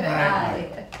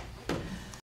 Aye.